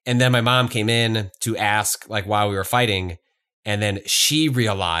 And then my mom came in to ask like why we were fighting. And then she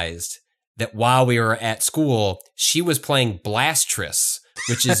realized that while we were at school, she was playing Blastris,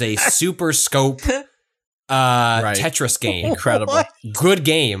 which is a Super Scope Tetris game. Incredible. Good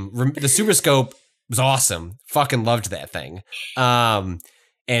game. The Super Scope was awesome. Fucking loved that thing. And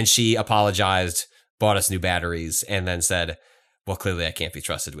she apologized, bought us new batteries, and then said, well, clearly I can't be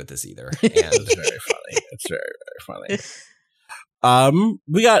trusted with this either. And it's very funny. It's very, very funny.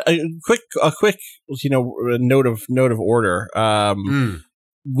 We got a quick, note of order.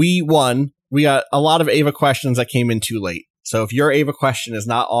 We got a lot of Ava questions that came in too late. So if your Ava question is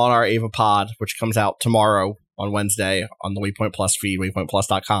not on our Ava pod, which comes out tomorrow on Wednesday on the Waypoint Plus feed,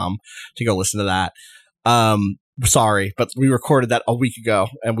 waypointplus.com, to go listen to that. Sorry, but we recorded that a week ago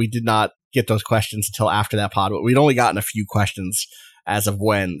and we did not get those questions until after that pod, but we'd only gotten a few questions as of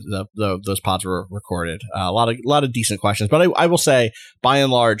when those pods were recorded. A lot of decent questions, but I will say, by and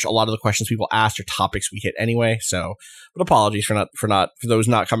large, a lot of the questions people asked are topics we hit anyway. So, but apologies for those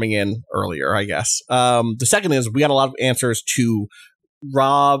not coming in earlier, I guess. The second is we got a lot of answers to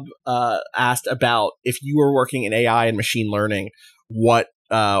Rob asked about if you were working in AI and machine learning, what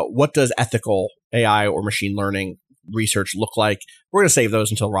does ethical AI or machine learning research look like? We're going to save those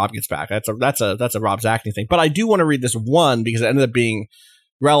until Rob gets back. That's a Rob Zacny thing. But I do want to read this one because it ended up being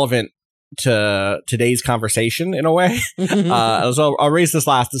relevant to today's conversation in a way. So I'll raise this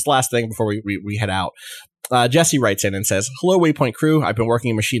last thing before we head out. Jesse writes in and says, hello, Waypoint crew. I've been working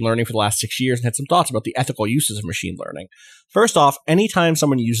in machine learning for the last 6 years and had some thoughts about the ethical uses of machine learning. First off, anytime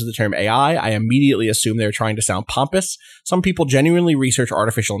someone uses the term AI, I immediately assume they're trying to sound pompous. Some people genuinely research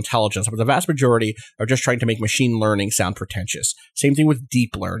artificial intelligence, but the vast majority are just trying to make machine learning sound pretentious. Same thing with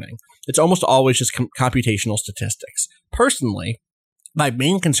deep learning. It's almost always just computational statistics. Personally, my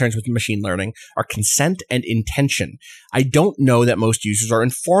main concerns with machine learning are consent and intention. I don't know that most users are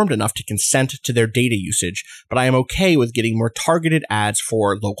informed enough to consent to their data usage, but I am okay with getting more targeted ads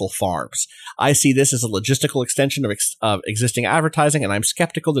for local farms. I see this as a logistical extension of existing advertising, and I'm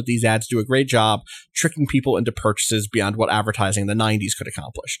skeptical that these ads do a great job tricking people into purchases beyond what advertising in the 90s could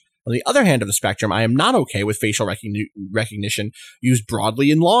accomplish. On the other hand of the spectrum, I am not okay with facial recognition used broadly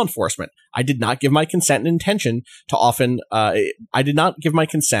in law enforcement. I did not give my consent and intention and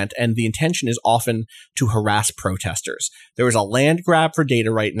the intention is often to harass protesters. There is a land grab for data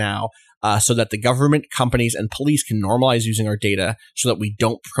right now, so that the government, companies, and police can normalize using our data so that we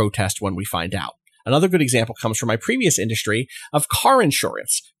don't protest when we find out. Another good example comes from my previous industry of car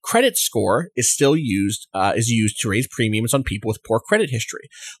insurance. Credit score is still used to raise premiums on people with poor credit history.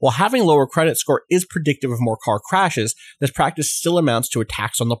 While having lower credit score is predictive of more car crashes, this practice still amounts to a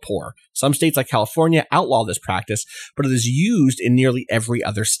tax on the poor. Some states like California outlaw this practice, but it is used in nearly every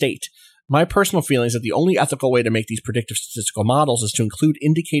other state. My personal feeling is that the only ethical way to make these predictive statistical models is to include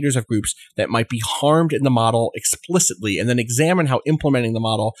indicators of groups that might be harmed in the model explicitly and then examine how implementing the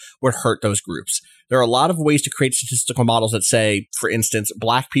model would hurt those groups. There are a lot of ways to create statistical models that say, for instance,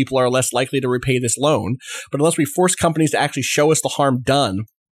 black people are less likely to repay this loan, but unless we force companies to actually show us the harm done,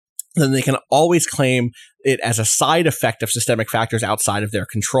 then they can always claim it as a side effect of systemic factors outside of their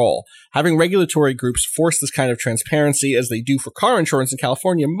control. Having regulatory groups force this kind of transparency as they do for car insurance in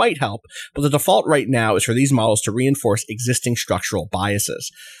California might help, but the default right now is for these models to reinforce existing structural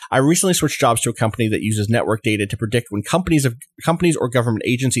biases. I recently switched jobs to a company that uses network data to predict when companies or government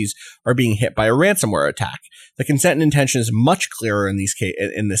agencies are being hit by a ransomware attack. The consent and intention is much clearer in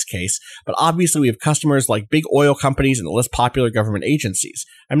this case, but obviously we have customers like big oil companies and the less popular government agencies.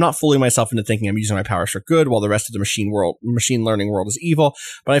 I'm not fooling myself into thinking I'm using my powers for good while the rest of the machine learning world is evil,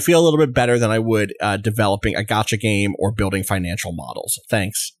 but I feel a little bit better than I would developing a gotcha game or building financial models.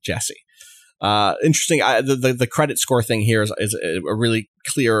 Thanks, Jesse. Interesting. The credit score thing here is a really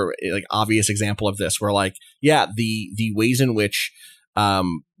clear, like obvious example of this, where the ways in which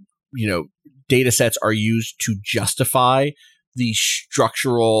data sets are used to justify the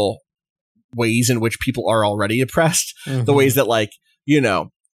structural ways in which people are already oppressed, the ways that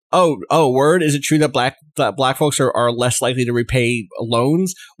word? Is it true that black folks are less likely to repay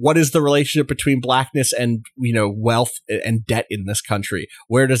loans? What is the relationship between blackness and, wealth and debt in this country?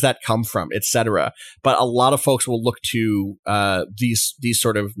 Where does that come from, etc.? But a lot of folks will look to these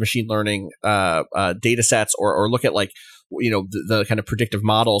sort of machine learning data sets or look at the kind of predictive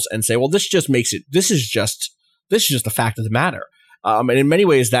models and say, well, this is just the fact of the matter. And in many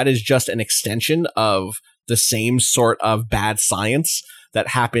ways, that is just an extension of the same sort of bad science that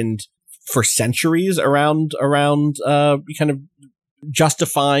happened for centuries around kind of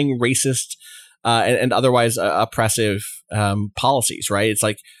justifying racist and otherwise oppressive policies, right? It's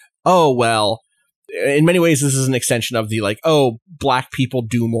like, oh, well, in many ways, this is an extension of the black people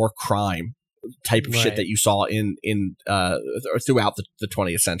do more crime type of shit that you saw in throughout the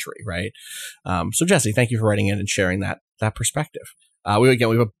 20th century, right? So Jesse, thank you for writing in and sharing that perspective. We have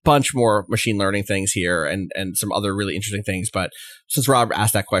a bunch more machine learning things here and some other really interesting things. But since Rob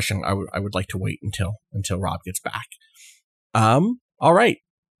asked that question, I would like to wait until Rob gets back. All right.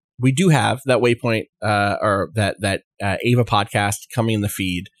 We do have that Waypoint or that Ava podcast coming in the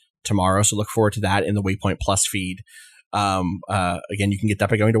feed tomorrow. So look forward to that in the Waypoint Plus feed. Again, you can get that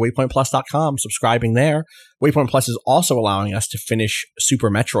by going to waypointplus.com, subscribing there. Waypoint Plus is also allowing us to finish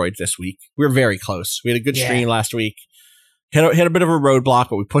Super Metroid this week. We were very close. We had a good stream last week. Hit a bit of a roadblock,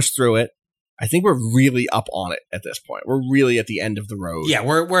 but we pushed through it. I think we're really up on it at this point. We're really at the end of the road. Yeah,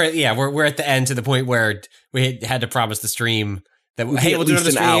 we're at the end to the point where we had to promise the stream that we'll do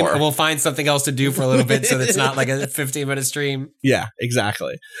another stream and we'll find something else to do for a little bit so it's not like a 15-minute stream. Yeah,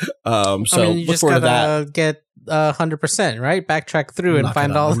 exactly. So you just gotta get 100%, right? Backtrack through and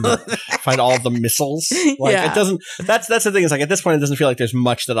find all the missiles. It doesn't. That's the thing. Is at this point, it doesn't feel like there's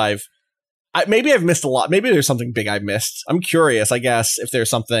much that maybe I've missed a lot. Maybe there's something big I've missed. I'm curious, I guess, if there's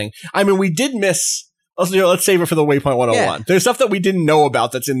something. I mean, we did miss. Let's save it for the Waypoint 101. Yeah. There's stuff that we didn't know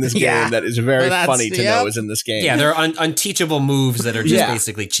about that's in this game that is very funny to know is in this game. Yeah, there are unteachable moves that are just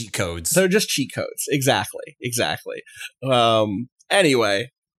basically cheat codes. They're just cheat codes. Exactly. Anyway,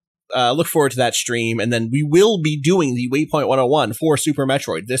 look forward to that stream. And then we will be doing the Waypoint 101 for Super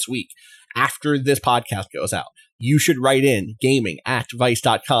Metroid this week after this podcast goes out. You should write in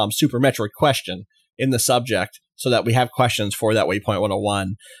gaming@vice.com Super Metroid question in the subject so that we have questions for that Waypoint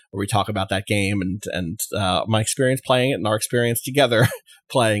 101 where we talk about that game and my experience playing it and our experience together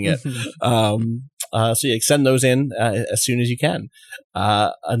playing it. So send those in as soon as you can.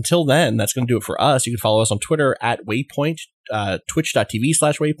 Until then, that's going to do it for us. You can follow us on Twitter at Waypoint,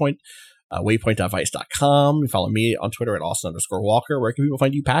 twitch.tv/Waypoint, waypoint.vice.com. You follow me on Twitter at Austin_Walker. Where can people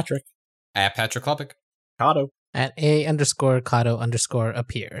find you, Patrick? At Patrick Klepek. Kato. At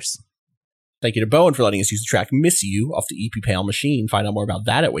A_Kato_appears. Thank you to Bowen for letting us use the track Miss You off the EP Pale Machine. Find out more about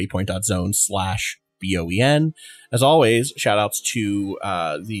that at waypoint.zone/BOEN. As always, shout outs to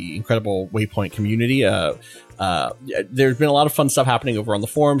the incredible Waypoint community. There's been a lot of fun stuff happening over on the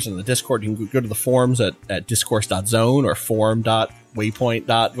forums and the Discord. You can go to the forums at discourse.zone or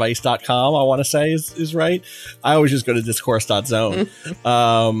forum.waypoint.vice.com, I want to say is right. I always just go to discourse.zone.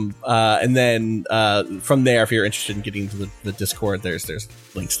 And then from there, if you're interested in getting to the Discord, there's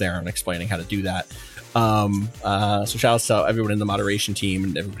links there and explaining how to do that. So shout outs to everyone in the moderation team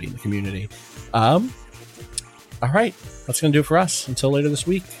and everybody in the community. All right, that's going to do it for us. Until later this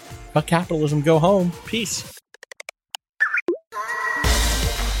week, fuck capitalism, go home. Peace.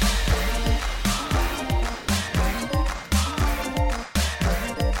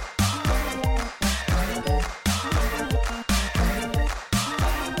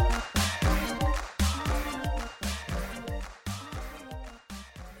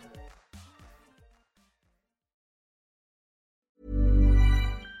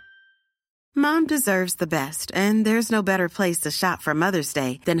 Mom deserves the best, and there's no better place to shop for Mother's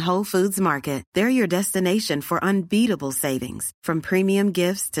Day than Whole Foods Market. They're your destination for unbeatable savings, from premium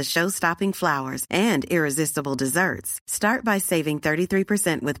gifts to show-stopping flowers and irresistible desserts. Start by saving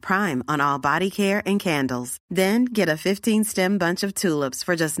 33% with Prime on all body care and candles. Then get a 15-stem bunch of tulips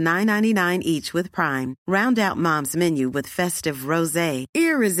for just $9.99 each with Prime. Round out Mom's menu with festive rosé,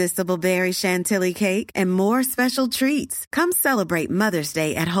 irresistible berry chantilly cake, and more special treats. Come celebrate Mother's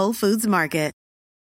Day at Whole Foods Market.